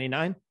 Tetris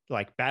 99,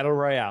 like Battle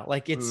Royale.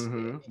 Like it's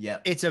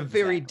a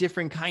very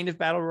different kind of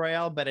Battle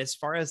Royale. But as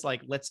far as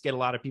like, let's get a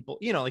lot of people,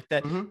 you know, like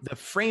that, the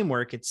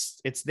framework,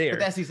 it's there. But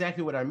that's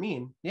exactly what I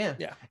mean. Yeah.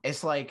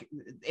 It's like,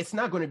 it's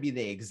not going to be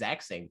the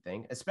exact same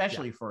thing,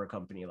 especially for a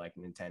company like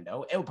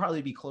Nintendo. It will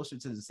probably be closer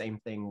to the same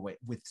thing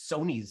with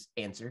Sony's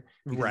answer,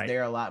 because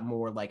they're a lot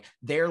more like,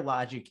 their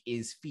logic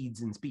is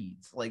feeds and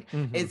speeds. Like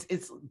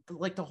it's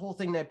like the whole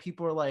thing that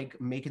people are like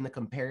making the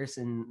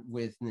comparison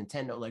with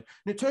Nintendo, like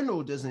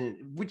Nintendo doesn't,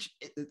 which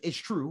is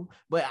true,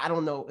 but I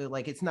don't know,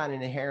 like it's not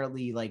an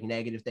inherently like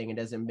negative thing. It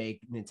doesn't make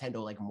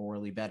Nintendo like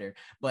morally better,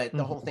 but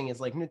the whole thing is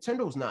like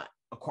Nintendo's not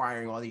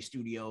acquiring all these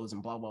studios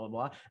and blah blah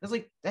blah. It's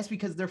like that's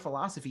because their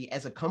philosophy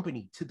as a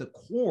company to the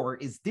core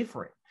is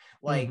different.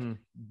 Like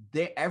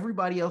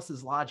everybody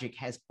else's logic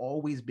has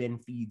always been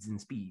feeds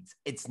and speeds.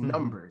 It's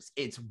numbers.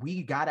 It's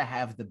we gotta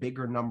have the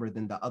bigger number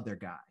than the other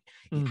guy.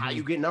 How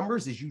you get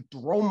numbers is you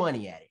throw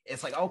money at it.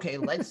 It's like, okay,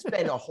 let's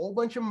spend a whole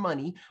bunch of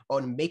money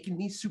on making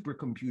these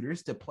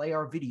supercomputers to play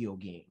our video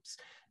games.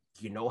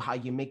 You know how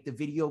you make the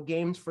video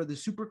games for the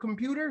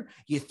supercomputer?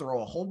 You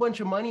throw a whole bunch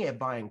of money at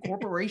buying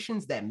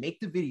corporations that make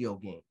the video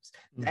games.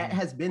 That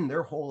has been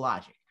their whole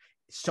logic.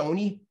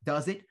 Sony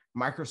does it.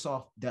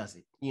 Microsoft does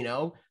it. You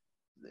know,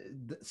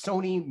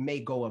 Sony may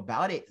go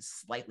about it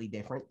slightly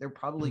different. They're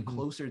probably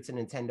closer to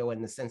Nintendo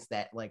in the sense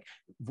that like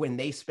when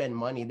they spend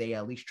money, they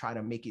at least try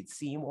to make it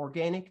seem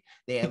organic.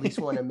 They at least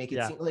want to make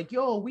it seem like,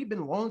 yo, we've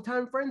been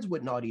longtime friends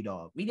with Naughty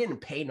Dog. We didn't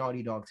pay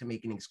Naughty Dog to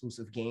make an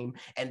exclusive game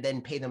and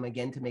then pay them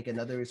again to make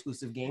another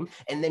exclusive game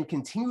and then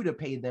continue to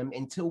pay them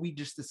until we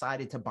just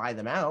decided to buy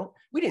them out.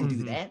 We didn't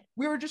do that.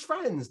 We were just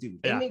friends,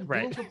 dude. They make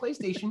games for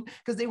PlayStation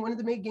because they wanted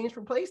to make games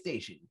for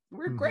PlayStation.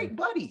 We're great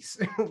buddies.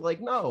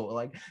 Like, no,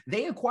 like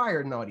they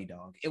acquired Naughty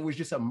Dog. It was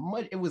just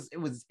it was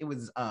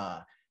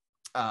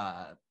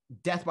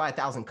death by a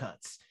thousand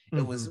cuts.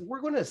 It was, we're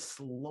going to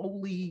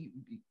slowly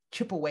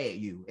chip away at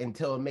you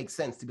until it makes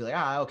sense to be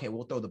like, okay,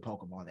 we'll throw the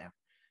Pokeball down.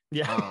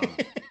 Yeah.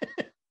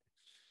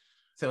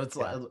 So it's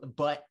like,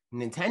 but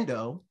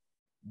Nintendo,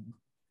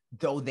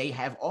 though they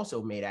have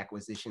also made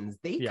acquisitions,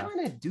 they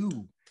kind of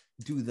do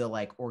the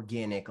like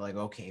organic, like,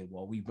 okay,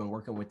 well, we've been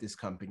working with this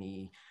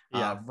company.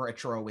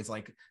 Retro is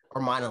like,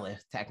 or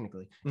Monolith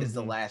technically is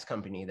the last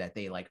company that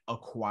they like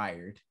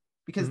acquired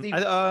because they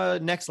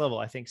Next Level,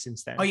 I think,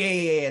 since then. Oh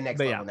yeah. Next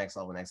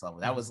level.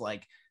 That was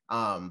like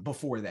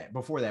before that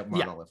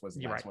Monolith was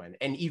the last one,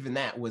 and even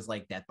that was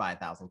like death by a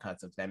thousand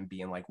cuts of them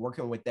being like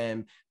working with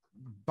them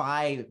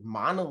by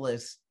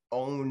Monolith's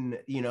own,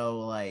 you know,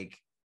 like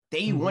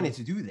they wanted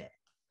to do that.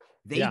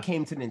 They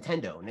came to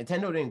Nintendo.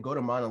 Nintendo didn't go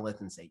to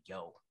Monolith and say,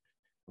 yo,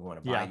 we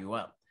want to buy you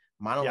up.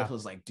 Monolith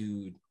was like,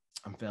 dude,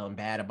 I'm feeling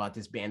bad about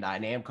this Bandai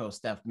Namco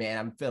stuff, man.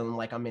 I'm feeling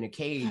like I'm in a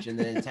cage. And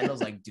then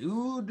Nintendo's like,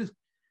 dude.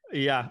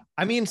 Yeah.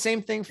 I mean,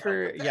 same thing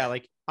for,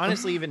 like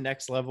honestly, even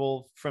Next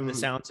Level from the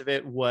sounds of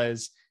it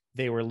was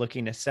they were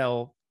looking to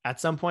sell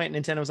at some point.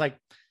 Nintendo was like,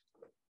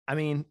 I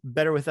mean,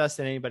 better with us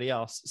than anybody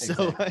else.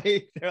 So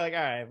like, they're like, all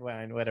right,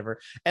 fine, whatever.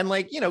 And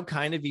like, you know,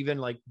 kind of even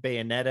like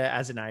Bayonetta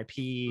as an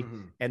IP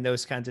and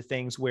those kinds of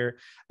things where,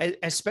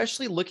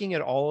 especially looking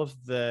at all of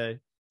the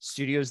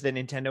studios that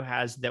Nintendo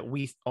has that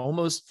we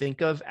almost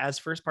think of as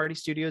first party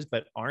studios,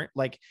 but aren't,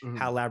 like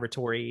HAL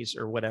Laboratories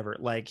or whatever,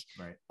 like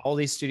all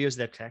these studios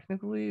that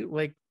technically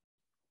like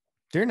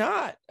they're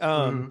not,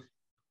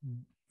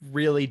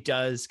 really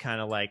does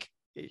kind of like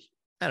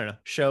I don't know,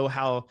 show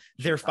how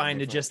they're fine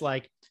to just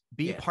like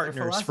be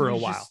partners for a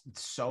while.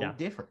 So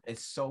different.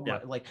 It's so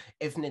much like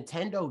if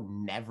Nintendo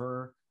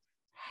never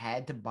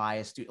had to buy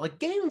a studio, like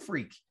Game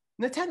Freak.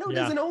 Nintendo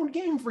doesn't own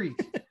Game Freak.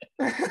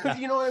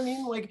 You know what I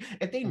mean? Like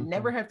if they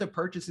never have to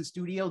purchase a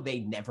studio,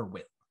 they never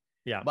will.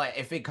 Yeah. But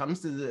if it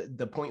comes to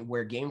the point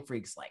where Game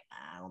Freak's like,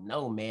 I don't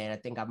know, man, I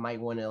think I might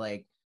want to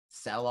like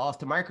sell off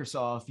to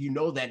Microsoft, you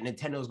know that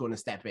Nintendo's going to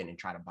step in and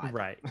try to buy them.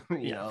 Right.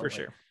 you know, for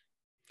sure.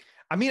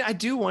 I mean, I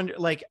do wonder,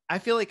 like, I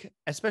feel like,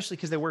 especially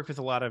because they work with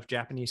a lot of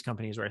Japanese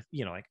companies where,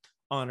 you know, like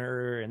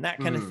Honor and that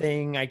kind of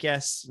thing, I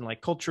guess, and like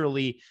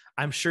culturally,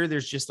 I'm sure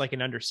there's just like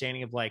an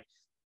understanding of like,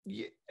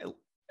 you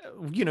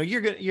know,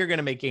 you're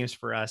gonna make games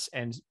for us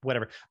and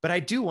whatever. But I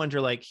do wonder,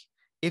 like,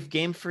 if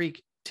Game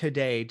Freak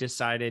today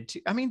decided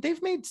to, I mean,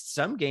 they've made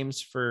some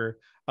games for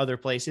other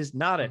places,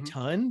 not a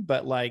ton,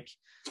 but like,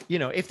 you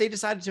know, if they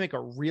decided to make a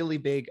really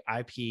big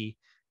IP,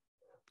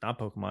 not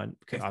Pokemon,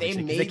 if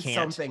they made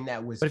something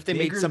that was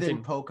bigger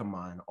than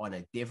Pokemon on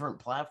a different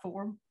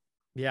platform,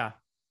 I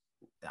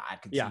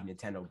could see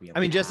Nintendo being. I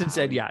mean, Justin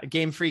said,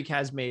 Game Freak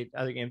has made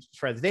other games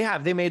for others.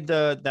 They made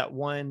that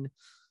one.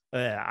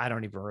 I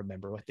don't even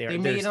remember what they are.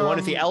 There's the one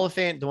with the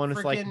elephant, the one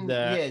with like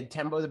the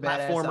Tembo the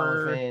Badass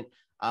Elephant.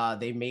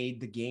 They made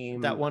the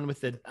game, that one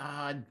with the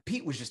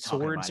Pete was just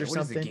talking swords about or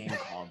something. What is the game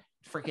called?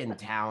 Freaking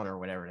Town or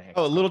whatever the heck.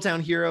 Oh, Little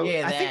Town Hero.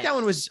 Yeah, I think that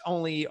one was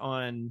only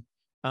on.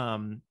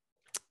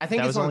 I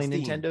think it's on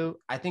Steam. Nintendo.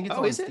 I think it's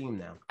on Steam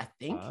now. I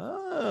think.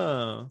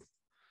 Oh.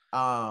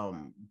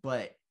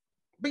 But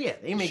yeah,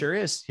 they make sure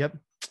is. Yep.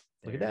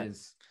 Look at that.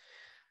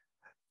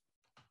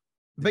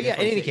 But yeah,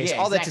 in any case,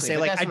 all that to say,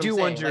 like, I do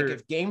wonder, like,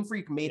 if Game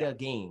Freak made a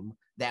game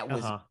that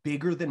was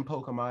bigger than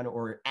Pokemon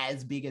or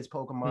as big as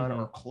Pokemon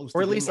or close to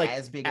or at least like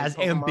as big as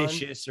Pokemon,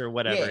 ambitious or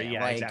whatever.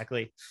 Yeah, like,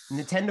 exactly.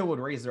 Nintendo would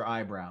raise their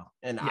eyebrow,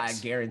 and I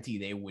guarantee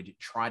they would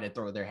try to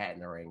throw their hat in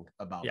the ring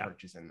about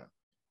purchasing them.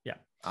 Yeah.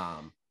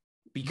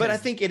 But I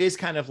think it is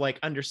kind of like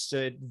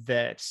understood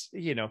that,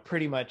 you know,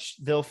 pretty much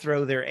they'll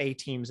throw their A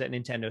teams at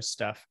Nintendo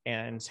stuff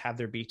and have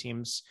their B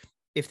teams,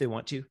 if they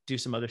want to, do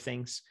some other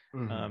things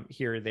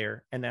here or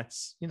there. And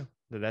that's, you know,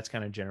 that's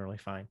kind of generally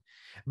fine.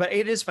 But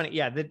it is funny.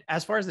 Yeah.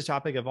 As far as the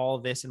topic of all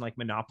of this and like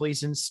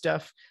monopolies and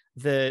stuff,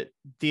 the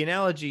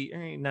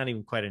analogy, not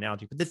even quite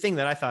analogy, but the thing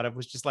that I thought of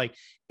was just like,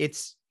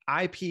 it's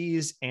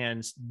IPs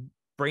and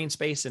brain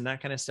space and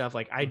that kind of stuff.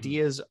 Like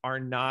ideas are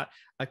not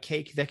a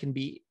cake that can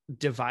be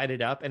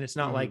divided up. And it's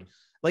not like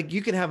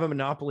you can have a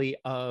monopoly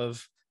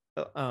of,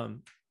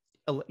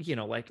 you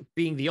know, like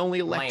being the only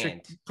electric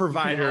land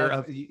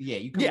provider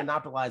you can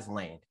monopolize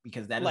land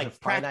because that like is a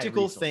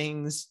practical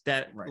things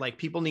that like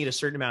people need a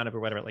certain amount of or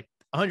whatever, like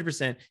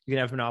 100% you can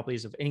have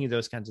monopolies of any of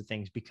those kinds of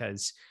things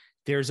because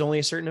there's only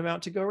a certain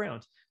amount to go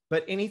around.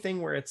 But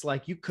anything where it's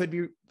like you could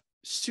be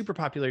super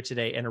popular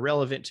today and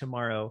irrelevant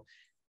tomorrow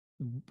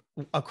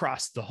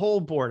across the whole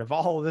board of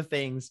all of the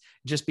things,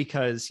 just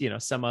because, you know,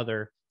 some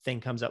other thing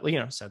comes up, you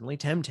know, suddenly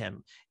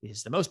Temtem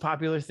is the most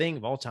popular thing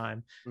of all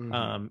time.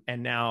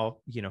 And now,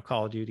 you know,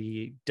 Call of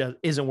Duty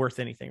isn't worth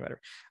anything, whatever.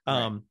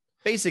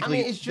 Basically,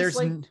 I mean, it's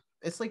just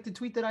it's like the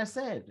tweet that I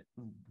said,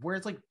 where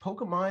it's like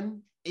Pokemon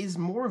is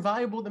more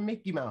valuable than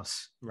Mickey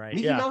Mouse. Right.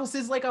 Mickey Mouse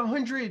is like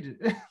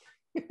 100.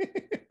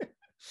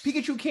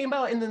 Pikachu came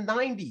out in the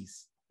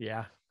 90s.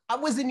 Yeah. I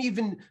wasn't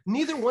even,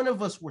 neither one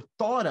of us were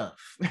thought of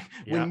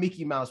when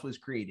Mickey Mouse was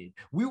created.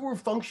 We were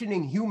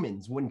functioning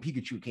humans when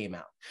Pikachu came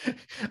out.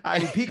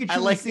 And Pikachu I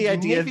like was the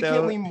idea,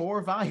 significantly though, more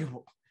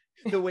valuable.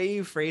 The way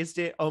you phrased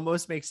it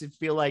almost makes it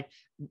feel like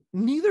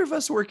neither of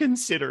us were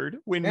considered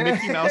when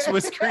Mickey Mouse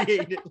was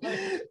created.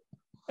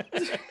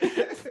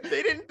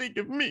 They didn't think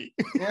of me.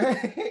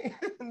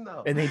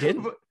 No. And they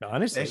didn't,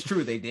 honestly. That's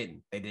true. They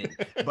didn't.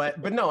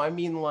 But no, I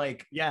mean,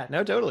 like, yeah,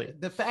 no, totally.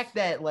 The fact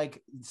that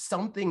like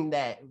something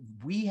that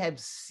we have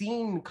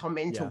seen come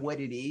into what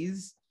it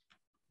is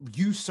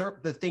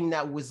usurp the thing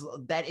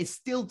that is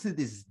still to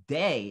this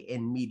day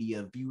in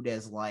media viewed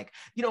as like,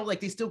 you know, like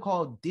they still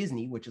call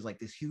Disney, which is like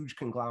this huge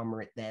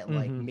conglomerate that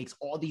like makes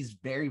all these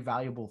very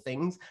valuable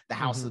things, the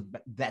house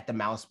that the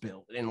mouse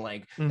built and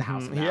like the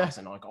house of mouse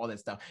and like all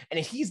that stuff, and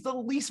he's the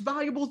least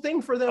valuable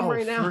thing for them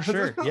right now, for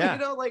sure. Yeah.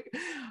 You know, like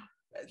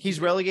he's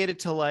relegated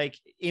to like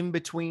in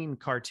between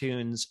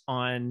cartoons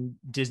on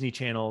Disney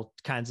Channel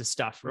kinds of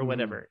stuff or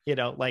whatever, you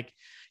know, like,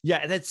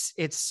 yeah,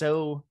 it's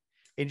so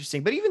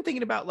interesting. But even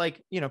thinking about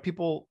like, you know,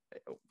 people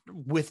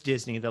with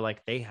Disney, they're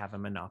like, they have a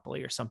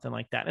monopoly or something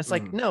like that. And it's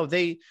like, no,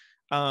 they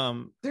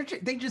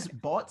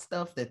just bought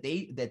stuff that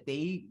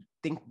they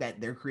think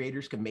that their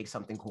creators can make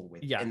something cool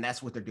with. Yeah. And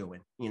that's what they're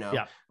doing, you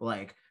know,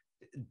 like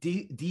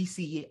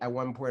DC at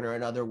one point or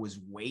another was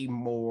way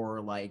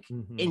more like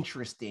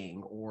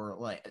interesting or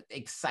like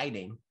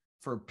exciting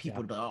for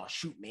people to, oh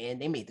shoot, man,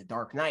 they made the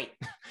Dark Knight.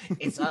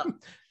 It's up.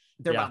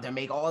 They're about to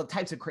make all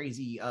types of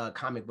crazy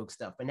comic book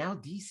stuff. But now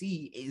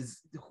DC is,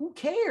 who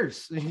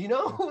cares? You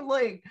know,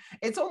 like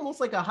it's almost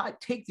like a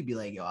hot take to be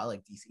like, yo, I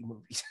like DC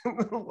movies.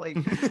 Like,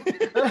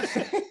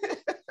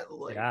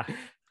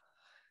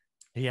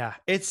 yeah.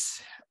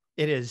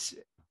 It is.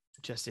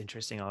 just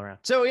interesting all around.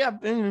 So yeah,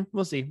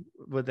 we'll see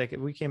what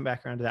we came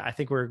back around to that. I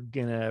think we're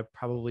gonna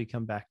probably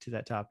come back to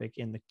that topic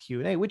in the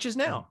Q&A, which is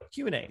now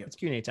Q&A. It's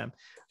Q&A time.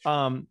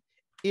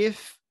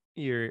 If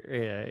you're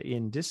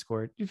in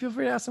Discord, you feel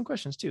free to ask some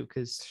questions too,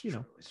 because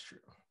it's true.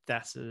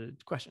 That's the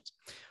questions.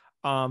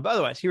 But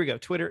otherwise, here we go.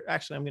 Twitter.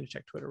 Actually, I'm going to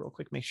check Twitter real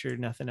quick, make sure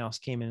nothing else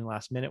came in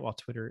last minute while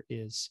Twitter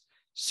is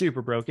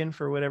super broken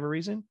for whatever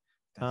reason.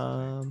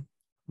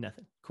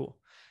 Nothing. Cool.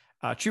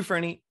 True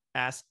Fernie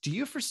asked, do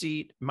you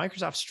foresee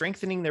Microsoft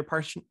strengthening their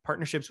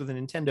partnerships with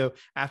Nintendo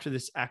after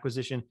this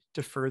acquisition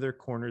to further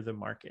corner the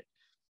market?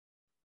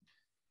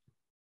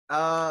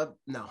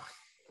 No.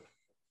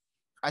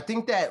 I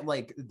think that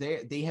like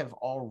they have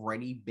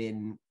already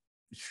been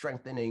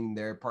strengthening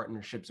their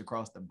partnerships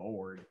across the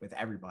board with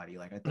everybody.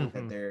 Like I think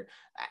that they're,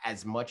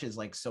 as much as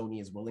like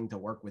Sony is willing to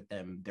work with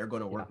them, they're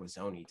going to work with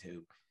Sony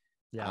too.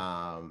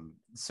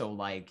 So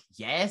like,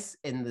 yes,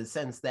 in the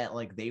sense that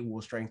like they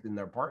will strengthen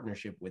their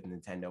partnership with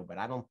Nintendo, but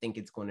I don't think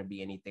it's going to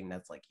be anything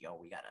that's like, yo,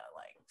 we gotta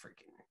like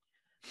freaking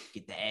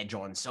get the edge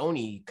on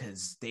Sony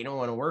because they don't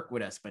want to work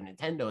with us, but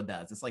Nintendo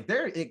does. It's like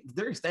they're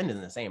extending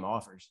the same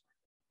offers,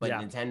 but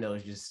Nintendo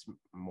is just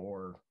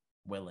more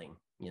willing,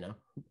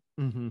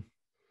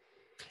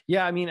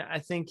 Yeah, I mean,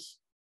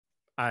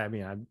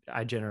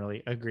 I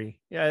generally agree.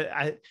 Yeah,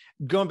 I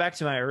going back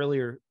to my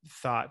earlier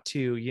thought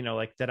too,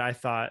 like that I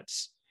thought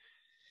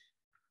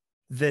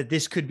that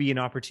this could be an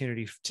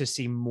opportunity to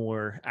see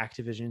more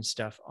Activision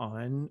stuff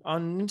on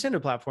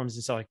Nintendo platforms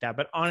and stuff like that.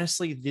 But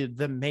honestly,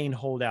 the main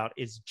holdout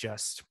is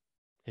just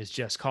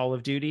Call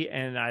of Duty,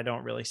 and I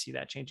don't really see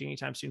that changing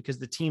anytime soon because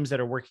the teams that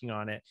are working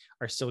on it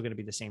are still going to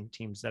be the same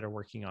teams that are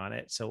working on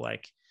it. So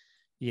like,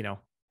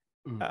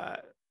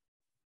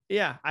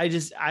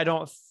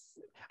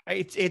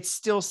 it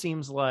still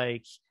seems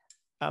like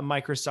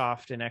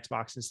Microsoft and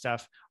Xbox and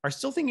stuff are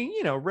still thinking,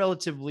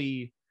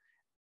 relatively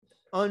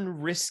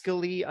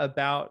unriskily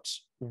about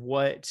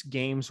what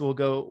games will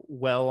go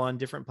well on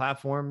different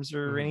platforms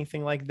or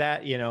anything like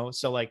that,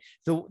 so like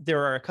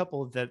there are a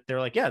couple that they're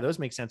like, yeah, those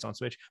make sense on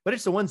Switch, but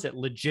it's the ones that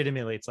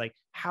legitimately it's like,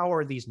 how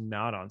are these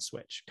not on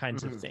Switch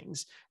kinds of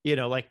things,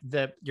 like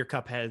your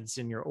Cupheads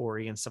and your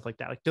Ori and stuff like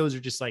that, like those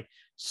are just like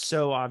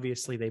so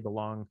obviously they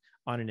belong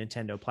on a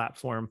Nintendo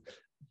platform.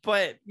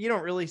 But you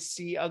don't really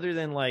see, other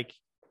than like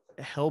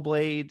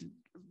Hellblade,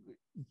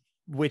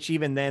 which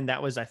even then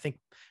that was, I think,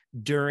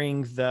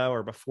 during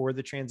or before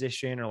the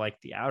transition, or like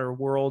the Outer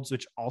Worlds,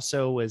 which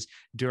also was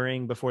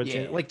before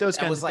like those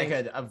kinds of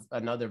things. That was like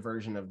another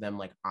version of them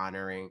like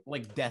honoring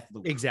like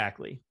Deathloop.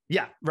 Exactly.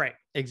 Yeah, right.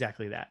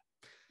 Exactly that.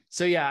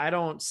 So yeah, I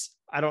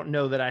don't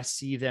know that I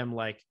see them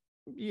like,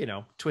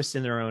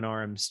 twisting their own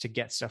arms to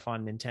get stuff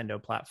on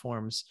Nintendo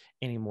platforms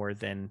any more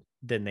than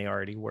they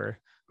already were.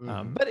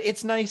 But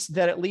it's nice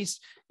that at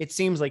least it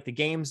seems like the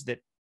games that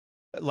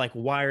like,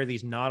 why are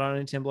these not on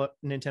a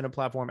Nintendo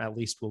platform, at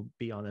least will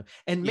be on them.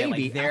 And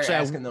maybe like they're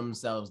asking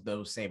themselves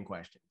those same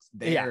questions.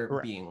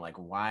 They're being like,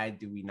 why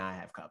do we not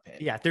have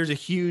Cuphead? Yeah, there's a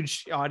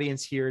huge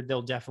audience here.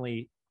 They'll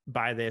definitely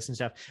buy this and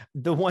stuff.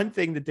 The one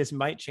thing that this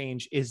might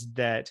change is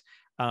that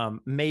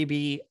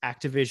maybe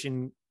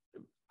Activision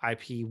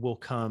IP will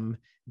come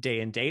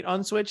day and date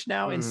on Switch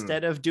now,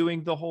 instead of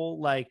doing the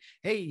whole like,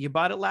 hey, you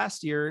bought it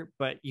last year,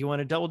 but you want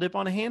to double dip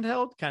on a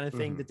handheld kind of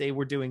thing that they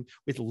were doing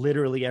with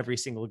literally every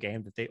single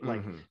game that they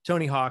like.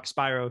 Tony Hawk,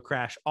 Spyro,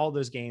 Crash, all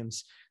those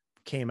games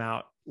came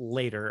out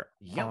later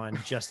on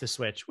just the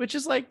Switch, which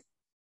is like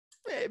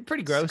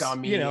pretty gross.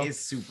 Scummy, it's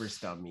super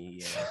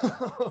scummy.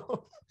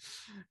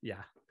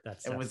 Yeah,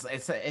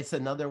 it's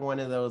another one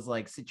of those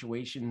like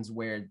situations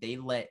where they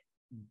let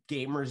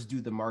gamers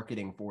do the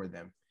marketing for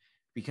them.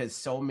 Because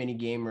so many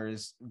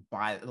gamers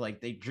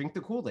they drink the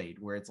Kool-Aid,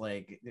 where it's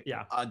like,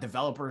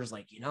 developers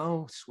like,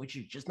 Switch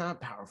is just not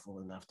powerful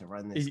enough to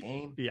run this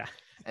game. Yeah.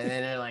 And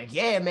then they're like,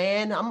 yeah,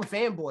 man, I'm a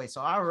fanboy,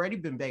 so I've already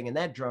been banging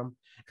that drum.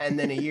 And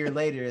then a year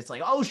later, it's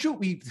like, oh shoot,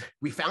 we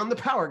found the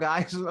power,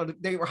 guys.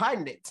 They were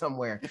hiding it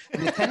somewhere.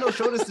 And Nintendo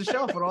showed us the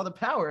shelf with all the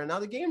power, and now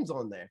the game's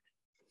on there.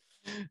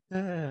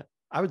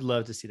 I would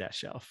love to see that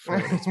shelf for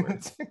what it's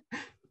worth.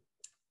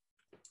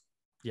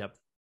 Yep.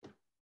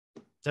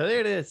 So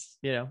there it is.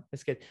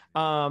 It's good.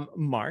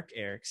 Mark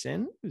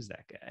Erickson, who's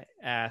that guy,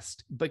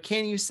 asked, but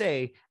can you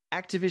say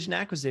Activision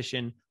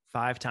Acquisition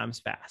 5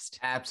 times fast?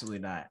 Absolutely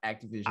not.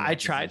 Activision. I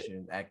tried.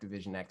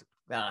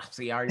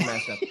 See, I already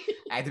messed up.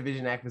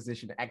 Activision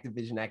Acquisition.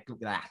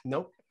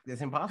 Nope,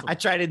 it's impossible. I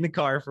tried it in the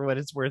car for what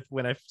it's worth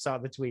when I saw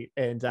the tweet,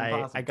 and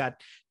I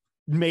got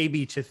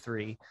maybe to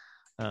 3.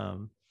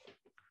 So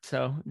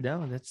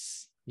no,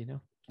 that's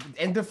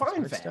and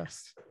define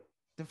fast. Stuff.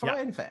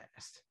 Define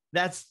fast.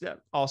 That's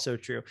also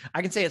true.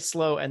 I can say it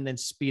slow and then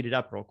speed it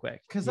up real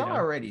quick. Because I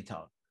already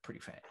talk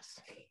pretty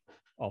fast.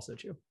 Also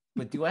true.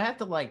 But do I have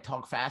to like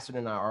talk faster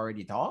than I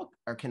already talk?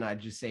 Or can I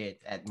just say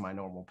it at my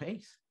normal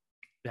pace?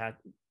 That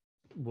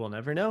we'll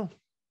never know.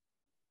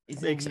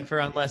 Except for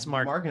unless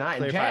Mark and I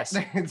clarifies.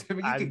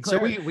 So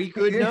we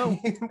could know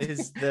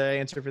is the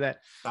answer for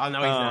that. Oh, no,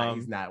 he's not.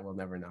 He's not. We'll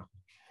never know.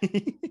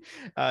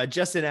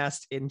 Justin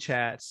asked in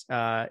chat,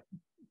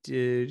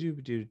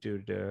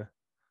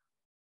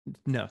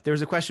 No, there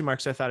was a question mark,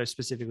 so I thought it was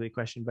specifically a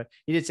question, but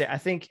he did say, I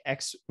think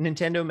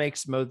Nintendo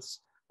makes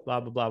most blah,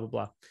 blah, blah, blah,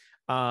 blah.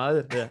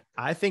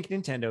 I think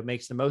Nintendo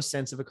makes the most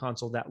sense of a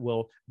console that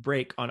will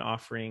break on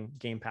offering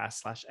Game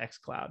Pass /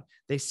 xCloud.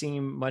 They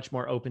seem much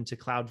more open to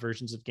cloud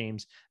versions of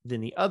games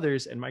than the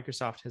others, and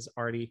Microsoft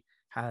already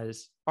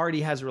has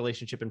a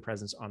relationship and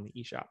presence on the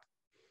eShop.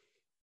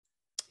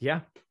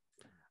 Yeah.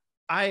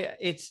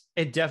 It's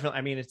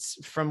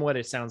from what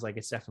it sounds like,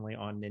 it's definitely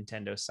on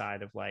Nintendo's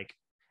side of like,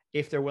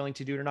 if they're willing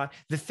to do it or not.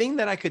 The thing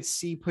that I could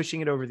see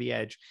pushing it over the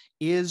edge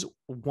is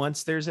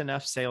once there's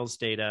enough sales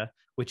data,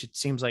 which it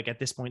seems like at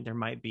this point there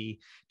might be,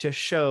 to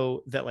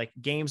show that like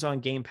games on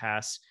Game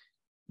Pass,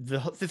 the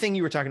thing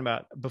you were talking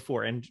about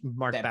before, and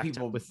Mark that back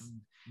people with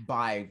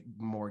buy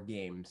more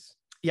games.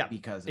 Yeah,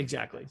 because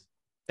exactly.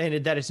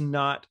 And that is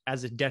not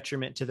as a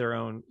detriment to their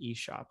own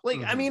eShop.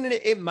 Like, I mean,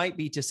 it might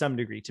be to some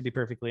degree, to be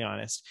perfectly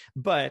honest.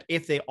 But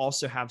if they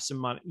also have some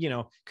money,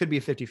 could be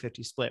a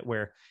 50-50 split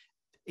where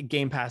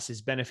Game Pass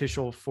is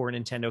beneficial for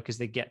Nintendo because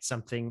they get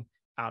something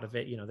out of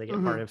it. They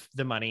get part of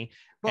the money.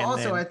 But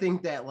also, I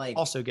think that like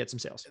also get some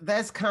sales.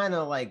 That's kind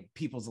of like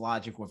people's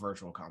logic with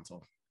Virtual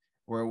Console,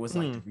 where it was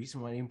like the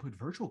reason why I didn't put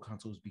Virtual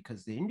Console is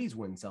because the indies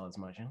wouldn't sell as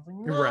much. And I was like,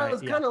 no, right, it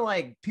was kind of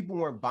like people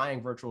weren't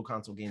buying Virtual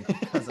Console games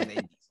because of the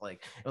indies.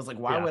 Like it was like,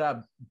 why would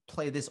I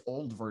play this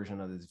old version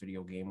of this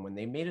video game when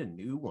they made a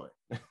new one?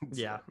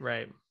 Yeah,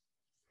 right.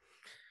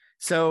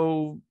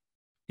 So,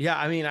 yeah,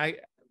 I mean,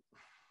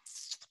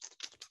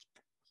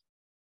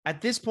 at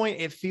this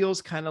point, it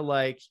feels kind of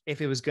like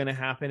if it was going to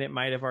happen, it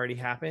might have already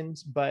happened,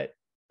 but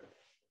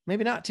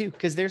maybe not too,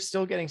 because they're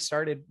still getting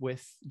started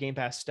with Game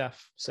Pass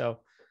stuff. So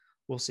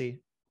we'll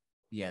see.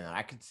 Yeah, no,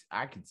 I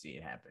could see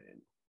it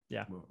happening.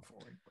 Yeah, moving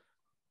forward.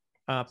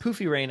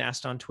 Poofy Rain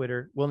asked on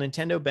Twitter, will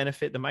Nintendo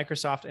benefit the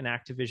Microsoft and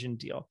Activision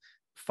deal?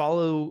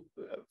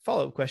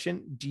 Follow-up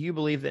question. Do you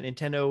believe that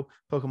Nintendo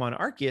Pokemon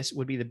Arceus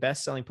would be the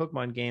best-selling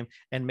Pokemon game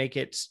and make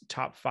it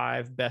top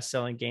 5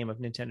 best-selling game of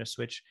Nintendo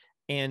Switch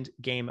and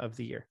game of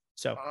the year?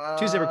 So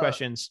 2 separate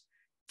questions.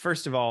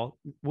 First of all,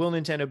 will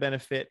Nintendo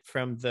benefit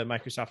from the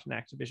Microsoft and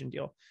Activision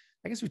deal?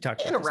 I guess we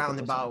talked in a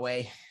roundabout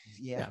way.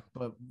 Yeah,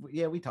 but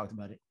yeah, we talked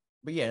about it.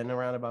 But yeah, in a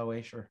roundabout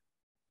way, sure.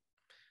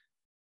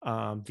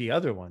 The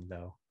other one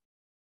though,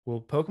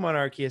 will Pokemon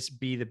Arceus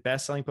be the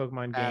best-selling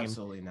Pokemon game?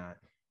 Absolutely not.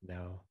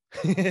 No.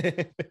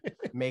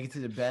 Make it to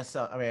the best.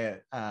 I mean,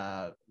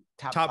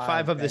 top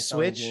 5 of the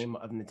Switch game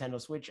of Nintendo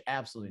Switch.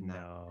 Absolutely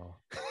not.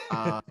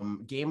 No.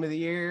 Game of the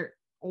year,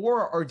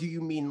 or do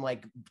you mean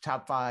like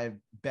top 5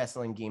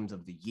 best-selling games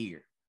of the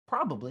year?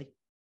 Probably.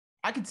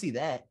 I could see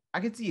that. I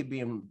could see it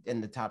being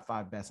in the top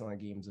 5 best-selling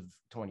games of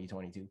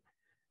 2022.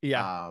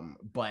 Yeah.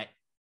 But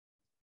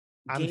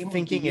I'm game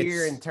thinking of the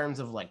year it's in terms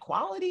of like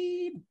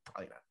quality,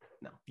 probably not.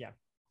 No. Yeah.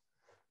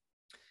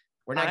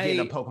 We're not getting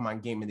a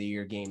Pokemon Game of the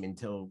Year game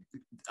until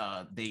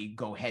they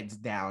go heads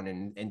down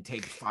and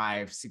take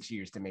 5-6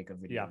 years to make a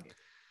video game.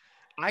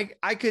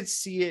 I could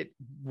see it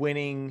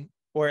winning,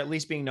 or at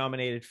least being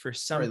nominated for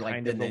some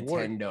kind of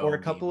award or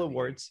a couple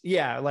awards.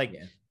 Yeah, like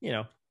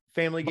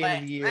Family Game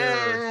of the Year.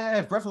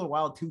 If Breath of the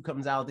Wild 2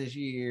 comes out this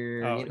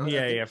year,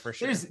 yeah, for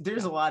sure.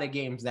 There's a lot of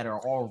games that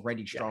are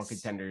already strong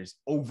contenders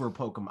over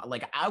Pokemon.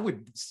 Like I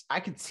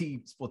could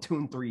see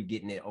Splatoon 3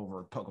 getting it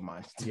over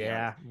Pokemon.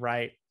 Yeah,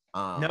 right.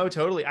 No,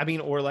 totally. I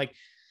mean, or like,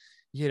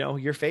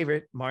 your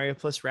favorite Mario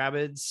plus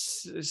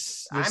Rabbids.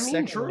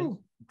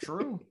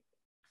 True.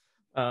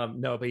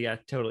 No, but yeah,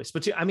 totally.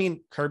 Splatoon. I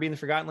mean, Kirby and the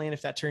Forgotten Land.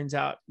 If that turns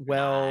out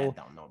well, I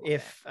don't know.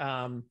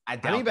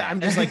 But I'm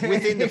just like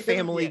within the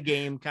family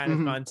game kind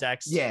of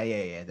context.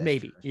 Yeah.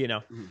 Maybe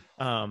the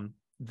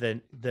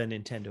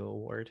Nintendo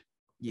Award,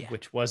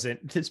 which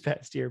wasn't this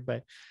past year,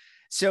 but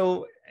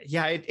so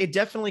yeah, it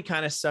definitely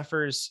kind of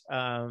suffers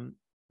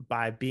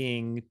by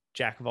being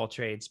jack of all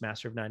trades,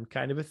 master of none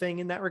kind of a thing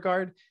in that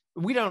regard.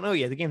 We don't know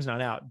yet. The game's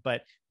not out,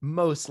 but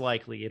most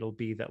likely it'll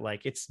be that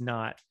like it's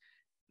not.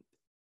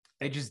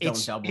 They just don't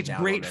double down. It's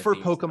great for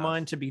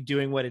Pokemon to be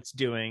doing what it's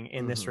doing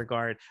in this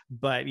regard,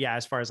 but yeah,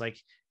 as far as like,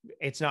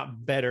 it's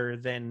not better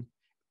than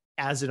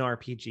as an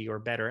RPG or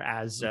better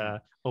as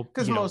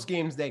because most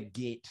games that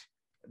get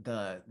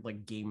the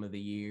like game of the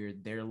year,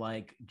 they're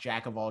like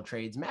jack of all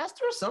trades,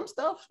 master of some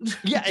stuff.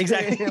 Yeah,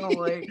 exactly.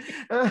 Totally.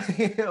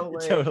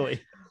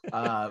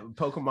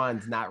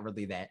 Pokemon's not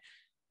really that.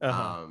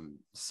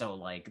 So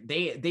like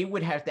they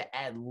would have to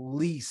at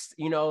least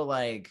be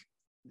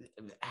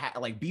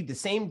the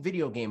same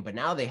video game, but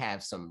now they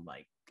have some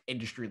like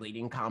industry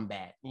leading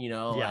combat,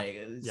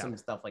 some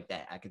stuff like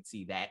that. I could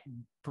see that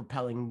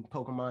propelling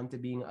Pokemon to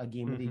being a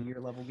game of the year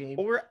level game.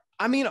 Or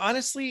I mean,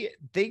 honestly,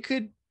 they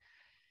could,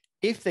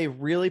 if they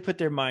really put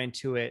their mind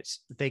to it,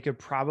 they could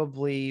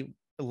probably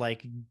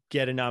like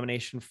get a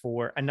nomination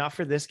for, and not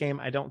for this game,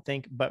 I don't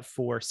think, but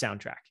for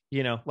soundtrack,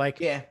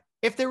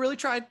 if they really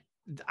tried,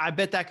 I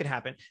bet that could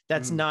happen.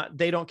 That's not,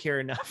 they don't care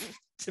enough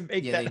to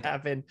make that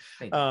happen.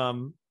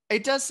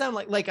 It does sound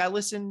like I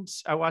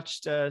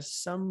watched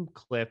some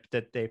clip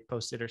that they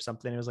posted or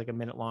something. It was like a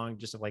minute long,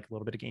 just of like a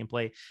little bit of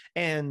gameplay.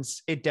 And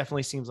it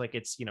definitely seems like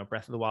it's,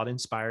 Breath of the Wild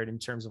inspired in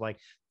terms of like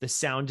the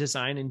sound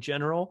design in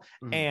general.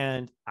 Mhm.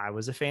 And I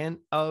was a fan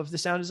of the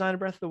sound design of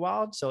Breath of the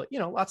Wild. So,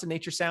 lots of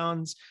nature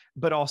sounds,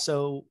 but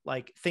also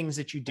like things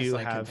that you do It's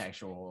like have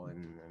contextual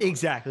and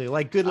exactly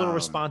like good little Um,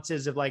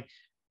 responses of like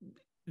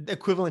the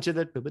equivalent to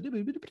the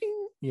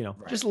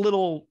Right. just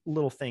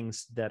little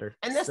things that are,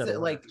 and that's that the, are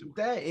like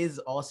that is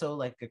also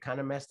like a kind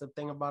of messed up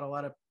thing about a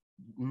lot of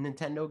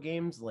Nintendo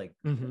games. Like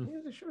Mhm. the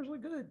music sure is really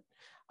good,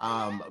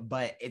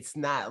 but it's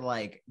not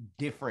like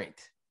different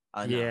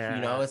enough.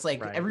 Yeah, It's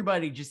like right.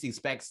 everybody just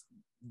expects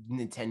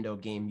Nintendo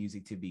game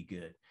music to be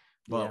good,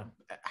 but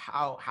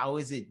how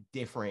is it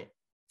different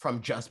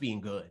from just being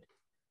good?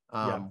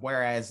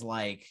 Whereas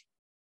like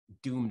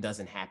Doom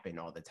doesn't happen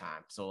all the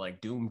time. So like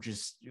Doom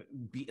just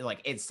be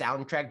like its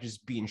soundtrack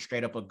just being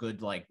straight up a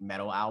good like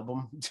metal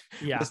album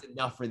was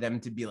enough for them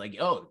to be like,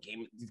 oh,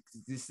 game,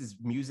 this is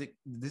music,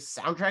 this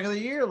soundtrack of the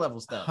year level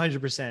stuff.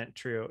 100%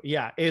 true.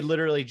 Yeah, it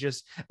literally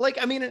just like,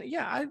 I mean,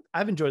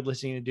 I've enjoyed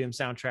listening to Doom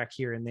soundtrack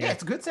here and there. Yeah,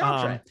 it's a good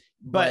soundtrack.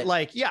 But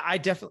like, I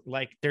definitely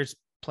like there's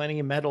plenty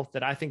of metal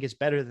that I think is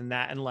better than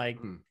that. And like,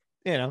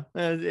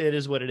 it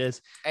is what it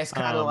is. It's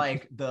kind of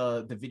like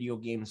the video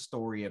game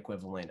story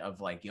equivalent of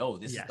like, yo,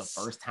 this is the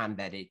first time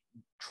that it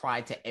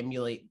tried to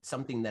emulate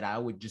something that I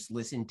would just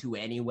listen to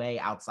anyway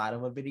outside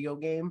of a video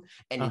game,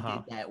 and it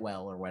did that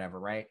well or whatever,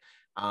 right?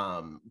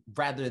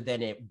 Rather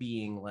than it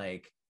being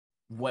like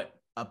what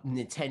a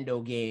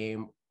Nintendo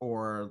game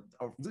or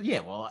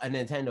a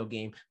Nintendo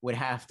game would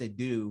have to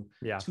do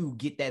to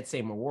get that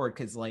same award,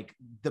 because like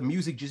the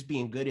music just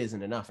being good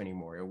isn't enough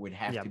anymore. It would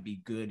have to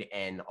be good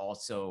and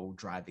also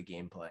drive the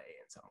gameplay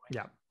in some way.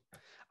 Yeah.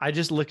 I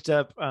just looked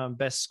up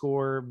best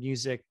score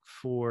music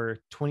for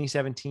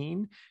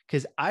 2017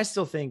 because I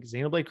still think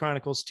Xenoblade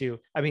Chronicles 2.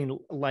 I mean,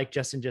 like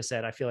Justin just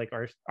said, I feel like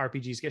our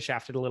RPGs get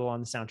shafted a little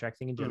on the soundtrack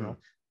thing in general.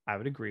 I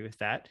would agree with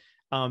that,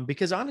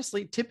 because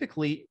honestly,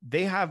 typically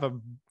they have a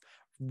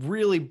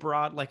really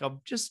broad, like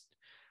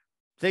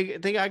they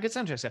got good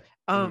soundtracks.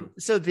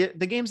 So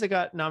the games that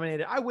got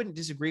nominated, I wouldn't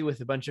disagree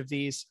with a bunch of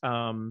these.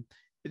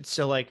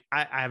 So like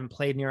I haven't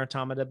played Nier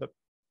Automata, but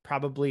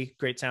probably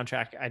great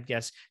soundtrack, I'd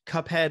guess.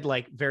 Cuphead,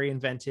 like very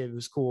inventive, it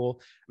was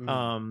cool.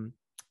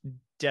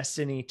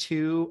 Destiny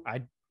 2,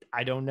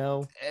 I don't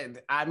know.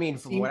 I mean,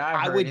 from what I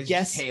heard, would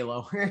guess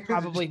Halo.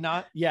 Probably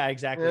not. Yeah,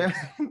 exactly.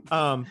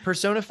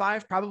 Persona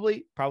 5,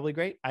 probably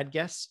great, I'd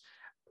guess.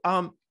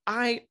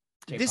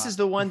 This is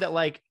the one that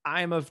like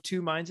I'm of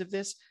two minds of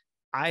this.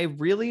 I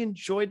really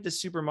enjoyed the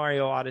Super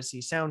Mario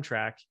Odyssey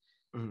soundtrack,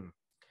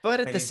 but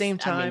at the same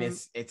time, I mean,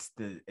 it's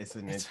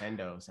a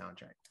Nintendo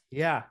soundtrack.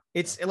 Yeah,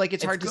 it's like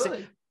it's hard to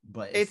say,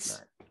 but it's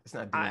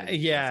not.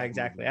 Yeah,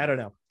 exactly. I don't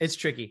know. It's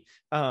tricky.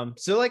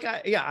 So like,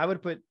 I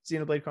would put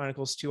Xenoblade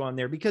Chronicles 2 on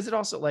there because it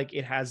also like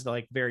it has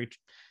like very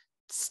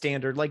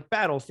standard like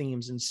battle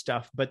themes and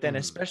stuff, but then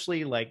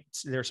especially like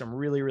there's some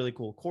really, really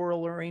cool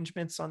choral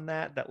arrangements on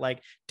that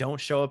like don't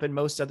show up in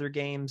most other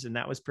games, and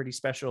that was pretty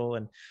special.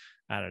 And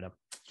I don't know.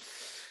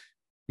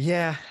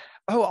 Yeah.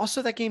 Oh,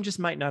 also that game just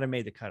might not have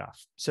made the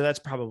cutoff, so that's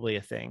probably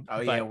a thing.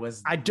 Oh yeah, it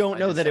was. I don't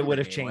know that it would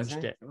have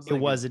changed it. It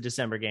was a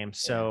December game.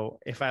 So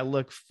if I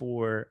look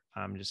for,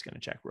 I'm just going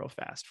to check real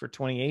fast for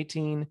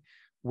 2018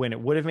 when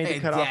it would have made the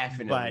cutoff,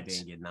 but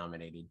didn't get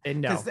nominated.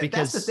 And no,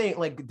 because that's the thing.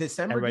 Like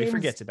December, everybody games,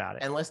 forgets about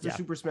it unless they're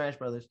Super Smash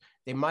Brothers.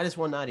 They might as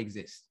well not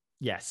exist.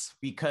 Yes,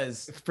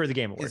 because for the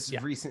Game Awards,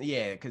 it's recent.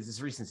 Yeah, because it's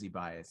recency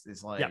bias.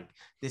 It's like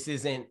this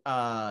isn't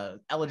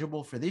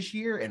eligible for this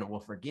year, and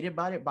we'll forget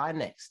about it by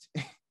next.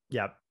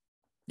 Yep.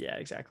 Yeah,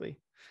 exactly.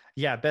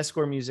 Yeah, best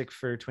score music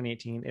for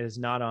 2018 is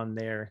not on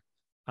there.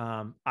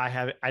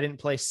 I didn't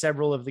play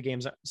several of the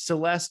games.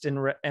 Celeste and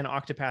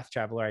Octopath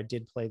Traveler, I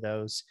did play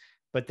those,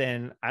 but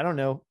then I don't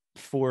know,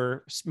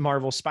 for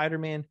Marvel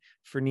Spider-Man,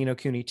 for Ni no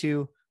Kuni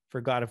 2,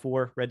 for God of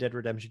War, Red Dead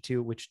Redemption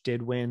 2, which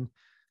did win.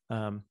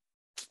 I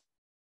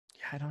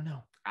don't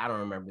know. I don't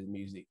remember the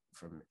music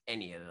from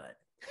any of that.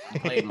 I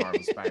played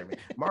Marvel Spider-Man.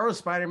 Marvel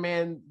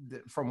Spider-Man,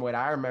 from what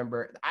I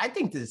remember, I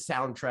think the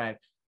soundtrack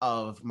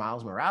of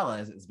Miles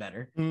Morales is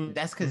better.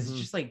 That's because it's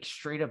just like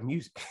straight up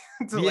music.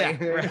 It's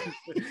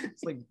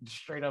like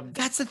straight up.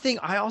 That's the thing.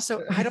 I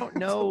don't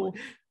know,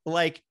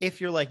 like if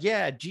you're like,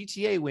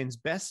 GTA wins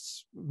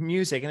best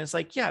music, and it's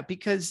like,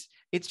 because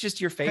it's just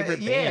your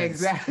favorite band,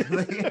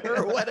 exactly,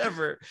 or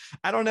whatever.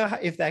 I don't know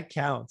if that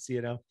counts,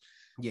 Yeah.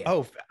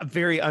 Oh, a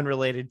very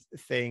unrelated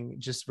thing,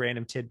 just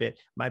random tidbit.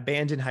 My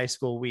band in high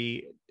school,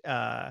 we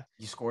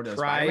you scored a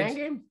Spider-Man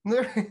game.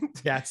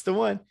 That's the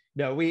one.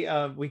 No, we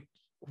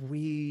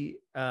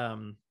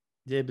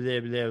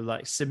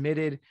like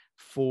submitted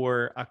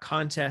for a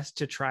contest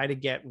to try to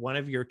get one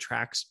of your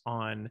tracks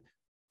on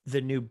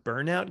the new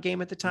Burnout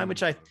game at the time,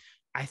 which I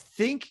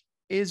think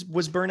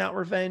was Burnout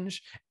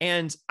Revenge,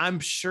 and I'm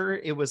sure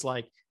it was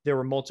like there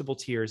were multiple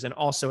tiers, and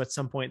also at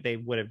some point they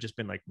would have just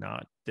been like, nah,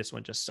 this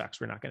one just sucks,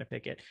 we're not going to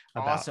pick it.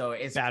 Also,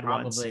 it's bad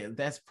probably ones.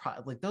 that's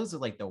probably like those are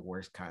like the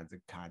worst kinds of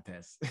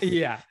contests.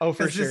 Yeah, oh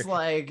for sure. It's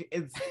like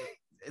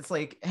it's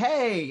like,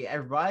 hey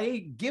everybody,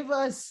 give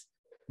us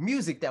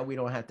music that we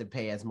don't have to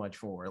pay as much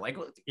for. Like,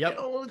 yep,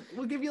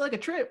 we'll give you like a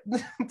trip.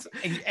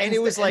 and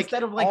it was like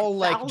instead of like all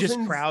thousands. like just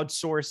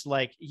crowdsourced,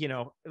 like, you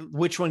know,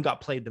 which one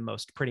got played the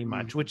most, pretty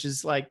much, which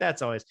is like,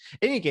 that's always,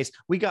 in any case,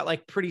 we got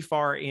like pretty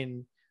far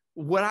in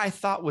what I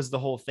thought was the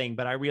whole thing,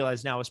 but I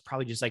realize now it's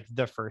probably just like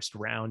the first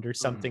round or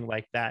something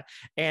like that.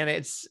 And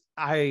it's,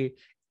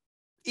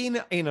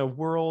 in a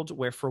world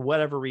where for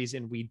whatever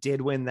reason we did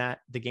win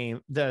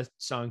the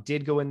song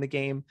did go in the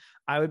game,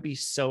 I would be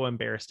so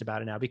embarrassed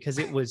about it now, because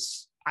it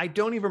was, I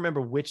don't even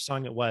remember which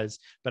song it was,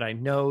 but I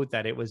know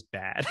that it was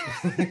bad.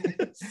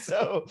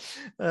 So,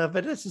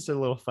 but it's just a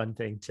little fun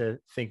thing to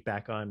think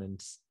back on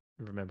and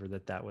remember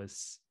that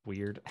was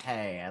weird.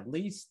 Hey, at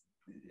least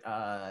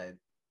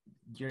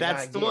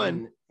that's the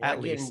one.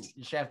 At least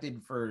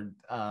shafted for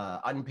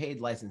unpaid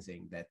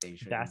licensing that they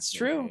should. That's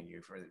true.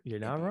 You're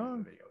not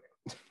wrong.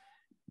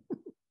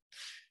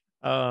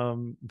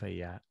 But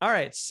yeah. All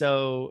right.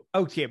 So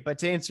okay, but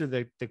to answer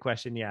the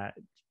question, yeah,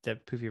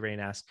 that Poofy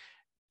Rain asked,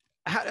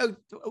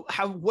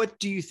 how what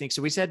do you think?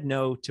 So we said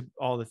no to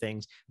all the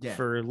things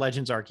for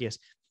Legends Arceus.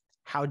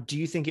 How do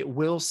you think it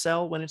will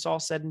sell when it's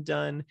all said and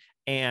done?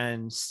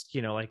 And,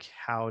 you know, like,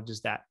 how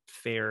does that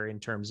fare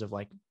in terms of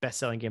like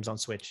best-selling games on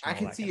Switch? I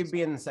can see it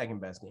being the second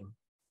best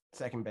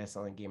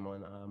selling game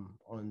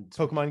on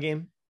Pokemon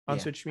game on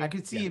Switch. I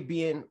could see it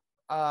being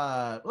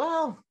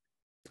well,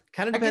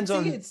 kind of depends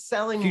on it's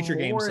selling future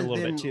games a little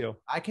bit too.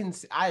 I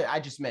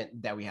just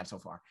meant that we have so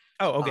far.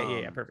 Oh,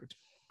 okay. Yeah, perfect.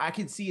 I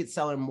could see it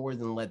selling more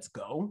than Let's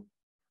Go,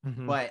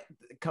 but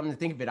come to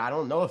think of it, I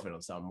don't know if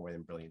it'll sell more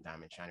than Brilliant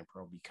Diamond Shining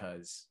Pearl,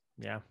 because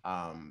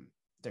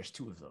there's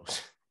two of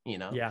those, you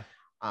know.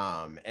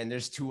 And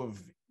there's two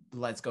of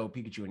Let's Go,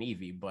 Pikachu and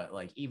Eevee, but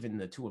like even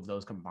the two of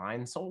those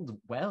combined sold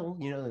well,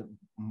 you know,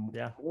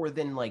 more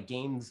than like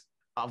games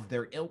of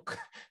their ilk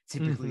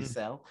typically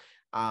sell.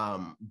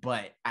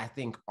 But I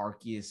think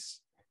Arceus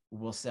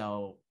will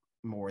sell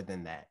more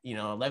than that, you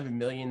know. 11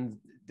 million.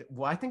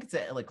 Well, I think it's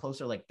at like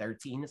closer, like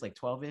 13. It's like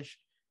 12-ish.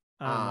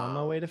 I'm on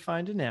my way to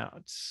finding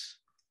out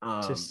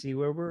to see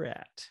where we're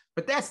at.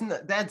 But that's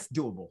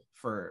doable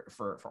for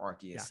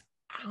Arceus.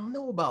 I don't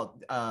know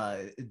about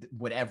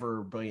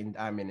whatever Brilliant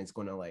Diamond is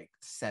going to like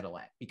settle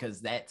at,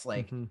 because that's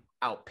like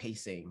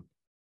outpacing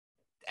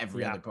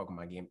every other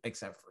Pokemon game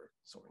except for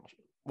Sword and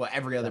Shield. Well,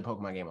 every other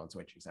Pokemon game on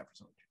Switch except for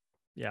Sword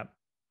and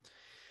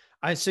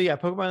Shield.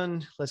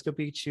 Pokemon Let's Go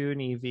Pikachu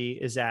and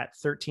Eevee is at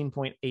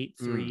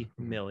 13.83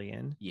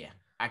 million. Yeah,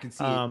 I can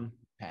see it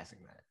passing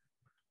that.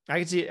 I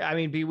can see, I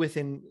mean, be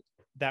within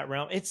that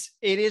realm. It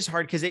is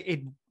hard because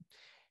it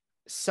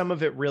some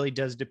of it really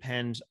does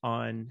depend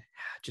on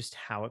just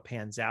how it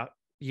pans out,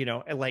 you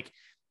know, like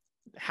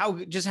how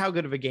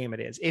good of a game it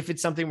is. If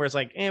it's something where it's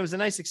like, it was a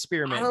nice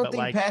experiment. I don't but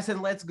think like,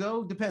 passing Let's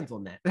Go depends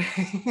on that.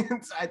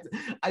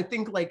 I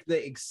think like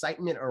the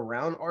excitement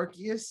around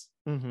Arceus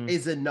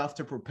is enough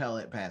to propel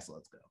it past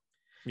Let's Go.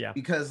 Yeah,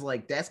 because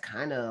like that's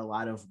kind of a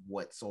lot of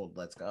what sold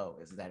Let's Go,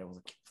 is that it was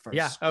a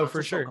first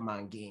for sure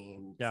Pokemon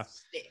game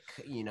stick,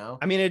 you know.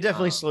 I mean, it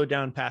definitely slowed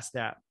down past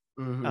that.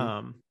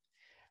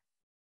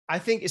 I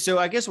think so.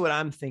 I guess what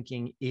I'm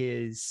thinking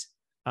is,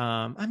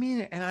 I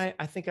mean, and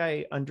I think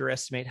I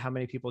underestimate how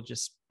many people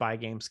just buy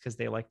games because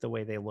they like the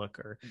way they look,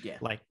 or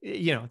like,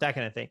 you know, that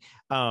kind of thing.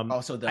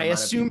 Also, I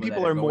assume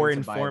people are more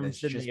informed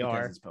than they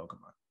are. It's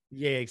Pokemon.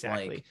 Yeah,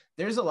 exactly. Like,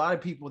 there's a lot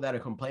of people that are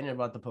complaining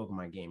about the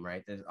Pokemon game,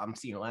 right? I'm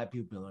seeing a lot of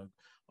people be like,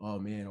 oh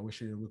man, I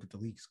wish I didn't look at the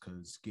leaks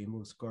because game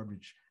looks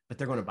garbage. But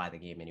they're going to buy the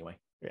game anyway.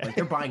 Like,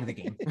 they're buying the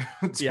game.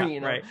 So, you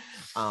know, right.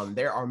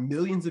 There are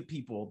millions of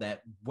people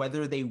that,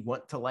 whether they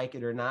want to like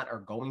it or not,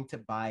 are going to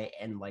buy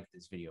and like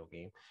this video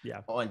game. Yeah.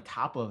 On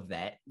top of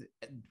that,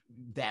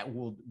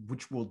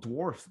 which will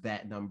dwarf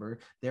that number,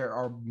 there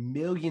are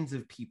millions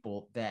of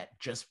people that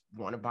just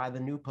want to buy the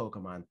new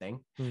Pokemon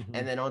thing.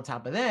 And then on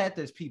top of that,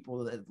 there's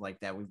people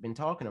that we've been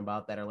talking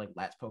about that are like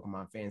lapsed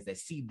Pokemon fans that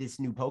see this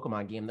new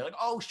Pokemon game. They're like,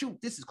 oh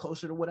shoot, this is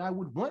closer to what I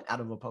would want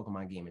out of a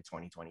Pokemon game in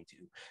 2022.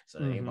 So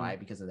they buy it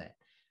because of that.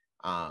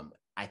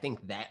 I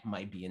think that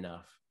might be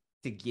enough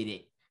to get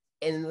it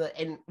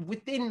and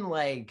within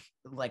like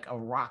a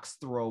rock's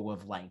throw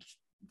of like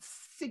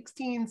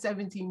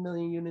 16-17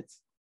 million units.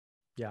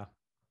 Yeah,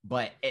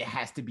 but it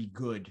has to be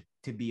good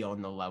to be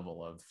on the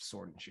level of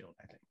Sword and Shield,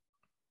 I think.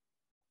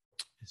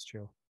 It's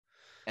true.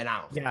 And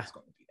I don't think it's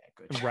going to be that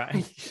good.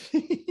 Right.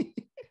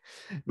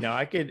 No,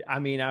 I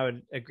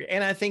would agree.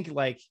 And I think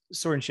like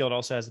Sword and Shield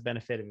also has the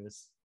benefit of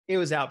it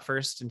was out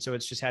first, and so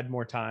it's just had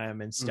more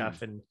time and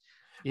stuff. And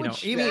you know,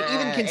 even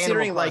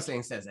considering like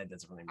says that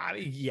doesn't really matter.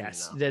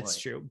 Yes, you know, that's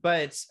true.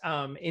 But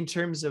in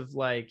terms of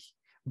like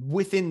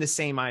within the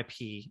same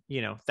IP,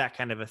 you know, that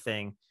kind of a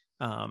thing,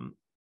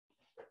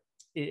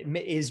 it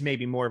is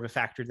maybe more of a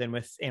factor than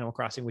with Animal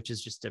Crossing, which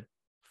is just a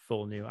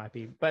full new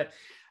IP. But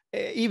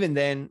even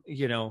then,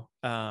 you know,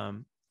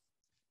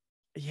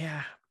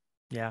 yeah,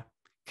 Yeah,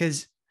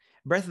 because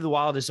Breath of the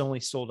Wild has only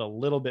sold a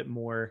little bit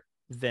more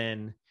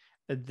than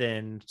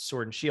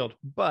Sword and Shield,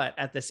 but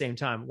at the same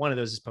time, one of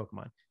those is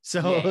Pokemon. So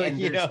yeah, and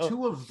there's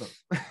two of them.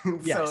 So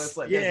yes, it's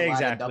like yeah, there's a lot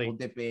of exactly. double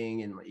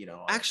dipping and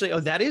Actually,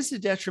 that is a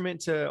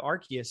detriment to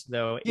Arceus,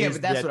 though. Yeah, is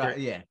but that's that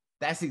what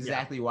that's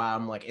exactly why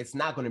I'm like, it's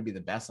not going to be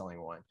the best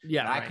selling one.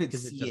 Yeah, but I right, could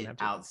 'cause it see doesn't it have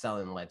to.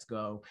 outselling Let's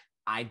Go.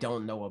 I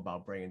don't know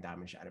about Brilliant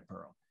Diamond Shining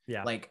Pearl.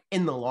 Yeah, Like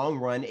in the long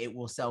run, it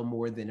will sell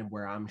more than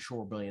where I'm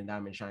sure Brilliant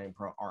Diamond Shining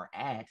Pearl are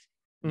at,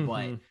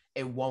 but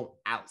it won't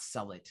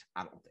outsell it,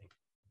 I don't think.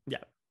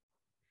 Yeah.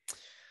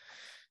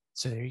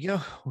 So there you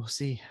go. We'll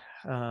see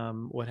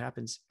what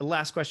happens. The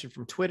last question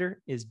from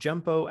Twitter is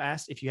Jumpo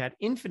asked, if you had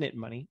infinite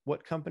money,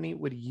 what company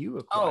would you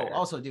acquire? Oh,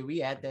 also, did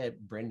we add that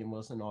Brandon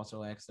Wilson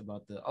also asked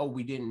about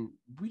we didn't,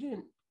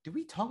 did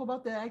we talk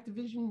about the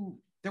Activision?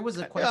 There was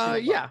a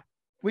question. Yeah,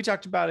 we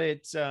talked about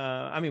it.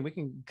 I mean, we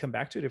can come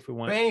back to it if we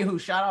want. But anywho,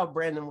 shout out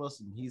Brandon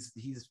Wilson. He's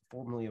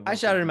formerly of. I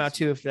shouted him out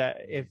too.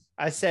 If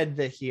I said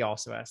that he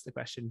also asked the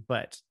question,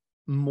 but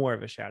more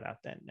of a shout out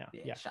then. No,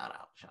 yeah. Shout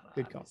out.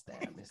 Good call.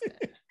 I missed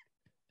that.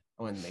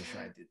 I wanted to make sure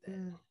I did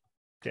that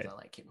because I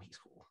like him. He's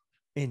cool.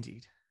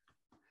 Indeed.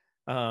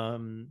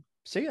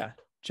 So yeah,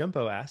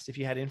 Jumpo asked, if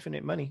you had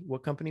infinite money,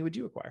 what company would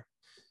you acquire?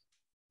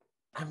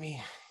 I mean,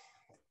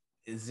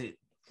 is it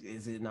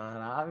not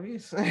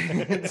obvious?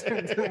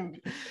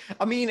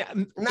 I mean,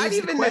 not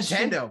even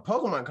Nintendo,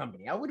 Pokemon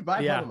Company. I would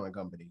buy Pokemon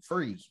Company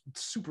free,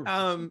 super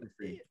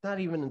free.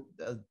 Not even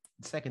a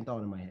second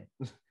thought in my head.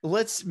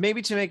 Let's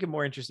maybe to make it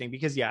more interesting,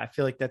 because I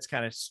feel like that's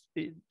kind of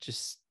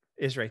just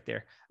is right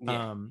there.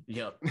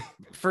 Yep.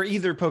 For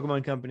either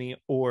Pokemon Company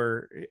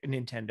or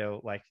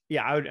Nintendo, like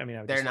I would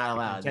they're not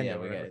allowed.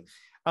 Nintendo, we get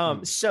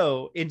it.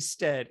 So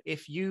instead,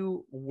 if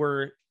you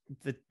were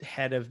the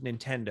head of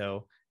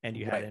Nintendo and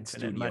you had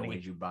infinite money,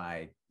 would you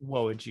buy?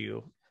 What would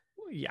you?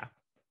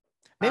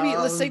 Maybe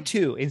let's say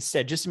two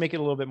instead, just to make it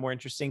a little bit more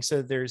interesting.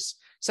 So there's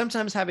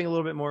sometimes having a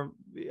little bit more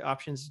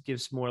options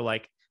gives more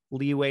like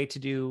leeway to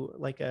do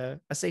like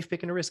a safe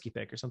pick and a risky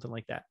pick or something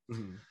like that.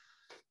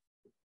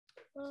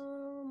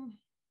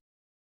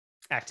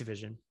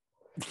 Activision.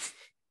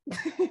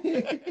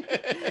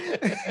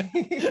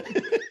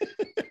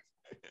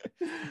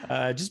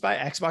 Just buy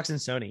Xbox and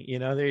Sony.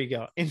 There you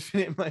go.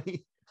 Infinite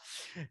money.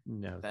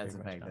 No, that's a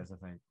fact. That's a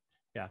fact.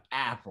 Yeah.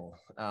 Apple.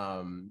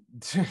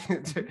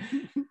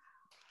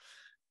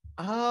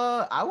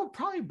 I would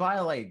probably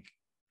buy like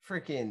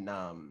freaking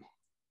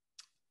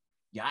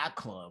Yacht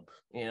Club.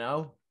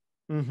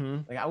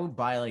 Like I would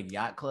buy like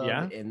Yacht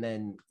Club and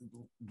then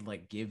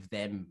like give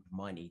them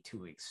money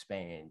to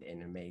expand and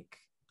to make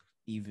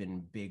even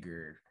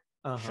bigger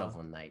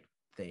Shovel Knight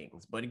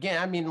things. But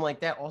again, I mean,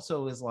 like that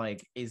also is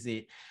like, is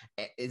the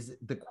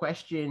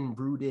question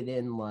rooted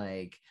in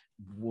like,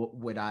 what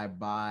would I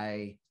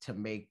buy to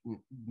make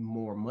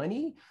more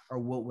money, or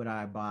what would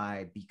I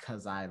buy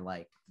because I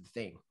like the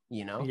thing,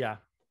 Yeah,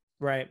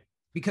 right.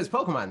 Because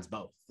Pokemon's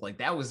both. Like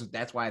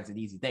that's why it's an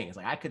easy thing. It's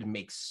like I could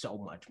make so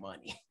much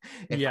money.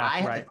 If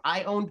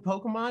I owned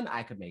Pokemon,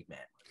 I could make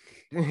mad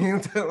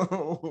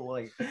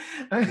money.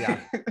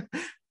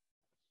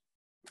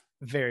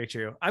 Very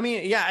true. I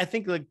mean, I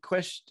think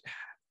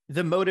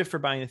the motive for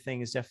buying the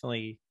thing is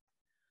definitely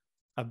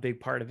a big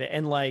part of it.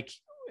 And like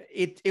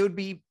it would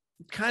be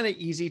kind of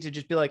easy to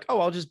just be like, oh,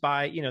 I'll just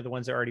buy, the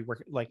ones that already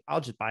work. Like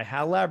I'll just buy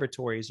HAL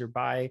Laboratories or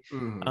buy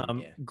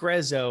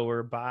Grezzo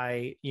or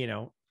buy,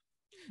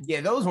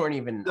 those weren't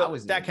even. I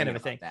was that kind of a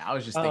thing. I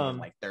was just thinking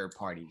like third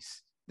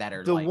parties that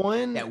are the like,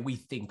 one that we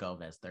think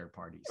of as third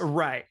parties.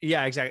 Right.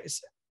 Yeah, exactly.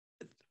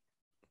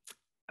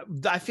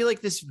 I feel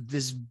like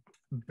this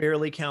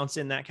barely counts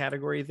in that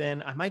category.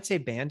 Then I might say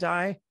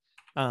Bandai.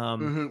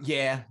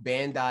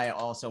 Bandai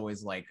also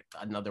is like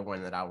another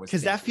one that I was,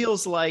 because that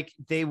feels like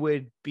they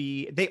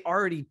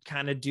already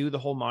kind of do the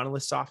whole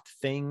Monolith Soft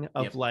thing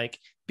of like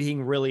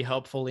being really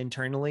helpful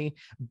internally,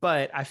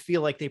 but I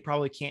feel like they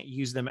probably can't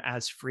use them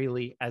as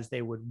freely as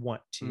they would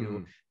want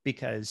to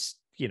because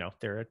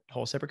they're a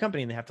whole separate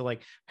company and they have to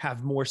like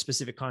have more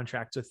specific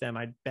contracts with them,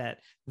 I bet,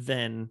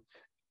 than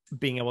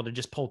being able to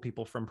just pull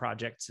people from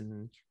projects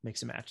and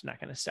mix and match and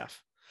that kind of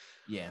stuff.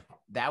 Yeah,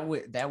 that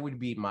would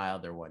be my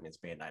other one. Is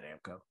Bandai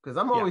Namco, because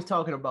I'm always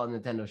talking about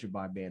Nintendo should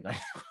buy Bandai.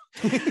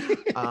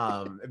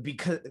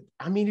 Because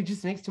I mean it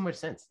just makes too much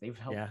sense. They've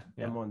helped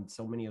them on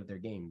so many of their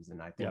games,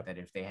 and I think that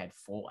if they had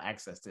full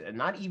access to it,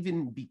 not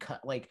even because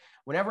like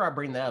whenever I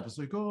bring that up, it's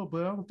like, oh,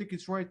 but I don't think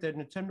it's right that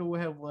Nintendo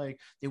would have like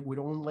they would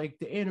own like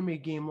the anime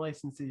game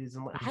licenses,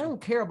 and like I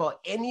don't care about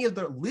any of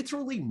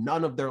literally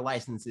none of their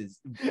licenses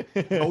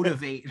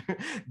motivate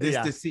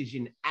this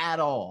decision at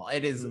all.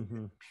 It is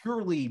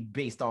purely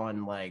based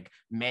on like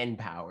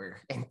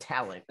manpower and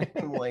talent.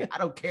 Like I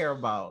don't care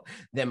about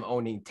them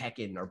owning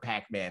Tekken or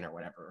Pac-Man or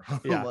whatever.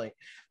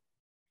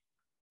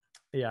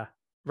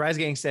 Rise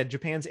Gang said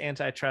Japan's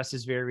antitrust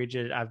is very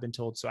rigid, I've been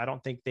told, so I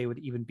don't think they would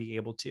even be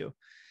able to.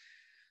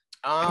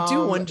 I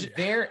do wonder,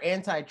 their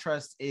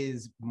antitrust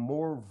is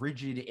more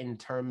rigid in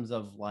terms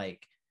of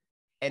like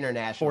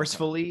international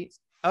forcefully companies.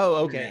 Oh,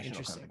 okay,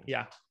 interesting.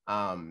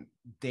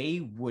 they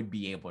would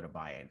be able to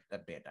buy a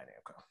Bandai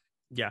Namco.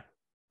 Yeah.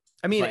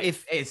 I mean, but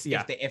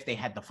if they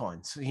had the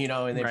funds, you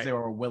know, and if right. they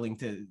were willing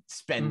to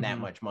spend that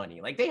much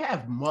money, like they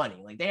have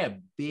money, like they have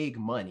big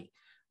money,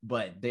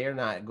 but they're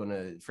not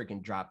gonna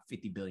freaking drop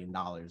 $50 billion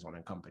on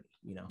a company,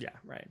 you know? Yeah,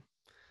 right.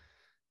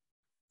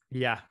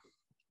 Yeah.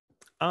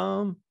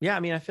 Yeah, I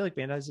mean, I feel like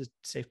Bandai's a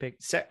safe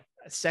pick.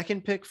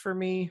 Second pick for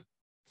me.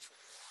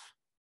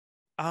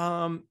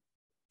 I'm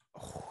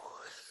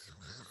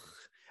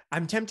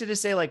tempted to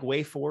say like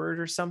Way Forward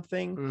or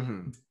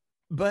something,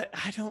 but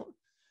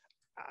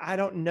I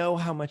don't know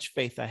how much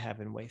faith I have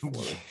in Way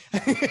Forward.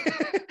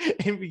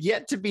 And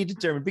yet to be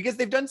determined, because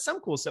they've done some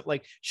cool stuff.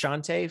 Like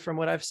Shantae, from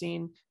what I've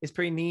seen, is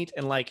pretty neat,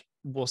 and like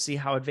we'll see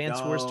how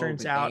Advance Wars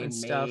turns out and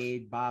stuff.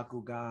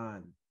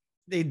 Bakugan.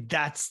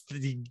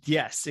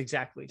 Yes,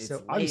 exactly. It's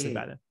so obviously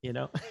bad, you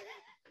know.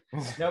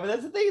 No, but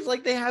that's the thing, is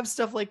like they have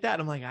stuff like that.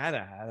 I'm like, I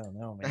don't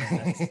know,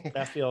 man.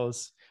 That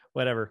feels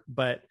whatever.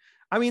 But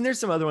I mean, there's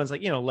some other ones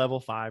like, you know, Level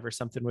 5 or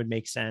something would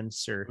make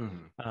sense, or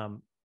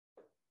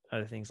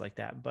other things like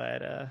that.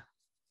 But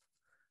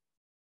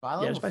buy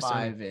Level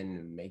 5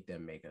 and make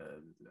them make a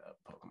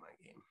Pokemon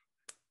game.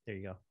 There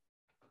you go.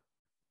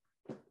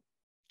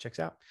 Checks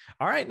out.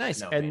 All right,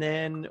 nice. No, and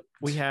then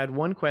we had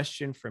one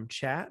question from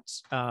chat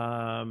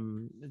that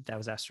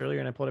was asked earlier,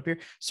 and I pulled up here.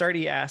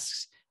 Sardi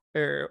asks,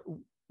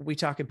 we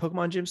talking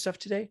Pokemon Gym stuff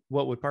today?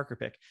 What would Parker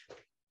pick?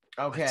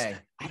 Okay.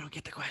 I don't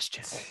get the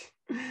question.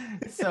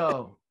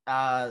 So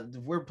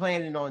we're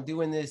planning on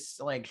doing this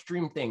like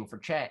stream thing for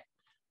chat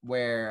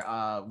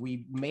where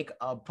we make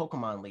a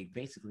Pokemon League,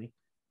 basically.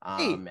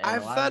 Hey,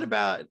 I've thought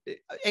about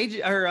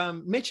AJ or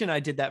Mitch and I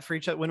did that for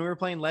each other when we were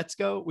playing Let's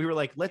Go. We were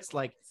like, let's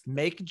like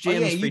make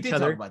gyms for each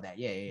other. Talk about that.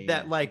 Yeah.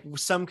 That like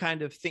some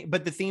kind of thing,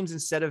 but the themes,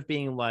 instead of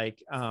being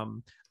like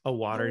a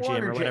water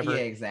gym or whatever,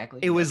 yeah, exactly.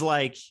 It was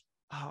like,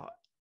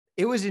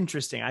 it was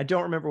interesting. I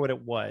don't remember what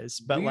it was,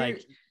 but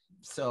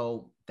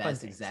so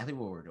that's exactly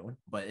what we're doing.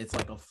 But it's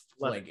like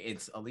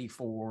it's Elite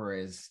Four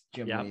as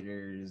gym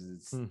leaders,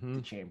 it's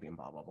the champion,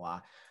 blah blah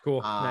blah.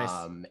 Cool,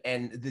 nice.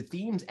 And the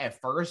themes at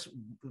first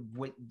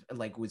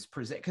was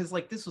present, because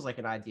like this was like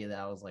an idea that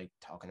I was like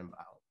talking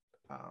about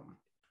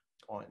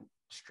on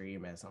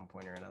stream at some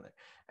point or another,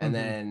 and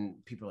then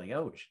people were like,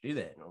 "Oh, we should do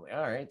that," and I'm like,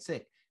 "All right,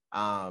 sick."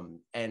 And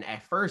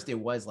at first it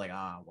was like,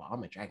 well,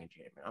 I'm a dragon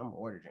champion, I'm a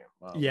water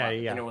champion, yeah.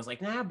 And it was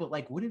like, nah, but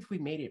like, what if we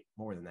made it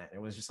more than that?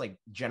 It was just like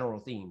general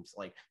themes,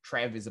 like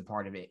Trev is a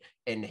part of it,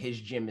 and his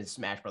gym is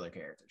Smash Brother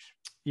characters.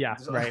 Yeah,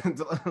 so, right.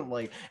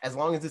 Like, as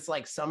long as it's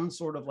like some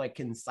sort of like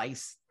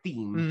concise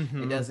theme,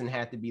 it doesn't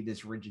have to be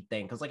this rigid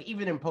thing. Because like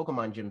even in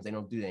Pokemon gyms, they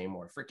don't do that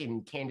anymore.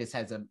 Freaking Candace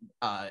has a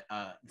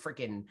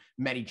freaking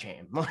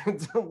Medicham.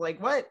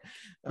 Like what?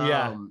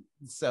 Yeah.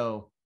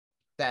 So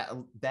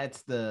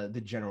that's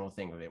the general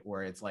thing of it,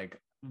 where it's like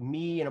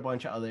me and a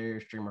bunch of other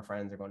streamer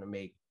friends are going to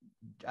make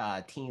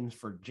teams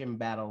for gym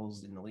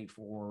battles and Elite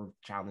Four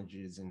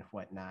challenges and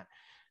whatnot,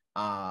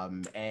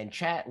 and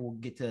chat will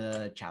get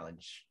to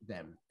challenge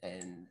them,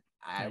 and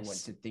I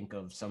want to think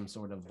of some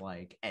sort of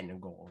like end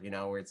goal, you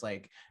know, where it's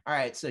like, all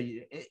right, so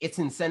it's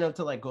incentive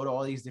to like go to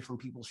all these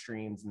different people's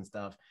streams and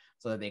stuff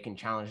so that they can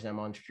challenge them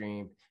on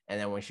stream, and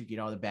then once you get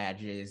all the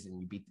badges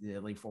and you beat the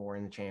Elite Four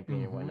and the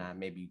champion and whatnot,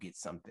 maybe you get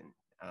something.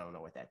 I don't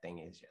know what that thing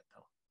is yet,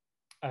 though.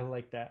 I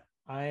like that.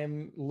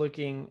 I'm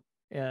looking,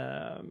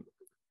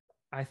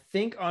 I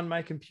think on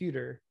my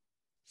computer.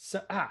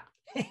 So,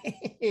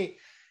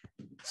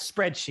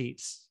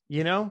 spreadsheets,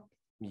 you know,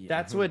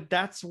 that's what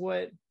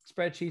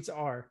spreadsheets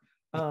are.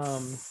 I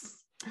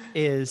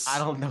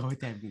don't know what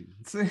that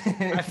means.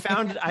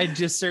 I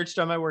just searched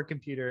on my work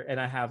computer, and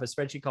I have a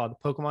spreadsheet called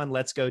Pokemon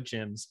Let's Go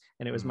Gyms,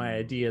 and it was my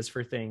ideas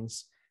for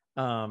things.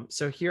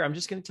 So here, I'm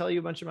just going to tell you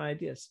a bunch of my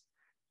ideas.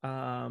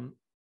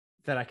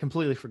 That I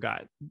completely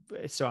forgot.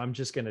 So I'm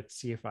just going to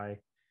see if I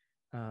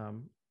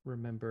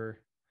remember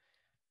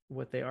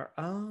what they are.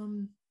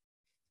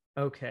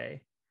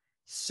 Okay.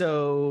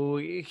 So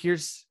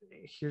here's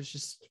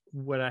just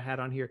what I had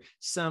on here.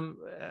 Some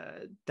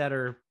that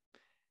are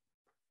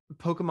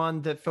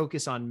Pokemon that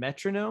focus on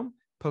metronome,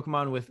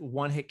 Pokemon with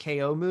one-hit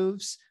KO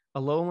moves,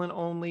 Alolan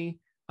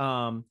only,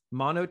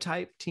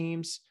 monotype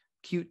teams,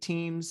 cute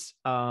teams,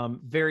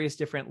 various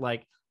different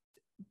like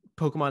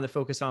Pokemon that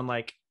focus on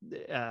like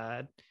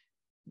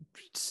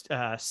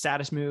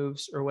status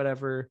moves or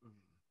whatever,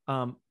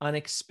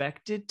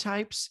 unexpected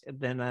types. And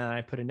then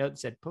I put a note that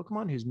said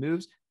Pokemon whose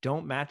moves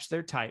don't match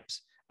their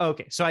types.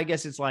 Okay, so I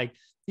guess it's like,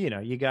 you know,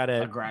 you got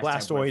a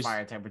Blastoise,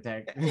 fire type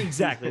attack.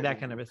 Exactly, that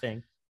kind of a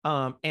thing.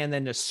 And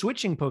then the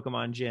switching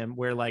Pokemon gym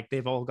where like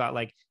they've all got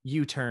like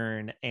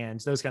U-turn and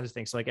those kinds of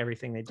things. So like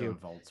everything they do.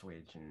 Volt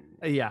switch and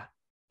yeah.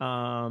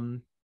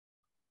 Mine's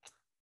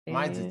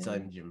a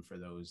Sun gym for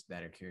those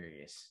that are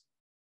curious.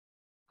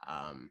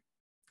 And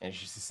it's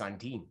just a Sun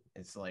team.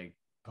 It's like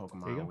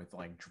Pokemon with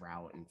like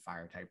drought and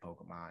fire type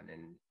Pokemon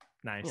and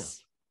nice, you know,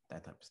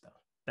 that type of stuff.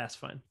 That's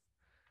fun.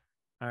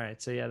 All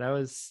right, so yeah,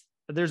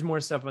 there's more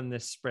stuff on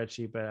this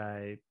spreadsheet, but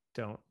I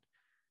don't.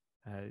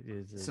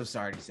 So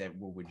sorry to say,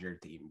 what would your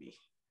team be?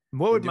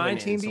 What would We're my doing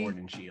it team in be? Sword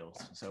and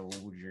Shields. So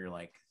what would your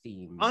like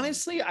theme?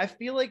 Honestly, I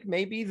feel like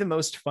maybe the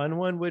most fun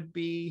one would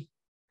be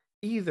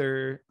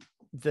either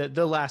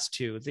the last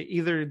two.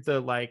 Either the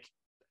like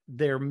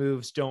their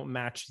moves don't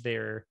match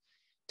their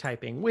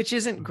typing, which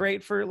isn't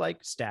great for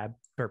like stab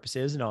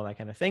purposes and all that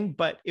kind of thing,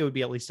 but it would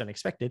be at least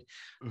unexpected.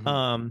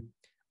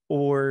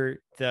 Or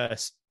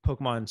the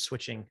Pokemon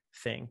switching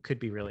thing could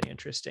be really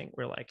interesting,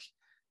 where like,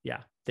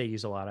 yeah, they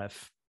use a lot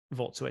of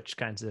volt switch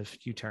kinds of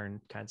U-turn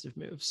kinds of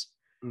moves.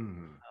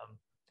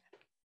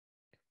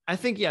 I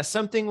think, yeah,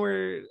 something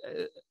where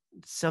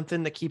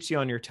something that keeps you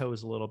on your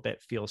toes a little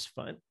bit feels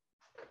fun.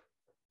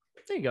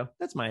 There you go.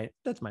 That's my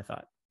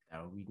thought.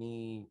 We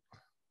need.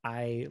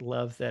 I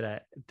love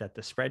that that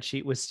the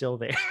spreadsheet was still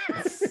there.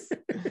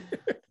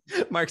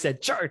 Mark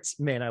said charts.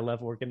 Man, I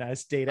love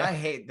organized data. I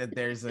hate that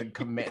there's a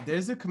command.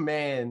 There's a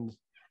command,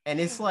 and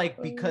it's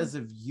like because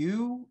of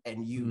you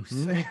and use.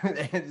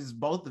 It's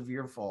both of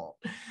your fault.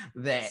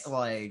 That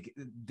like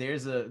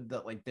there's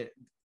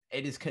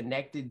it is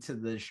connected to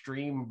the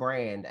stream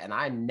brand, and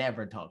I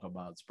never talk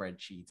about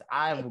spreadsheets.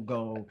 I will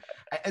go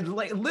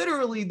like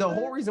literally the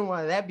whole reason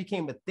why that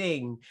became a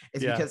thing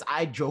is because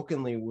I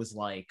jokingly was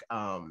like,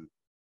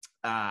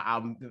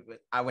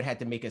 I would have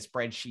to make a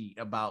spreadsheet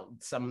about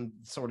some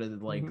sort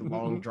of like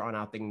long drawn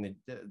out thing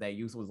that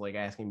youth was like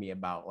asking me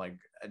about like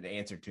an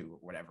answer to or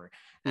whatever.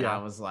 And I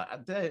was like,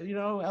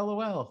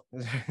 LOL.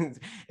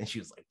 And she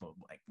was like, well,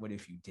 like, what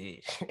if you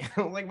did?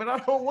 I'm like, but I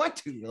don't want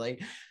to.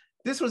 Like,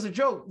 this was a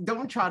joke.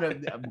 Don't try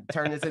to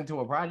turn this into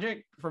a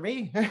project for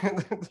me.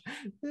 But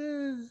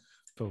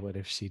what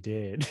if she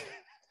did?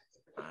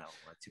 I don't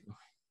want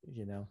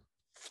to.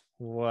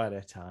 What a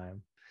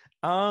time.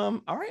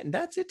 All right, and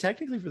that's it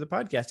technically for the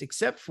podcast,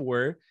 except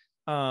for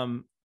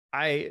Marvel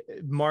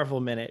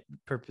Minute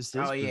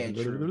purposes. Oh yeah,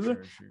 true.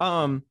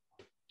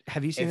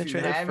 Have you seen the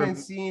trailer? If you haven't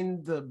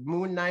seen the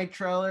Moon Knight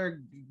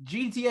trailer,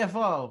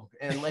 GTFO,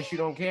 unless you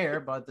don't care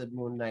about the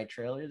Moon Knight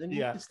trailer, then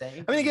you can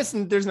stay. I mean, I guess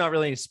there's not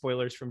really any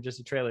spoilers from just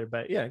a trailer,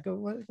 but yeah, go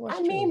watch.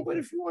 I mean, but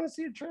if you want to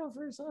see a trailer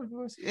for yourself,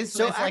 it's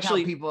like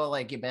actually how people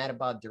like get mad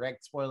about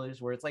direct spoilers,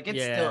 where it's like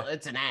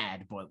it's an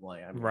ad, but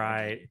like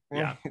right,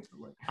 yeah.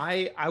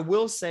 I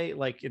will say,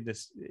 like,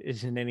 this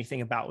isn't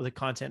anything about the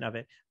content of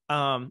it.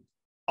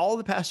 All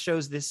the past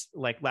shows this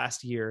like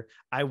last year,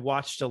 I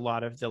watched a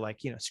lot of the like,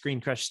 Screen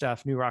Crush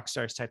stuff, New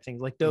Rockstars type things,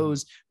 like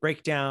those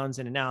breakdowns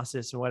and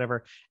analysis and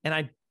whatever.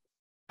 And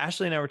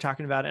Ashley and I were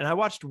talking about it, and I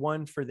watched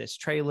one for this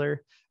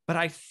trailer, but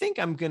I think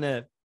I'm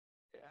gonna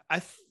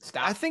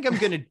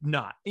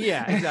not.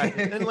 Yeah,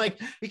 exactly. And like,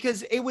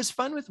 because it was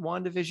fun with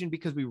WandaVision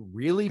because we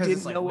really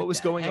didn't know what was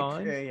going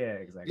on. Yeah,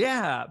 exactly.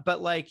 Yeah,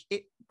 but like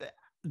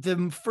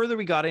the further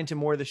we got into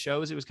more of the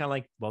shows, it was kind of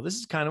like, well, this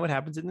is kind of what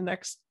happens in the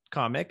next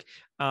comic.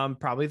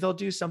 Probably they'll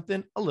do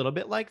something a little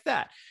bit like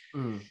that.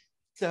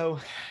 So,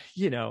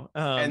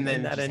 and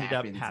then that ended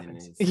up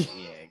happening.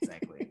 Yeah,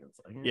 exactly.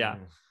 Yeah.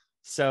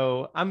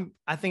 So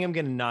I think I'm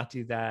gonna not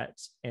do that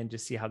and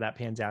just see how that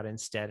pans out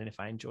instead, and if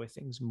I enjoy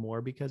things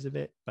more because of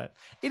it. But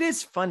it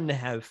is fun to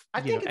have.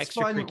 I think it's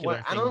fun.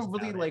 I don't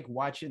really like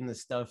watching the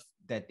stuff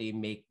that they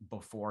make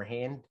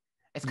beforehand.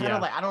 It's kind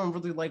of like, I don't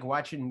really like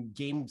watching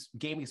game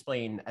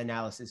explain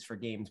analysis for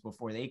games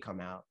before they come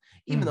out,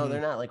 even though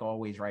they're not like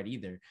always right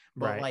either.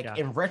 But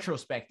in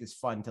retrospect, it's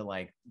fun to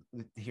like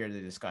hear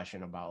the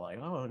discussion about like,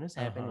 oh, and this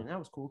happened and that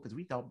was cool because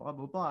we thought blah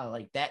blah blah.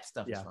 Like that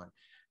stuff is fun.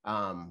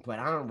 But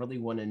I don't really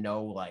want to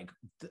know, like,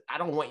 I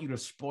don't want you to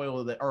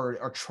spoil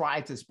or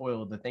try to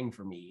spoil the thing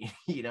for me,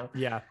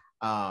 Yeah.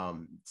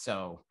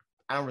 So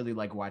I don't really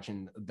like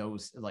watching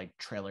those like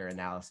trailer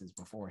analysis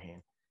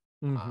beforehand.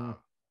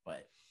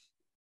 But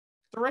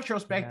the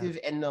retrospective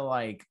and the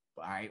like,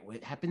 all right,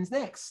 what happens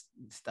next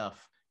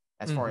stuff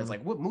as far as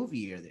like what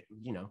movie are they,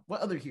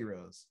 what other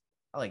heroes?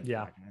 I like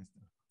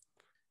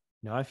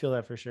No, I feel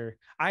that for sure.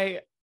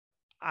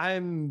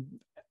 I'm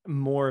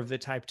more of the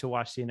type to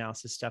watch the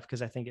analysis stuff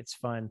because I think it's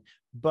fun,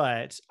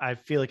 but I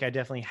feel like I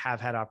definitely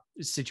have had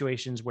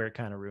situations where it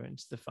kind of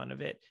ruins the fun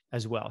of it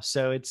as well.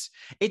 So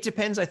it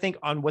depends, I think,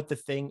 on what the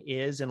thing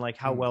is and like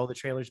how well the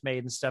trailer's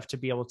made and stuff to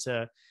be able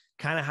to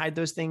kind of hide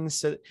those things.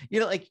 So,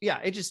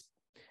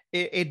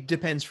 it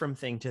depends from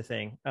thing to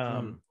thing,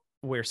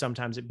 where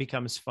sometimes it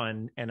becomes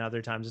fun and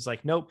other times it's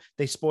like, nope,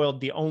 they spoiled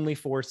the only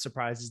 4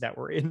 surprises that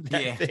were in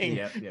that thing.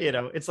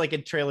 It's like a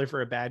trailer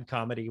for a bad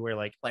comedy where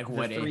like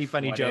what 3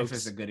 funny jokes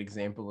is a good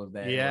example of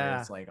that. Yeah.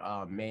 It's like,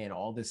 oh man,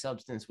 all the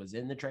substance was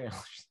in the trailers.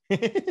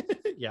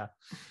 Yeah.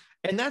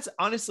 And that's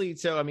honestly,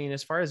 so I mean,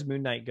 as far as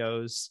Moon Knight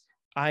goes,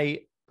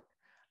 I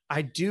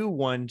do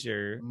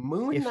wonder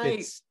Moon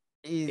Knight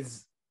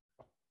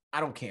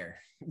I don't care.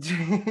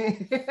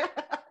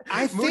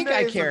 I think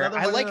I care.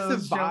 I like the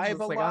vibe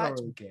a lot. I don't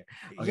really care.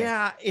 Okay.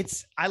 Yeah,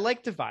 I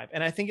like the vibe,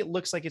 and I think it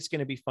looks like it's going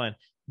to be fun.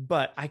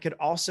 But I could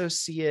also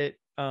see it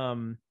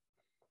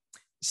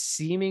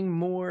seeming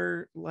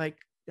more like,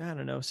 I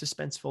don't know,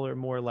 suspenseful or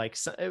more like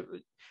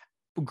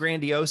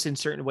grandiose in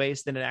certain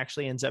ways than it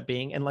actually ends up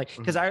being. And like,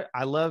 because I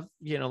love,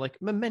 like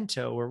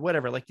Memento or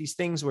whatever, like these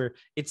things where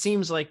it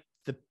seems like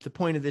the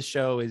point of this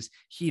show is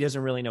he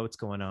doesn't really know what's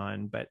going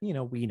on, but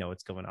we know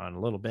what's going on a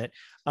little bit.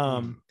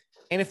 And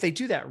if they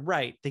do that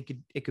right,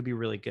 it could be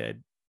really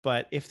good.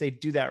 But if they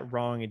do that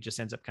wrong, it just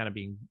ends up kind of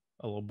being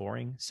a little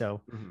boring.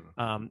 So,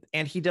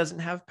 and he doesn't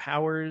have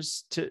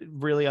powers to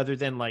really, other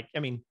than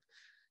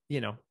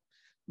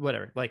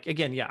whatever. Like,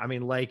 again, yeah, I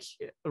mean, like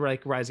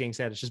Rise Gang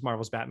said, it's just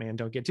Marvel's Batman.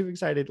 Don't get too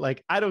excited.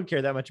 Like, I don't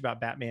care that much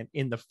about Batman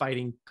in the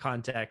fighting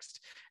context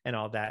and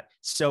all that.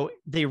 So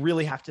they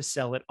really have to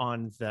sell it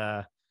on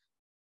the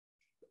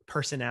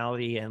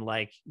personality and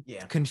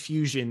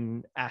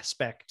confusion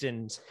aspect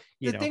and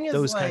the thing is,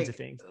 those kinds of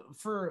things.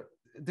 For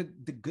the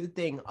good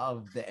thing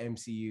of the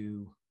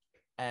MCU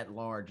at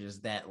large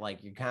is that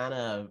you're kind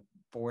of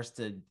forced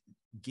to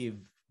give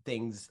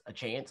things a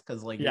chance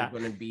because you're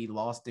going to be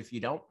lost if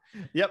you don't.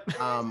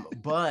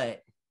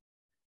 But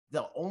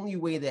the only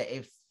way that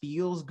it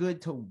feels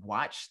good to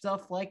watch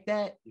stuff like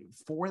that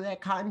for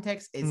that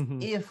context is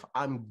if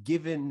I'm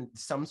given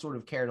some sort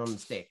of carrot on the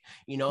stick.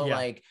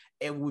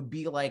 It would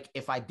be like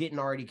if I didn't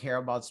already care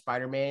about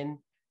Spider-Man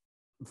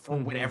for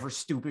whatever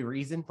stupid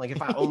reason,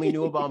 if I only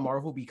knew about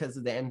Marvel because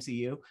of the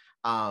MCU,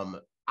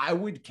 I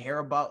would care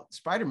about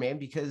Spider-Man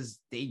because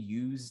they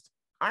used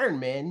Iron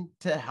Man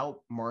to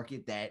help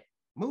market that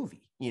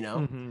movie,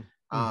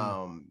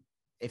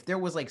 if there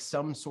was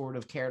some sort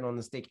of carrot on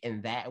the stick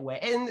in that way,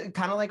 and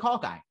kind of like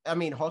Hawkeye. I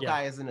mean,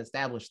 Hawkeye is an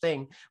established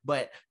thing,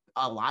 but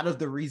a lot of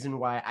the reason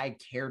why I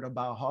cared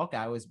about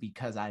Hawkeye was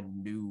because I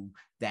knew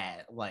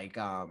that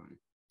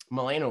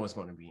Milena was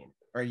going to be in it,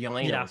 or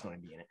Yelena was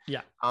going to be in it. She's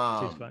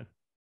fun.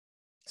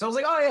 So I was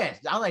like, oh yeah,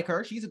 I like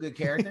her. She's a good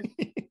character.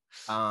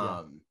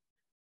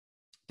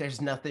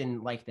 There's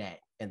nothing like that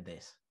in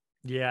this.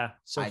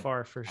 So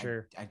far for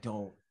sure. I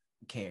don't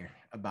care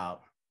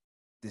about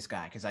this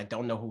guy because I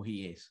don't know who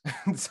he is.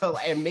 So,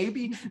 and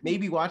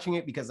maybe watching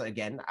it because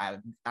again, I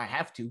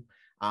have to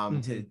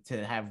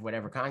have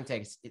whatever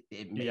context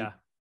it may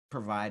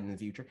provide in the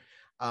future.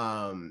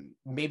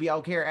 Maybe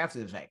I'll care after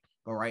the fact,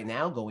 but right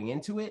now going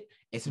into it,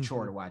 it's a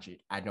chore to watch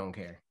it. I don't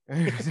care.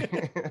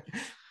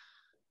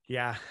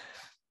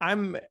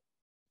 I'm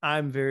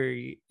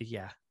very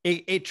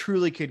it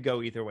truly could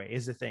go either way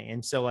is the thing.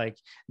 And so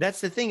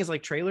that's the thing is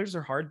trailers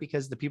are hard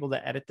because the people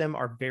that edit them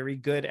are very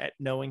good at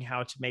knowing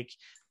how to make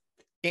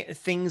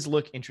things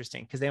look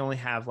interesting because they only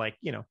have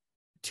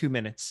 2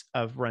 minutes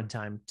of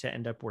runtime to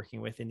end up working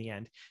with in the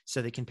end.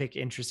 So they can pick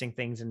interesting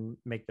things and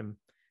make them,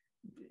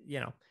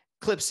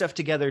 clip stuff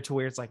together to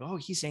where it's oh,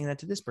 he's saying that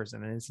to this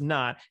person and it's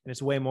not. And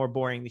it's way more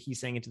boring that he's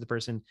saying it to the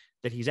person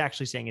that he's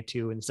actually saying it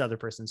to, and this other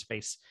person's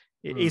face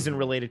isn't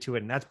related to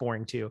it. And that's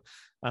boring too.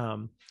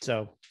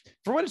 So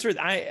for what it's worth,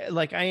 I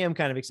am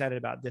kind of excited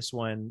about this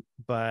one,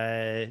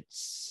 but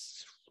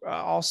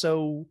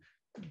also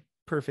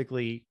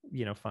perfectly,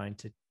 fine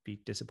to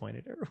be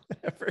disappointed or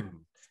whatever.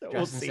 So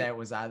Justin said,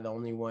 was I the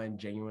only one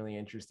genuinely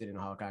interested in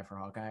Hawkeye for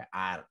Hawkeye?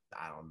 I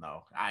don't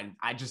know.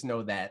 I just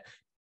know that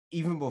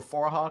even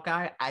before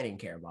Hawkeye, I didn't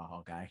care about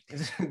Hawkeye.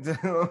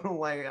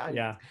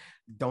 I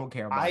don't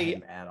care about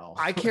him at all.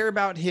 I care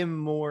about him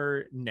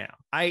more now.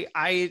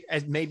 I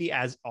as maybe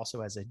as also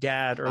as a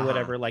dad or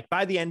whatever.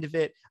 By the end of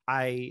it,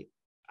 I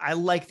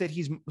like that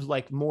he's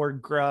more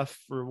gruff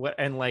or what,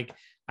 and I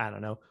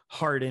don't know,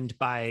 hardened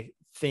by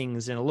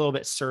things and a little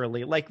bit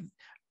surly.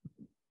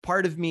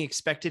 Part of me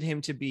expected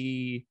him to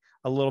be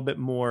a little bit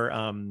more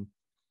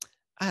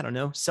I don't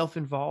know,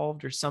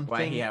 self-involved or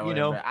something. I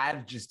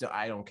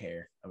don't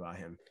care about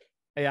him.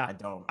 I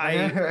don't.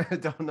 I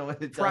don't know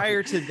what to tell prior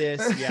you. to this.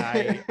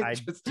 I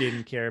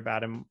didn't care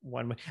about him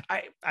one way.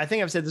 I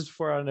think I've said this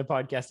before on a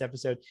podcast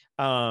episode.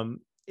 And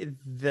it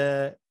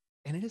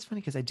is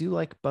funny because I do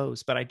like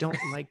bows, but I don't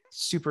like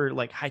super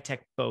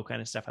high-tech bow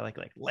kind of stuff. I like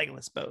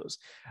legless bows.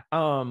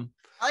 I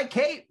like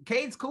Kate.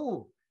 Kate's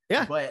cool.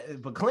 Yeah,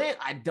 but Clint,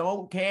 I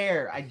don't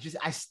care. I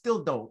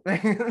still don't.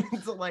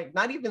 So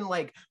not even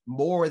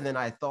more than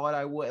I thought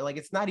I would.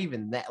 It's not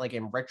even that.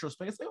 In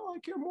retrospect, it's I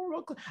care more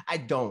about Clint.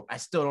 I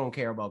still don't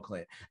care about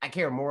Clint. I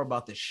care more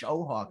about the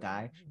show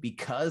Hawkeye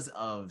because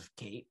of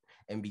Kate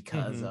and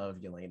because of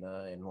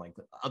Yelena and the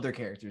other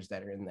characters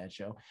that are in that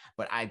show.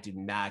 But I do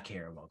not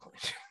care about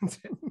Clint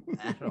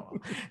at all.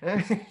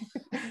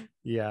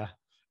 Yeah.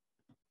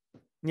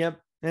 Yep.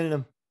 I don't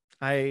know.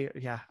 I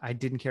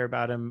didn't care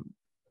about him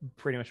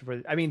pretty much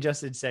before. I mean,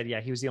 Justin said,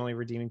 he was the only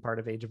redeeming part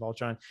of Age of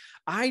Ultron.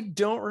 I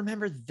don't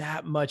remember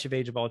that much of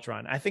Age of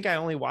Ultron. I think I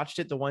only watched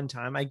it the one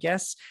time, I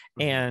guess.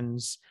 And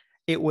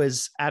it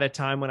was at a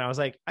time when I was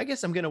I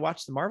guess I'm going to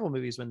watch the Marvel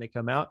movies when they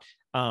come out.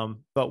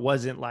 But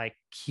wasn't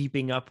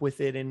keeping up with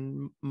it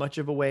in much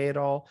of a way at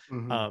all.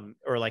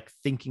 Or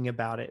thinking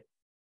about it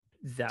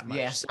that much.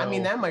 Yeah. So, I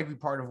mean, that might be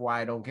part of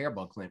why I don't care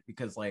about Clint,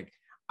 because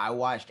I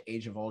watched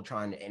Age of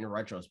Ultron in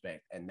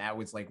retrospect, and that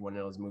was one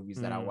of those movies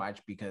that I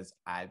watched because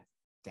I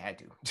had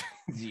to,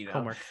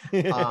 homework.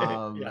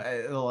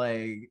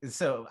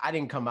 So I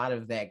didn't come out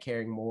of that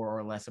caring more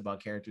or less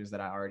about characters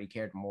that I already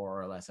cared more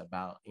or less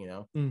about,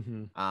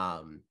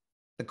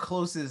 But the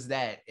closest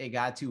that it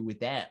got to with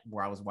that,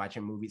 where I was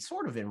watching movies,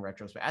 sort of in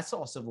retrospect, I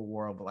saw Civil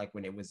War, but like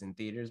when it was in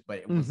theaters, but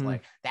it was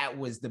like, that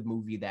was the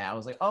movie that I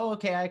was like, oh,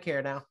 okay, I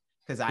care now.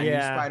 Because I knew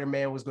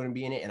Spider-Man was going to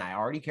be in it, and I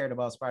already cared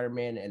about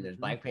Spider-Man, and there's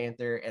Black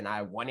Panther, and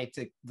I wanted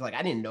to, like,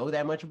 I didn't know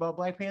that much about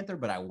Black Panther,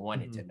 but I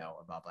wanted to know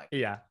about Black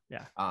Panther.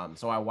 Yeah.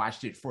 So I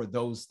watched it for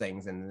those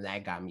things, and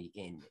that got me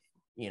in,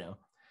 you know.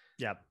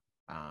 Yep.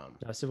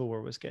 Civil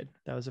War was good.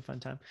 That was a fun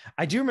time.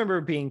 I do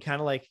remember being kind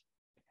of like,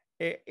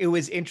 it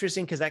was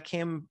interesting because that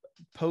came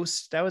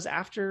that was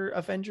after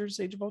Avengers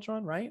Age of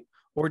Ultron, right?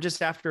 Or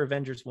just after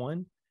Avengers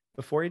 1,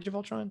 before Age of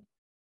Ultron?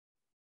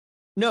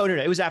 No,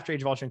 it was after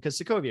Age of Ultron because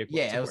Sokovia.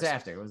 Yeah, it was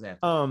after.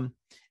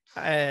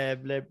 I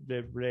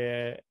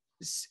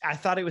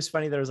thought it was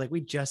funny that it was like, we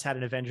just had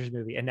an Avengers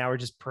movie and now we're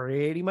just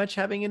pretty much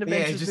having an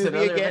Avengers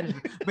movie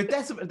again. But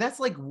that's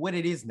like what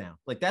it is now.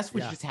 Like that's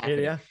what's just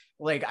happening. Yeah.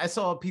 Like I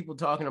saw people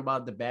talking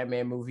about the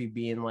Batman movie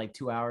being like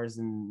 2 hours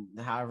and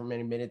however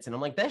many minutes, and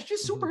I'm like, that's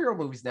just superhero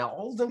movies now.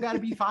 All of them got to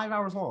be 5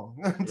 hours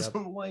long.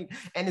 So like,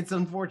 and it's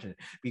unfortunate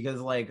because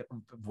like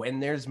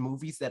when there's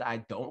movies that I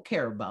don't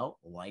care about,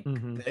 like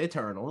the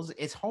Eternals,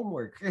 it's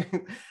homework.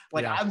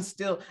 Like I'm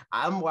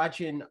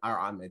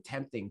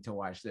attempting to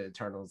watch the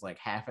Eternals like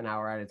half an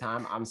hour at a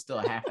time. I'm still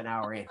half an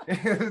hour in.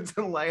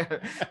 So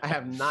like I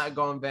have not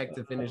gone back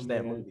to finish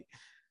that movie.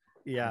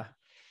 Yeah.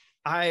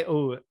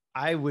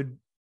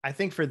 I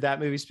think for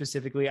that movie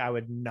specifically, I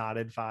would not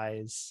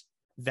advise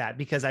that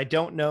because I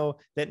don't know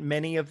that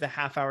many of the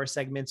half-hour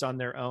segments on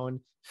their own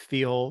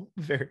feel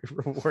very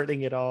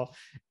rewarding at all.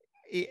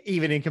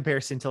 Even in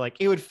comparison to like,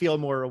 it would feel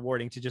more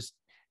rewarding to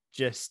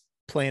just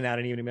playing out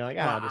an evening, be like,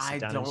 just sit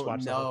down and just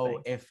watch the whole thing. I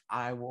don't know if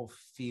I will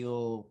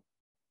feel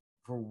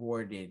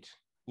rewarded,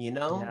 you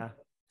know?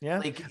 Yeah.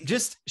 Like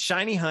just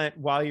shiny hunt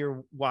while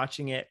you're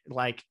watching it,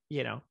 like,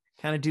 you know,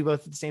 kind of do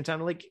both at the same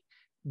time, like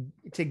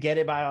to get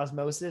it by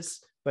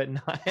osmosis. But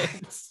not.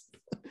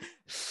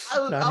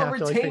 I'll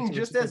retain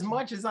just as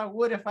much as I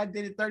would if I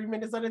did it 30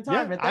 minutes at a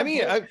time. Yeah, I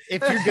mean,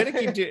 if you're gonna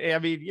keep doing, I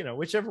mean, you know,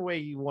 whichever way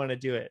you want to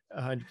do it,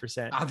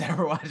 100%. I'll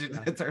never watch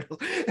it. The Turtles.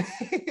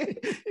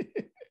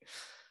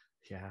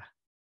 Yeah,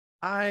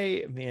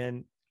 I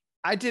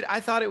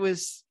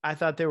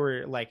thought there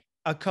were like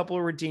a couple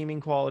of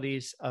redeeming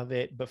qualities of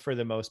it, but for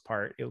the most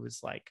part, it was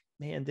like,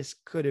 man, this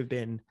could have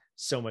been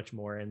so much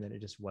more, and then it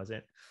just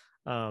wasn't.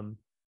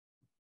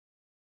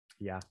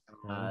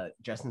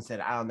 Justin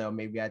said, I don't know,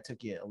 maybe I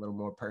took it a little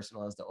more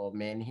personal as the old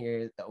man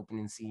here. The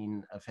opening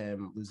scene of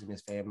him losing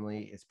his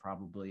family is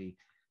probably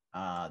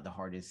the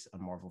hardest a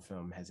Marvel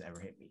film has ever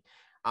hit me.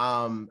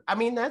 I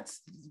mean, that's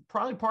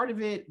probably part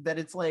of it, that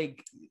it's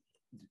like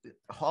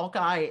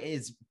Hawkeye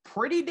is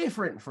pretty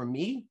different from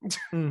me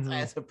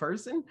as a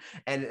person,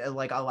 and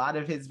like a lot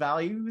of his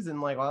values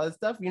and like all that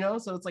stuff, you know.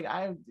 So it's like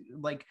I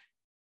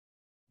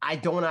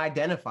don't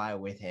identify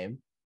with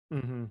him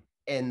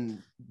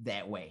in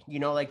that way, you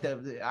know. Like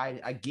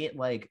I get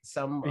like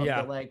some of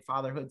the like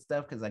fatherhood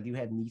stuff because I do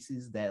have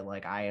nieces that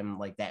like I am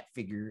like that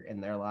figure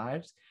in their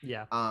lives.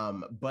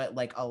 But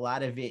like a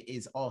lot of it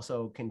is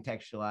also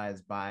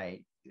contextualized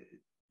by,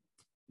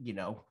 you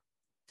know,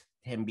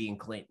 him being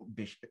Clint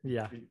Bishop.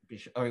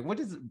 Or what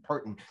is it?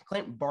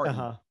 Clint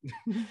Barton.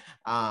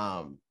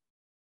 And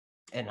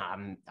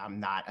I'm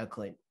not a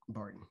Clint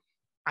Barton.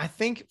 I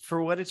think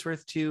for what it's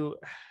worth too,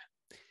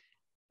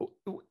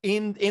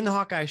 in the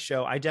Hawkeye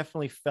show, I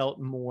definitely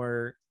felt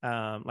more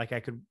like I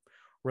could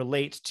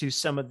relate to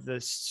some of the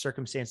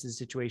circumstances,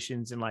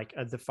 situations, and like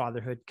the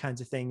fatherhood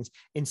kinds of things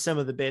in some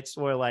of the bits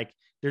where like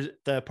there's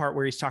the part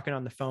where he's talking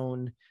on the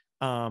phone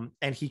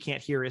and he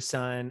can't hear his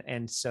son,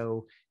 and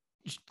so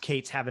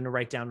Kate's having to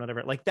write down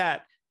whatever, like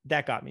that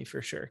got me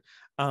for sure.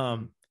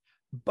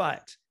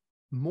 But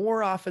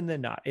more often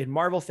than not, in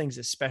Marvel things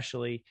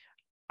especially,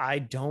 I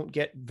don't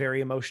get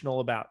very emotional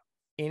about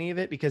any of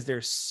it because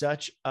there's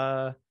such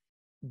a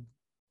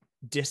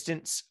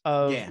distance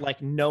of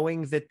like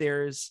knowing that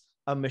there's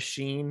a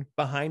machine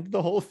behind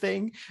the whole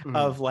thing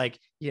of like,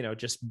 you know,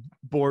 just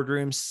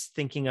boardrooms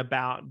thinking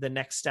about the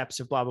next steps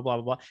of blah, blah, blah,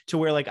 blah, blah, to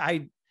where like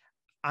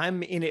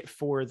I'm in it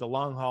for the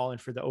long haul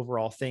and for the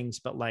overall things,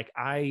 but like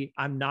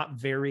I'm not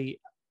very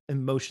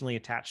emotionally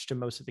attached to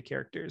most of the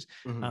characters.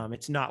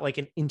 It's not like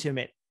an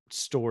intimate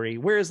story,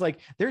 whereas like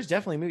there's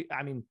definitely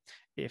I mean,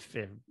 if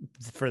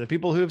for the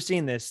people who have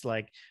seen this,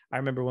 like I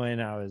remember when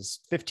I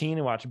was 15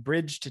 and watched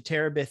Bridge to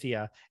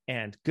Terabithia,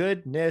 and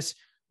goodness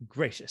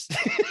gracious,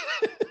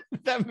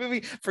 that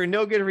movie for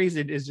no good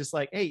reason is just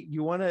like, hey,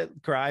 you want to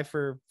cry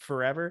for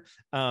forever,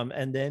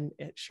 and then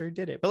it sure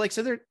did it. But like,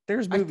 so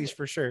there's movies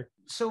for sure,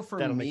 so for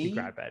that'll me, make me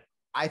cry, but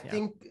I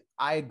think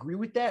I agree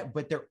with that,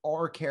 but there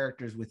are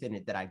characters within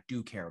it that I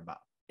do care about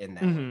in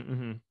that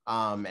way.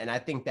 And I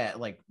think that,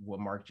 like what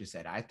Mark just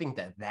said, I think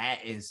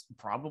that is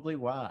probably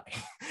why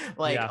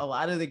like a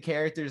lot of the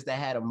characters that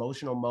had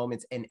emotional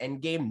moments in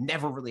Endgame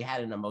never really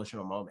had an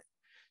emotional moment.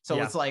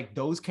 So it's like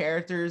those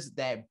characters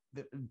that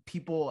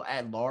people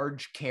at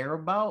large care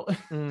about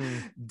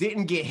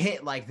didn't get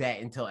hit like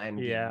that until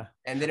Endgame.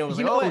 And then it was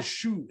like, oh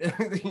shoot.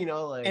 You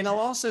know, like, and I'll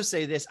also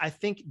say this, I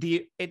think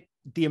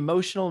the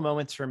emotional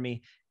moments for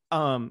me,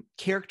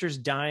 characters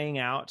dying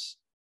out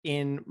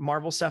in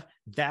Marvel stuff,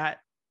 that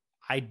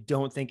I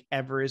don't think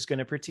ever is going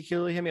to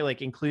particularly hit me,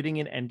 like including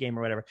in Endgame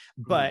or whatever.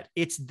 But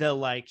it's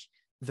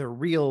the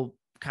real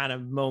kind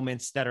of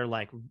moments that are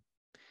like,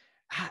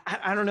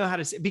 I don't know how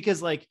to say,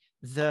 because like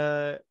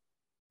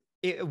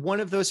one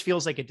of those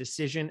feels like a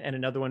decision and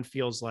another one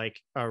feels like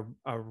a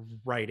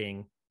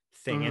writing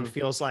thing and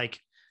feels like,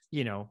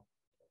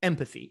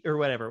 empathy or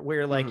whatever,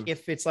 where like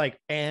if it's like,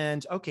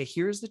 and okay,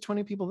 here's the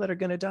 20 people that are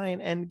going to die in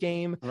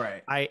Endgame,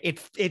 right?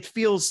 It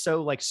feels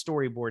so like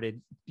storyboarded,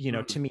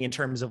 to me, in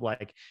terms of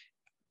like,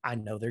 I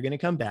know they're going to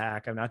come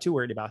back, I'm not too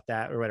worried about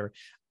that or whatever,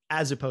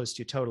 as opposed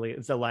to totally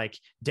the like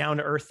down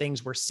to earth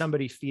things where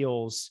somebody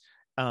feels,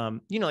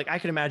 like I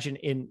can imagine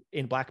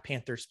in Black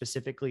Panther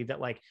specifically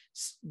that like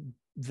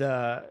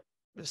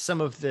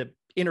some of the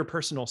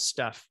interpersonal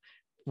stuff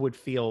would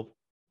feel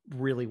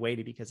really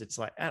weighty because it's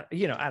like, I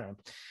don't know,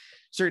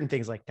 certain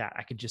things like that.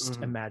 I could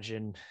just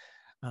imagine,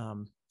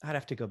 I'd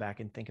have to go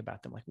back and think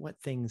about them. Like what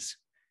things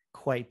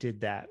quite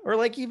did that, or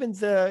like even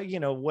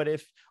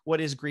the, what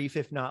is grief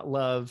if not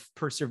love,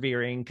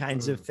 persevering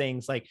kinds of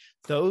things like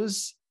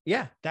those.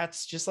 Yeah.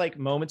 That's just like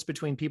moments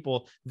between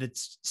people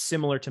that's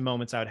similar to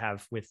moments I would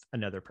have with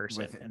another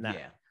person. And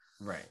that,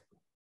 right.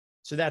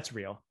 So that's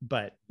real,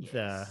 but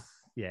yes.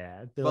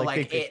 but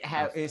like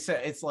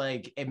it's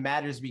like it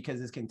matters because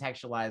it's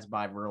contextualized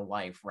by real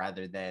life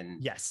rather than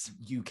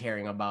you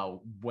caring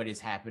about what is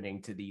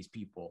happening to these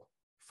people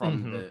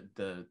from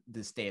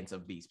the stance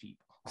of these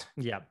people.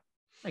 Yeah,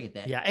 I get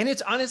that. Yeah, and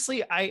it's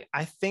honestly, I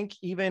think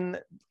even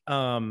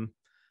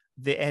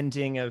the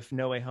ending of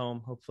No Way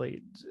Home,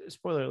 hopefully,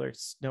 spoiler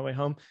alerts, No Way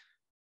Home.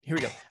 Here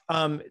we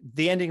go.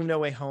 The ending of No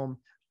Way Home,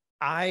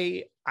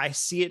 I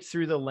see it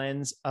through the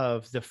lens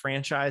of the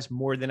franchise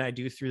more than I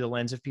do through the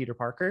lens of Peter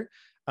Parker.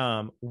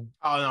 Oh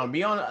no,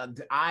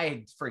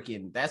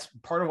 that's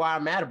part of why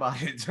I'm mad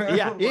about it.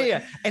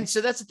 yeah. And so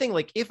that's the thing.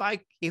 Like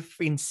if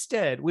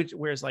instead,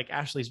 whereas like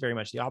Ashley's very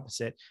much the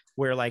opposite,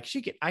 where like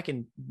I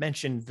can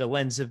mention the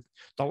lens of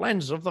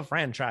the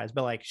franchise,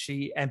 but like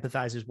she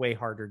empathizes way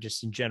harder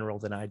just in general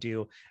than I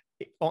do.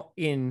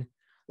 In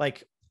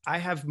like I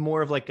have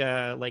more of like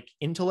a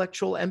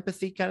intellectual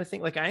empathy kind of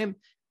thing. Like I am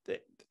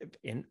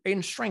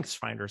in Strengths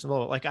Finders,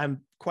 like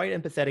I'm quite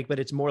empathetic, but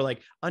it's more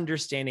like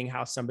understanding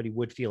how somebody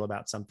would feel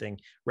about something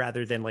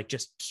rather than like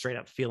just straight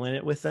up feeling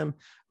it with them.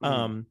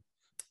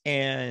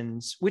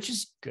 And which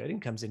is good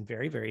and comes in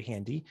very, very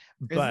handy.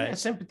 But isn't that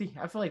sympathy?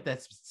 I feel like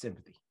that's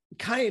sympathy.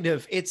 Kind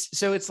of.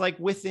 It's like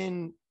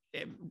within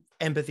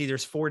empathy,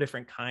 there's 4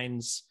 different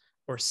kinds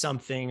or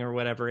something or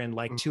whatever, and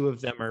like 2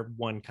 of them are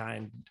one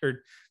kind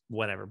or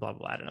whatever, blah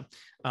blah. I don't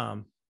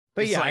know.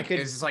 But it's yeah, like,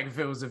 it's like if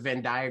it was a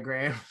Venn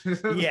diagram,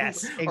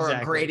 yes, exactly. Or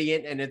a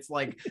gradient, and it's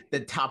like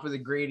the top of the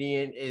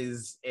gradient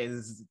is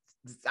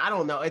I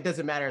don't know. It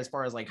doesn't matter as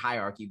far as like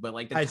hierarchy, but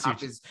like the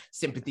top is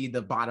sympathy,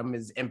 the bottom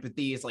is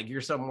empathy. It's like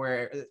you're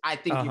somewhere. I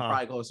think you're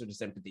probably closer to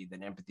sympathy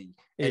than empathy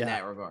in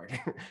that regard.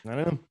 I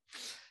don't know.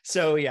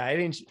 So yeah,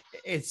 it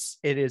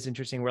is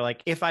interesting. Where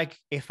like if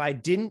I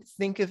didn't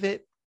think of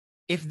it,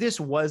 if this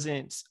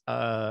wasn't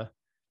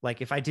like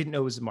if I didn't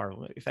know it was a Marvel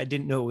movie, if I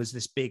didn't know it was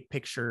this big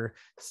picture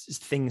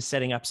thing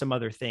setting up some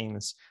other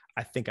things,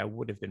 I think I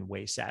would have been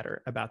way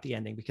sadder about the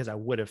ending because I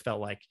would have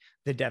felt like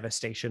the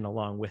devastation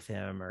along with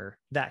him or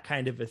that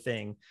kind of a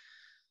thing.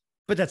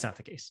 But that's not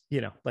the case.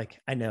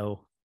 Like I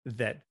know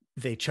that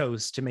they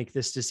chose to make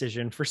this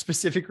decision for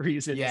specific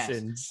reasons.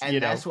 Yes.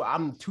 And that's what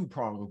I'm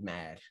two-pronged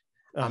mad.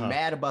 I'm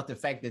mad about the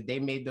fact that they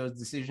made those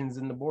decisions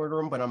in the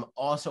boardroom, but I'm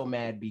also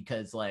mad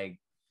because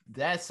like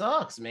that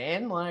sucks,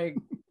 man. Like,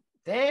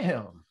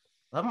 damn,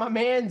 let my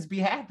mans be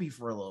happy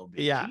for a little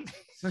bit. Yeah.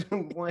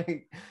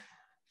 Like,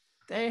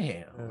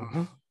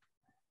 damn.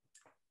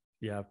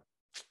 Yeah.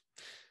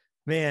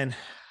 Man,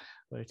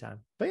 what a time.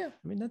 But yeah,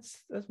 I mean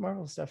that's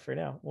Marvel stuff for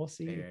now. We'll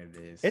see. There it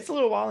is. It's a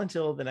little while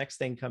until the next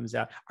thing comes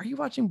out. Are you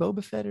watching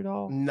Boba Fett at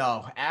all?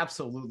 No,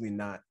 absolutely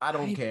not. I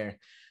don't care.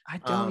 I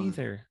don't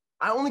either.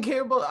 I only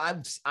care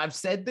about I've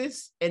said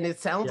this and it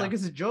sounds like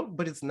it's a joke,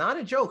 but it's not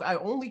a joke. I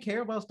only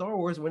care about Star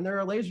Wars when there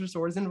are laser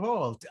swords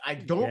involved. I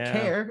don't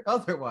care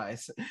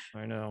otherwise.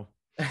 I know.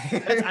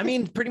 I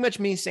mean, pretty much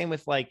me. Same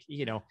with like,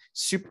 the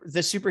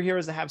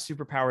superheroes that have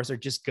superpowers are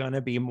just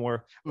gonna be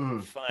more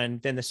fun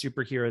than the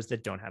superheroes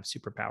that don't have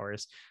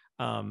superpowers.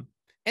 And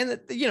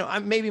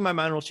maybe my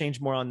mind will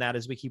change more on that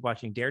as we keep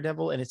watching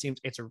Daredevil, and it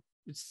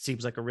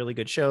seems like a really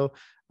good show.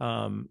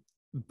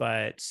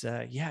 But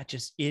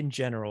just in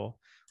general,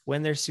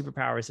 when there's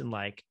superpowers and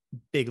like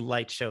big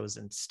light shows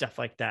and stuff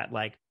like that,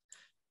 like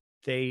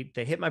they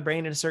hit my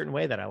brain in a certain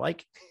way that I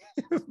like.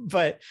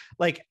 But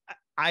like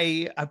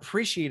I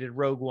appreciated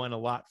Rogue One a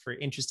lot for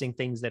interesting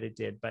things that it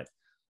did, but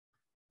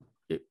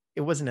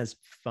it wasn't as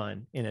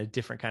fun in a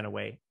different kind of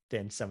way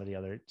than some of the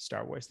other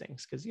Star Wars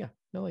things. Because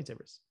no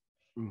lightsabers.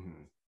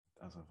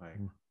 That's a fact.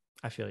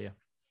 I feel you.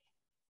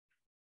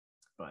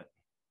 But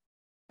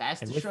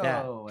that's the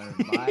show,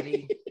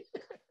 everybody.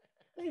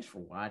 Thanks for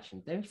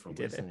watching. Thanks for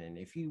listening.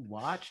 If you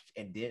watched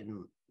and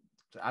didn't,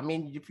 I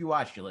mean, if you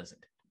watched, you listened.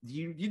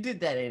 you did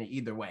that in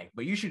either way,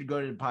 but you should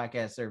go to the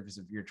podcast service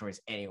of your choice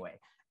anyway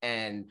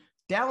and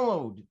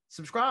download,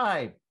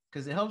 subscribe,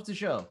 because it helps the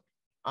show.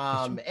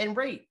 And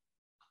rate,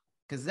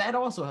 because that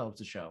also helps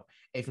the show.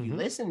 If you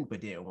listen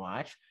but didn't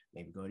watch,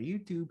 maybe go to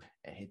YouTube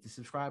and hit the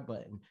subscribe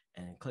button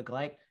and click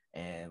like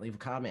and leave a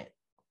comment.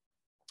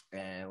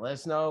 And let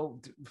us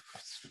know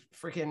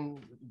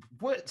freaking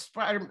what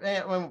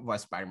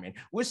Spider-Man,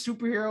 what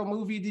superhero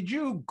movie did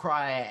you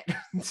cry at?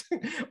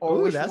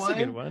 Or Ooh, that's a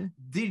good one.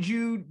 Did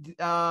you,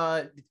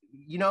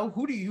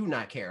 who do you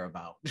not care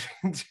about?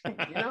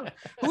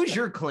 Who's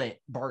your Clint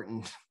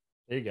Barton?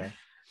 There you go.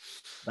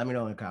 Let me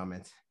know in the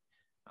comments.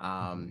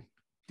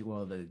 Do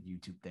all the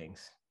YouTube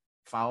things.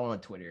 Follow on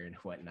Twitter and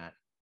whatnot.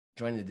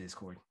 Join the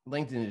Discord.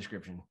 Linked in the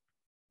description.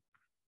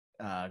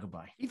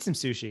 Goodbye. Eat some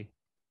sushi.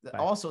 Bye.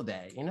 Also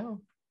that,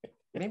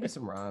 maybe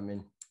some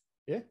ramen.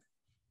 Yeah.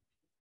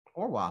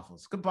 Or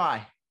waffles.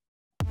 Goodbye.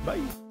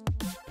 Bye.